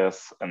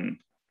VHS and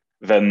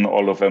then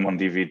all of them on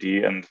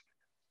DVD, and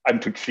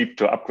I'm too cheap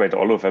to upgrade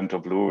all of them to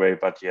Blu-ray.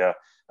 But yeah,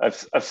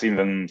 I've seen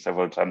them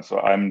several times, so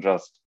I'm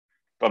just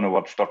gonna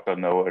watch Doctor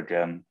No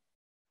again.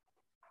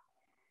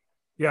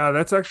 Yeah,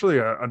 that's actually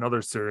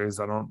another series.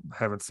 I don't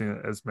haven't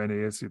seen as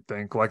many as you'd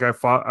think. Like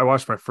I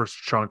watched my first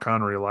Sean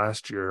Connery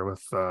last year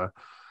with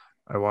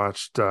I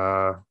watched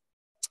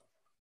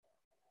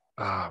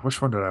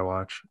which one did I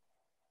watch?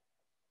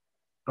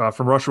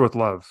 From Russia with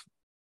Love,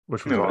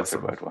 which was No, that's a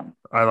awesome. great one.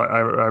 I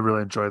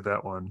really enjoyed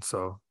that one.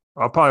 So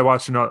I'll probably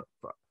watch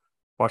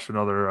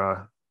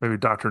another maybe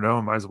Doctor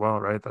No. Might as well,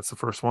 right? That's the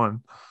first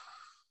one.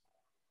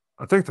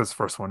 I think that's the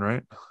first one,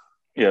 right?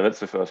 Yeah, that's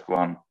the first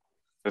one.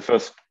 The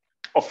first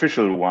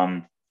official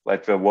one.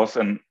 Like, there was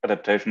an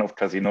adaptation of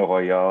Casino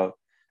Royale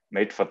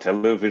made for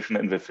television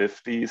in the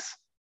 50s.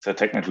 So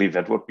technically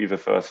that would be the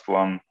first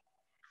one.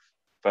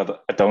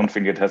 But I don't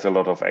think it has a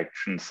lot of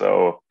action.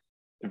 So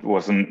it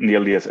wasn't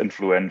nearly as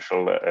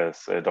influential as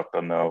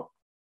Dr. No.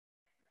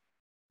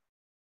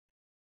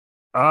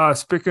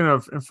 Speaking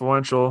of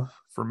influential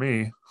for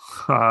me,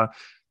 uh,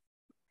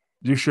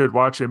 you should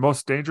watch a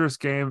Most Dangerous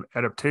Game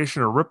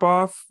adaptation or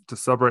ripoff to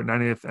celebrate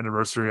 90th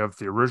anniversary of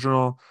the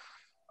original.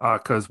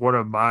 Because one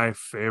of my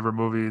favorite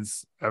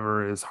movies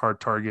ever is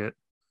Hard Target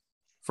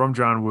from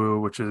John Woo,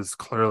 which is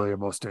clearly a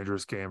Most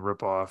Dangerous Game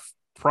ripoff.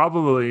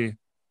 Probably,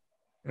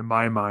 in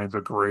my mind,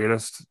 the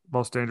greatest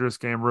Most Dangerous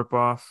Game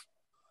ripoff.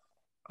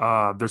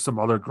 There's some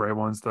other great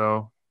ones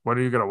though. What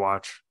are you gonna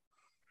watch?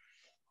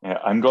 Yeah,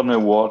 I'm gonna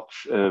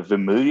watch The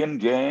Million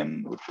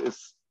Game, which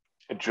is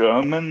a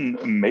German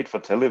made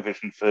for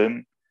television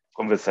film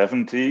from the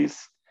 70s.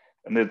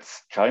 And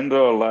it's kind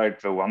of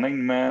like The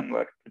Running Man.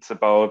 Like, it's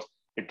about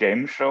a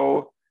game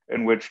show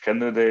in which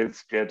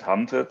candidates get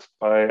hunted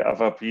by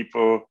other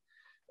people.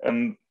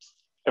 And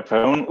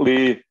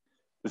apparently,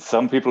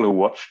 some people who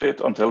watched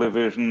it on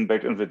television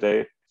back in the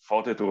day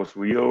thought it was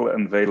real,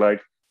 and they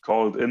like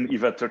called in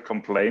either to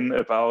complain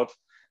about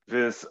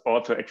this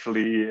or to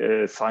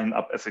actually sign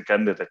up as a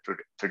candidate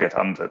to get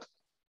hunted.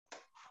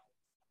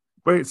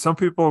 Wait, some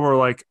people were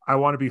like, I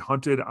want to be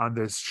hunted on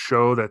this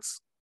show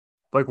that's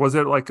like, was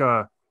it like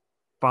a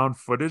found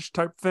footage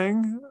type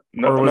thing?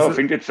 No, Or no, was I it?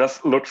 think it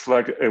just looks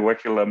like a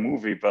regular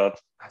movie,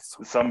 but That's,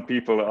 some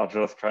people are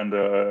just kind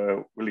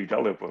of really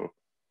gullible.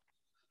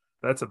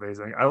 that's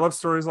amazing. I love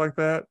stories like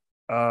that.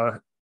 Uh,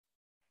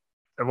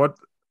 and what,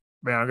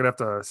 man, I'm gonna have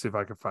to see if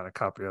I can find a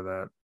copy of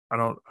that. I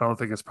don't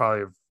think it's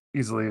probably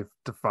easily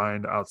to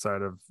find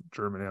outside of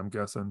Germany, I'm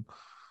guessing.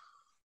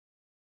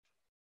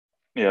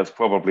 Yeah, it's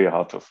probably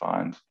hard to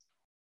find,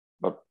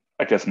 but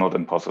I guess not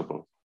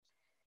impossible.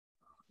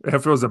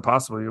 If it was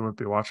impossible, you wouldn't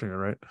be watching it,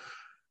 right?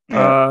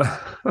 Yeah,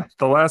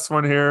 The last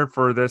one here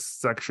for this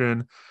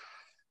section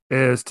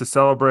is to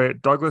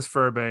celebrate Douglas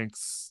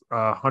Fairbanks'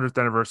 100th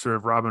anniversary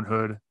of Robin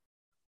Hood.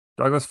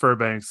 Douglas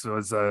Fairbanks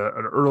was an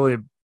early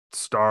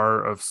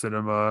star of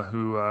cinema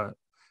who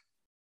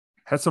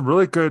had some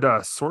really good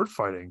sword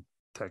fighting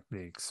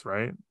techniques,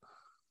 right?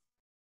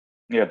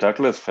 yeah.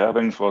 Douglas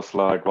Fairbanks was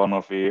like one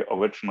of the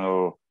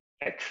original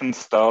action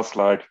stars.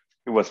 Like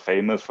he was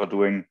famous for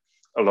doing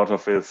a lot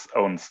of his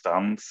own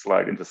stunts,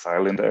 like in the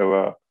silent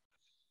era.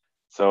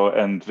 So,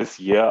 and this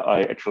year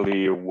I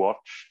actually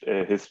watched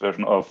his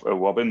version of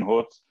Robin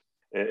Hood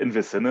in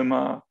the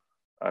cinema,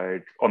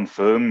 like on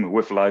film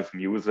with live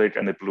music,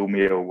 and it blew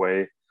me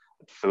away.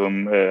 The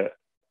film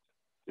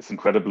is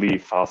incredibly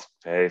fast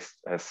paced,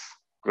 has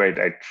great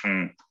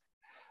action,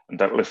 and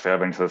Douglas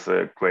Fairbanks has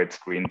a great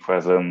screen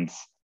presence.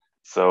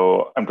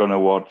 So I'm gonna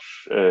watch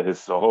his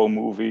Zorro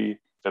movie,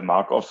 The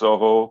Mark of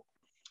Zorro,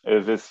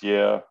 this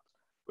year,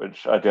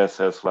 which I guess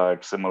has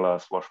like similar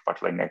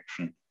swashbuckling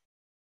action.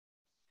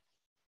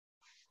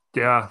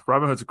 Yeah,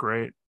 Robin Hood's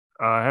great.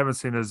 I haven't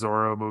seen his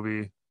Zorro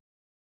movie.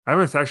 I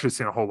haven't actually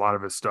seen a whole lot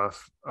of his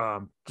stuff,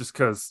 just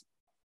because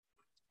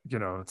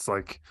it's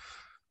like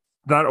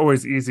not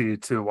always easy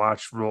to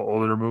watch real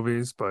older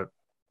movies, but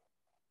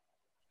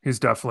he's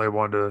definitely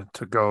one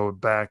to go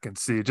back and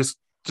see just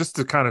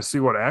to kind of see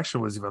what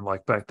action was even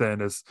like back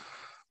then. Is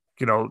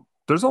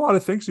there's a lot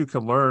of things you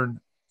can learn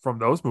from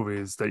those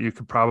movies that you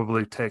could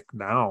probably take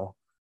now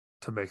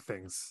to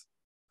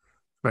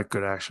make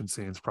good action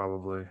scenes,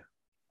 probably.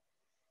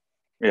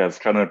 Yeah, it's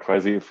kind of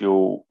crazy if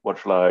you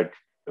watch like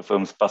the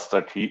films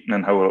Buster Keaton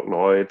and Harold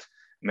Lloyd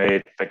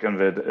made back in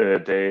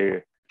the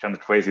day, kind of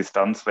crazy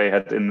stunts they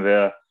had in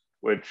there,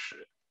 which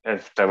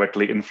have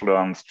directly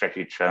influenced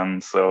Jackie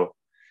Chan. So,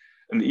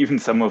 and even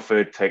some of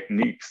the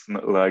techniques,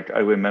 like I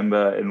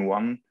remember in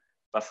one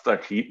Buster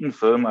Keaton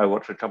film I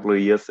watched a couple of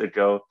years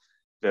ago,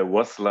 there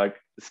was like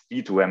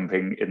speed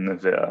ramping in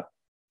there,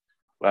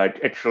 like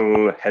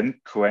actual hand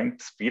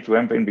cranked speed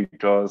ramping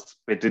because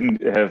they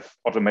didn't have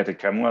automatic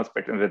cameras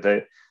back in the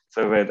day.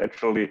 So they'd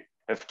actually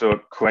have to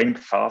crank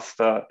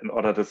faster in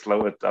order to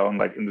slow it down,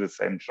 like in the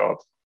same shot.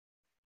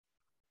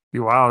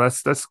 Wow,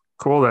 that's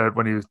cool that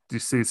when you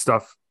see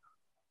stuff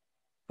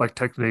like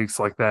techniques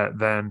like that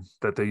then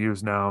that they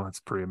use now, it's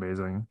pretty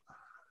amazing.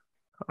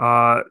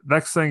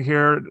 Next thing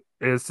here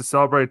is to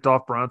celebrate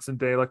Dolph Bronson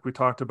Day, like we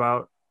talked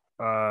about.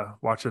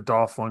 Watch a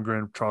Dolph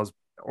Lundgren,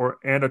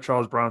 and a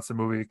Charles Bronson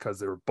movie because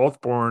they were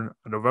both born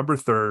on November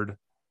 3rd,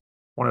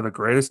 one of the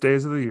greatest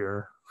days of the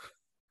year.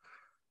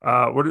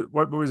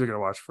 What movies are you gonna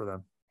watch for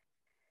them?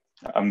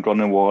 I'm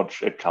gonna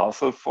watch A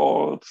Castle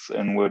Falls,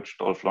 in which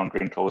Dolph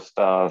Lundgren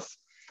co-stars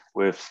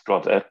with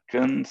Scott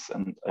Adkins,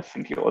 and I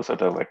think he also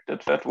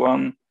directed that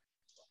one.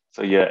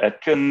 So yeah,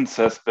 Atkins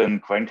has been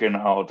cranking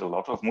out a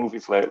lot of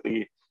movies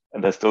lately,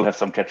 and I still have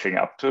some catching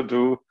up to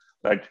do.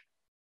 Like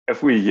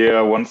every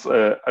year, once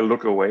I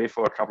look away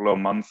for a couple of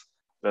months,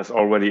 there's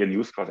already a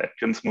new Scott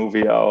Adkins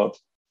movie out,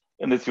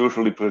 and it's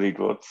usually pretty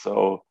good.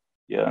 So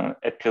yeah,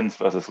 Atkins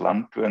versus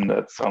Lundgren,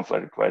 that sounds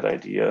like a great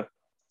idea.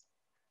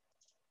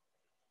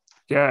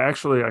 Yeah,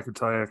 actually, I can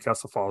tell you,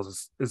 Castle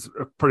Falls is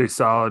a pretty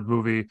solid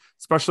movie,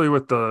 especially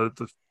with the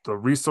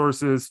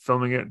resources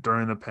filming it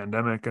during the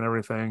pandemic and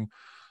everything.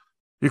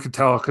 You can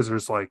tell because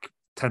there's like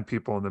 10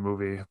 people in the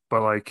movie,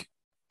 but like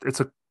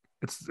it's a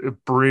it's a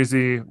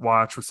breezy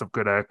watch with some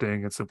good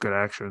acting and some good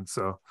action.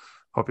 So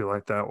hope you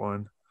like that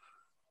one.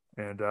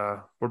 And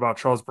what about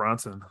Charles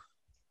Bronson?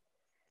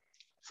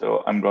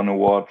 So I'm gonna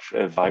watch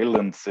A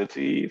Violent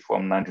City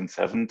from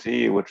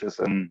 1970, which is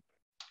an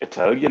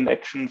Italian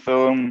action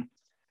film,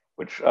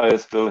 which I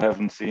still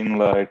haven't seen.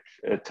 Like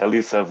Telly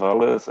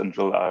Savalas and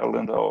Jill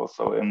Ireland are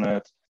also in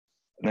it,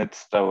 and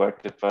it's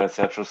directed by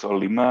Sergio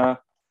Solima,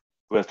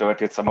 who has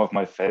directed some of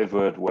my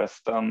favorite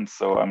westerns.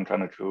 So I'm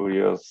kind of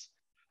curious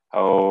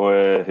how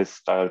his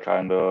style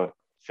kind of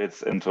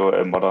fits into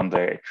a modern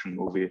day action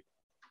movie.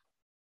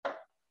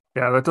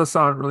 Yeah, that does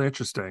sound really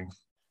interesting.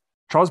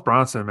 Charles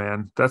Bronson,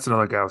 man, that's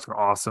another guy with an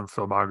awesome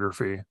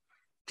filmography.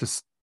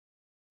 Just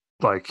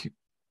like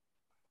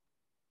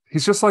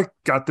he's just like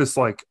got this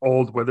like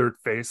old withered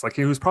face. Like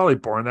he was probably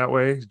born that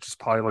way. He just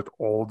probably looked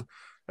old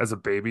as a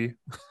baby.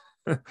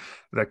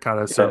 That kind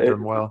of Yeah, served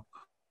him well.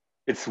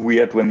 it's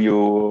weird when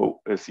you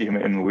see him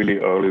in really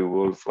early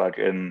roles, like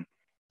in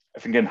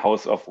I think in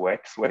House of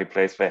Wax, where he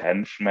plays the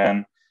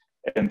henchman,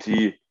 and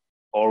he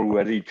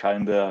already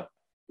kind of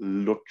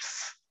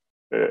looks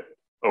uh,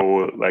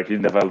 old, like he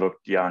never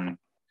looked young.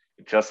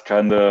 He just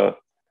kind of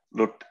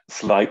looked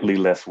slightly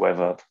less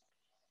weathered.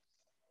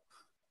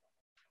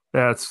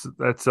 That's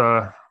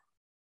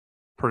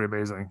pretty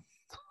amazing.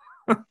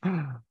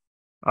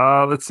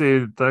 Let's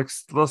see.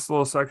 This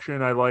little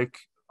section I like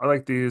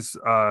these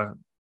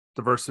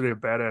diversity of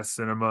badass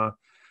cinema.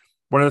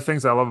 One of the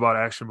things I love about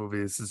action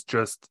movies is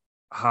just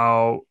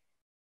how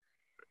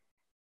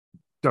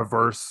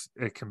diverse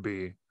it can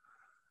be.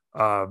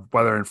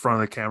 Whether in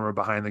front of the camera,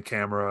 behind the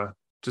camera,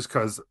 just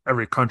because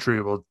every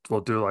country will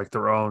do like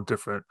their own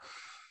different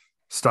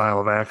style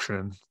of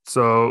action.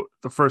 So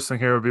the first thing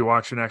here would be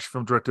watching an action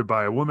film directed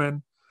by a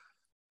woman.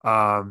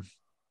 Um,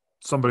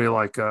 Somebody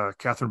like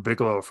Catherine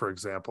Bigelow, for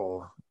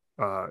example,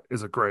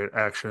 is a great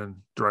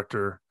action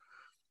director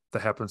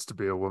that happens to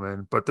be a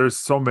woman. But there's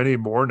so many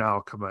more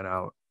now coming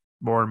out,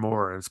 more and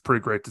more. And it's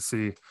pretty great to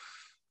see.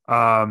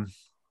 Um,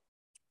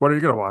 what are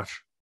you gonna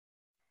watch?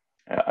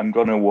 I'm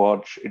gonna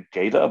watch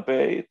Gator,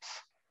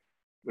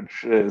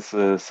 which is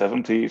a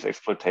 70s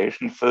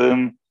exploitation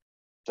film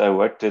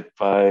directed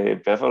by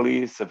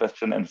Beverly,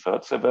 Sebastian, and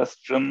Third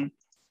Sebastian.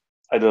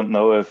 I don't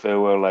know if they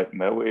were like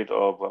married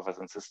or brothers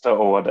and sister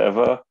or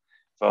whatever,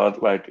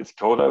 but like it's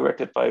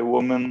co-directed by a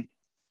woman.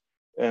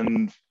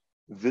 And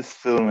this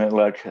film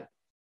like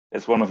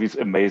is one of these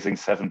amazing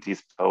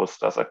 70s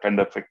posters. I kind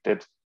of picked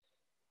it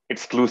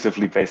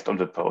exclusively based on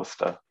the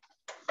poster.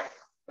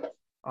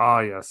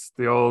 Ah, yes,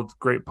 the old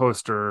great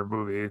poster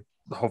movie.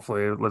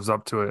 Hopefully, it lives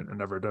up to it and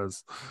never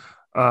does.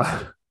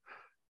 Uh,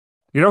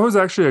 you know who's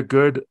actually a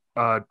good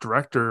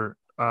director?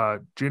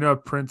 Gina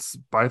Prince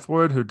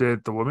Bythewood, who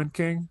did The Woman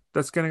King.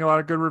 That's getting a lot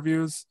of good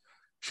reviews.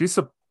 She's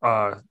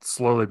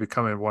slowly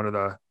becoming one of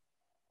the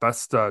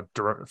best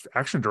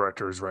action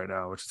directors right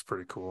now, which is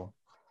pretty cool.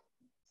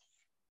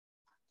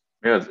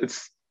 Yeah,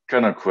 it's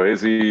kind of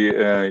crazy.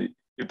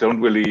 You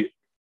don't really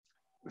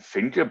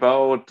think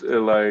about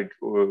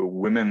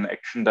women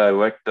action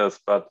directors,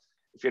 but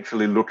if you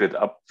actually look it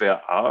up,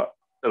 there are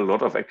a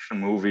lot of action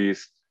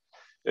movies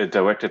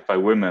directed by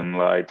women.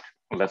 Like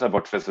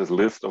Letterboxd has this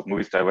list of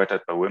movies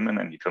directed by women,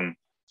 and you can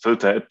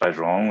filter it by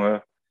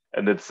genre,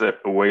 and it's a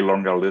way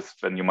longer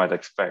list than you might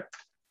expect.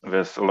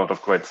 There's a lot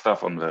of great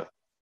stuff on there.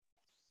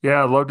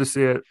 Yeah, I'd love to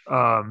see it.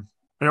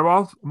 And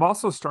I'm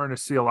also starting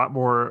to see a lot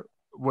more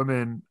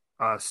women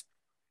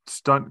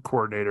stunt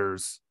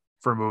coordinators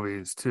for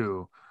movies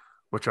too,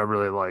 which I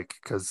really like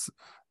because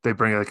they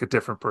bring like a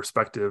different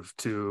perspective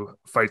to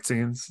fight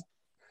scenes.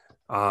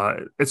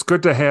 It's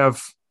good to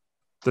have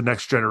the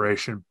next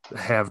generation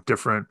have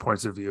different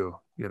points of view,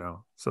 you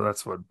know. So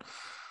that's what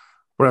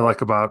I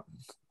like about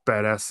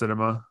badass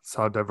cinema. It's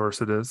how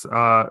diverse it is.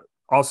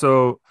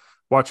 Also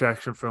watch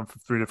action film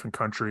from three different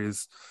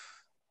countries.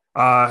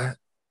 Uh,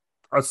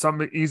 it's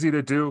something easy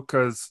to do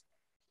because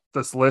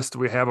this list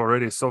we have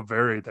already is so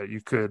varied that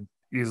you could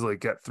easily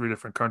get three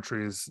different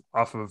countries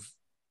off of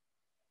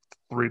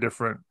three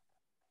different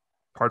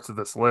parts of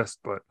this list.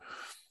 But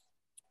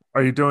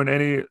are you doing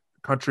any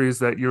countries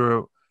that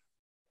you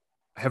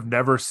have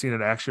never seen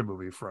an action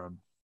movie from?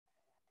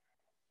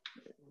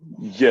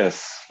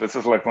 Yes, this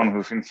is like one of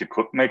the things you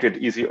could make it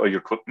easy or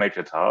you could make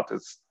it hard.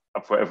 It's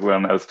up for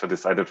everyone else to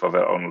decide it for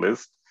their own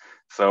list.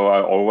 So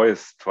I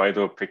always try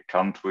to pick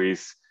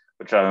countries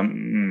which I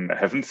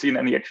haven't seen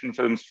any action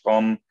films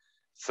from.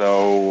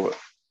 So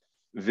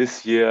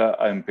this year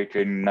I'm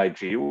picking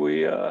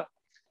Nigeria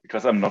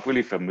because I'm not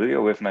really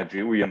familiar with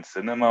Nigerian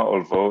cinema,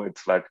 although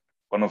it's like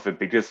one of the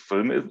biggest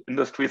film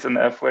industries in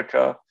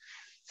Africa.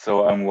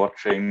 So I'm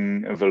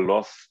watching The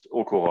Lost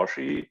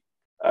Okoroshi.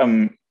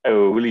 I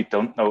really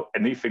don't know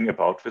anything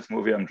about this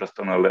movie. I'm just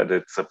gonna let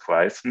it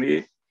surprise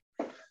me.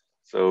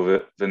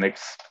 So the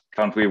next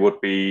country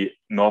would be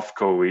North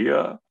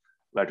Korea.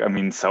 Like, I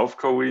mean, South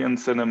Korean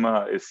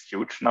cinema is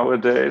huge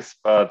nowadays,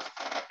 but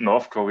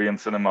North Korean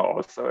cinema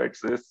also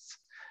exists.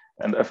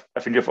 And I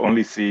think I've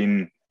only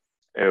seen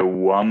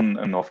one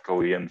North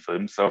Korean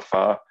film so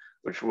far,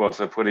 which was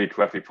a pretty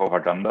crappy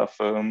propaganda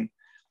film,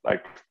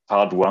 like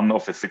part one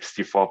of a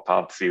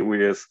 64-part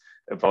series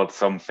about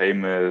some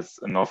famous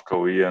North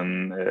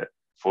Korean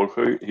folk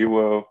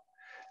hero.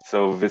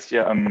 So this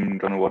year I'm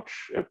gonna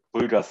watch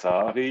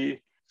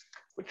Bulgasari,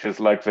 which is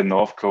like the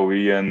North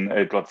Korean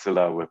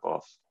Godzilla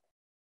ripoff.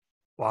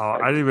 Wow,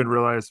 I Like, didn't even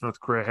realize North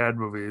Korea had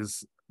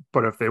movies,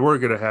 but if they were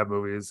going to have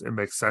movies, it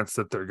makes sense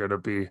that they're going to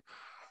be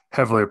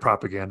heavily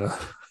propaganda.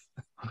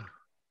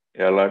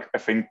 yeah, like I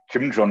think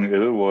Kim Jong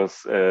Il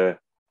was a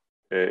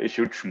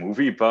huge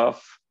movie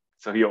buff,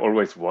 so he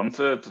always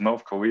wanted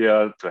North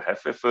Korea to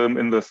have a film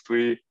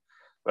industry,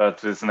 but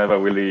this never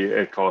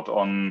really caught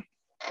on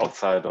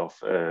outside of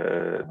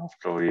North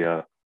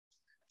Korea.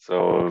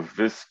 So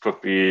this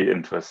could be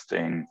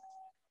interesting.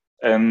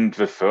 And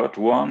the third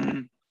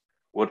one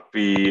would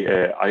be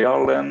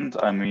Ireland.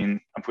 I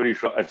mean, I'm pretty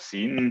sure I've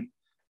seen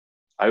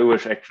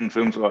Irish action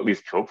films, or at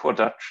least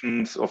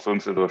co-productions or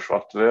films that were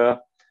shot there.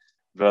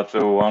 But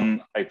the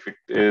one I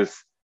picked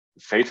is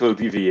Fatal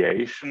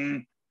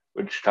Deviation,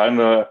 which kind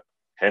of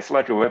has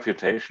like a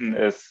reputation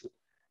as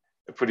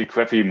a pretty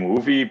crappy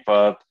movie,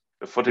 but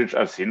the footage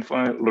I've seen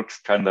from it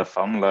looks kind of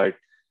fun. Like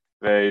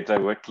they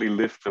directly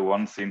lift the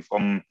one scene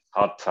from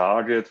Hard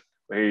Target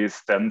where he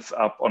stands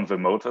up on the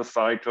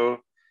motorcycle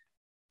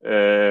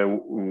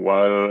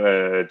while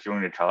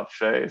during a car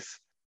chase.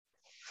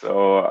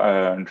 So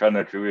I'm kind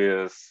of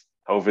curious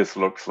how this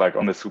looks like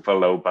on a super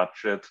low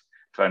budget,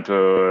 trying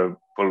to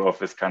pull off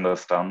this kind of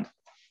stunt.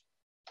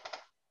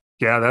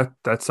 Yeah,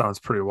 that sounds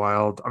pretty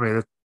wild. I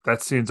mean,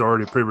 that scene's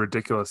already pretty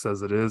ridiculous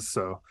as it is.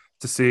 So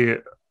to see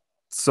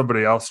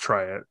somebody else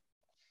try it,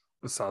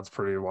 it sounds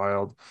pretty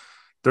wild.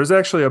 There's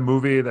actually a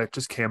movie that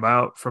just came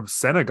out from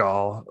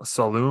Senegal,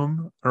 Saloum. I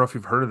don't know if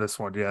you've heard of this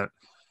one yet.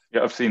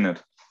 Yeah, I've seen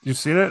it. You've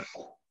seen it?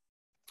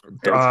 Yeah,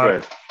 it's Uh,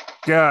 great.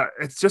 yeah,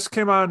 it just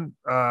came on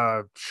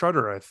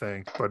Shutter, I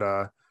think, but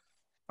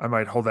I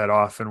might hold that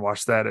off and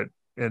watch that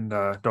in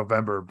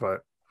November.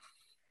 But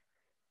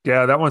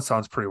yeah, that one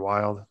sounds pretty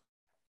wild.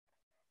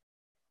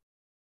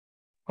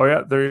 Oh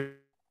yeah, there you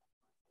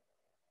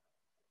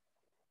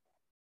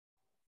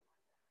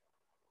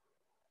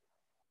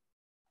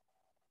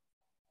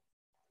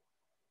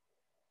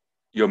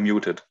You're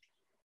muted.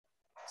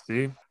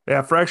 see.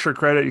 Yeah, for extra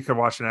credit, you can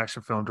watch an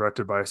action film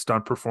directed by a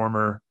stunt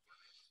performer.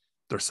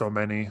 There's so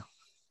many.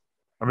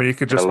 I mean, you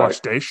could Yeah, just like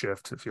watch Day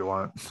Shift if you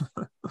want.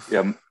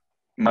 yeah,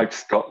 Mike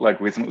Scott like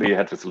recently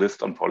had this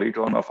list on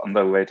Polygon of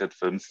underrated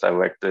films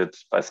directed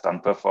by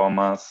stunt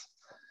performers.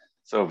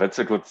 So that's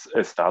a good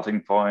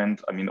starting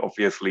point. I mean,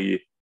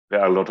 obviously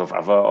there are a lot of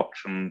other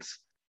options,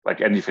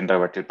 like anything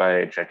directed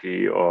by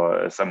Jackie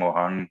or Sammo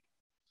Hung.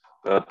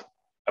 But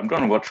I'm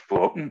gonna watch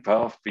Broken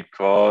Path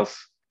because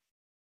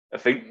I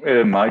think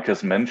Mike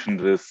has mentioned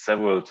this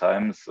several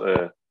times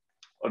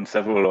on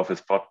several of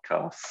his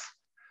podcasts.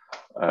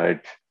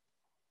 Like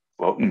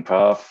Broken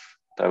Path,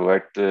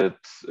 directed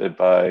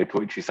by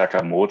Koichi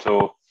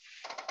Sakamoto.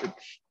 It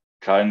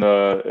kind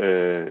of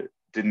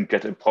didn't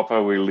get a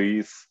proper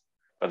release,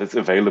 but it's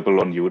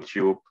available on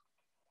YouTube.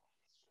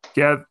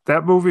 Yeah,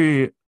 that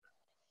movie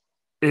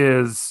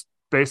is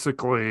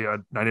basically a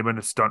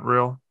 90-minute stunt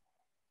reel,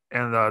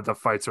 and the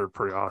fights are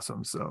pretty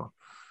awesome. So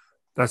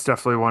that's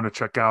definitely one to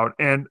check out.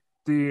 And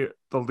the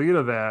lead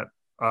of that,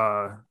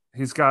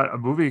 he's got a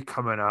movie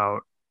coming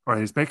out, or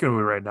he's making a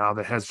movie right now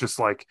that has just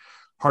like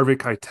Harvey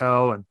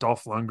Keitel and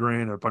Dolph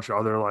Lundgren and a bunch of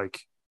other like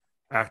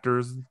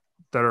actors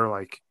that are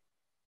like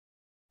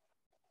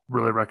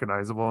really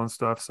recognizable and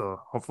stuff.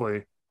 So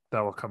hopefully that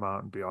will come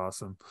out and be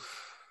awesome.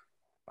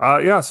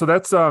 Yeah, so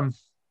that's the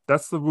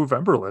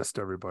Woovember list,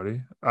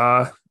 everybody.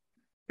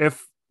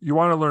 If you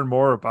want to learn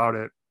more about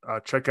it,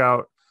 check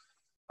out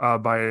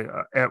by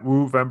at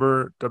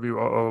Woovember,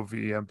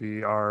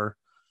 Woovember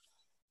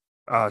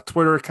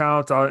Twitter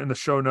account. In the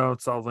show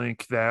notes, I'll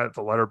link that,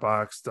 the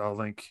letterboxd, I'll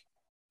link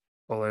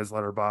Olay's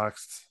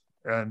letterboxd.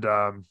 And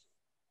I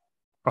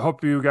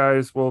hope you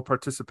guys will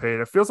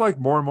participate. It feels like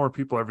more and more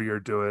people every year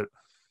do it.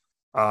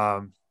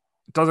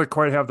 It doesn't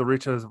quite have the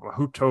reach as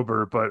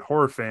Hooptober, but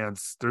horror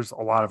fans, there's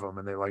a lot of them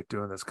and they like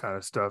doing this kind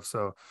of stuff.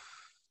 So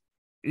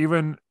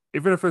even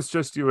if it's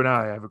just you and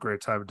I have a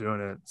great time doing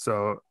it.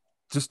 So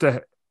just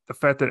the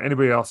fact that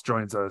anybody else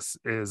joins us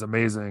is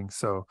amazing.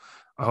 So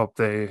I hope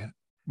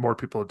more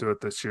people do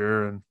it this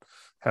year and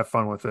have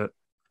fun with it.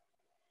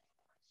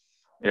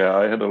 Yeah,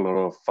 I had a lot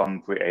of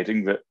fun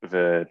creating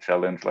the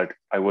challenge. Like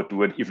I would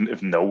do it even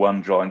if no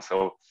one joins.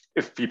 So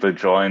if people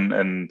join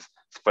and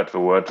spread the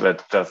word,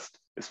 that just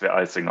is the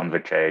icing on the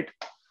cake.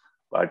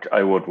 Like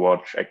I would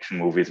watch action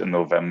movies in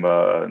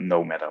November,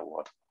 no matter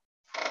what.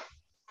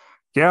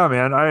 Yeah,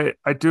 man,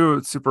 I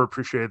do super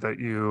appreciate that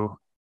you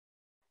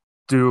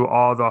do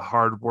all the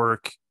hard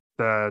work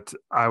that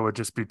I would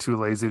just be too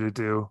lazy to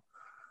do.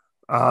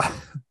 Uh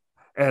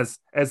as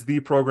the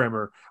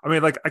programmer. I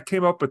mean, like I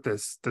came up with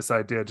this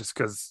idea just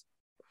because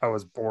I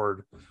was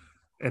bored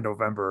in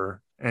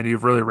November, and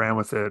you've really ran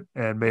with it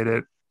and made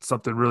it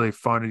something really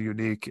fun and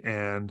unique.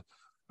 And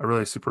I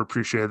really super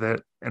appreciate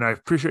it. And I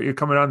appreciate you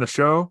coming on the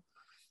show,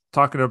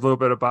 talking a little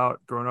bit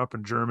about growing up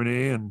in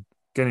Germany and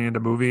getting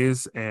into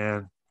movies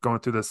and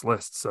going through this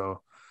list.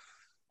 So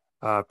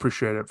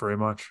appreciate it very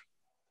much.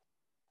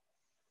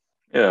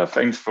 Yeah,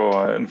 thanks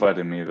for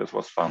inviting me. This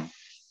was fun.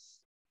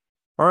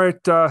 All right.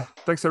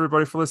 Thanks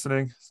everybody for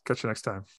listening. Catch you next time.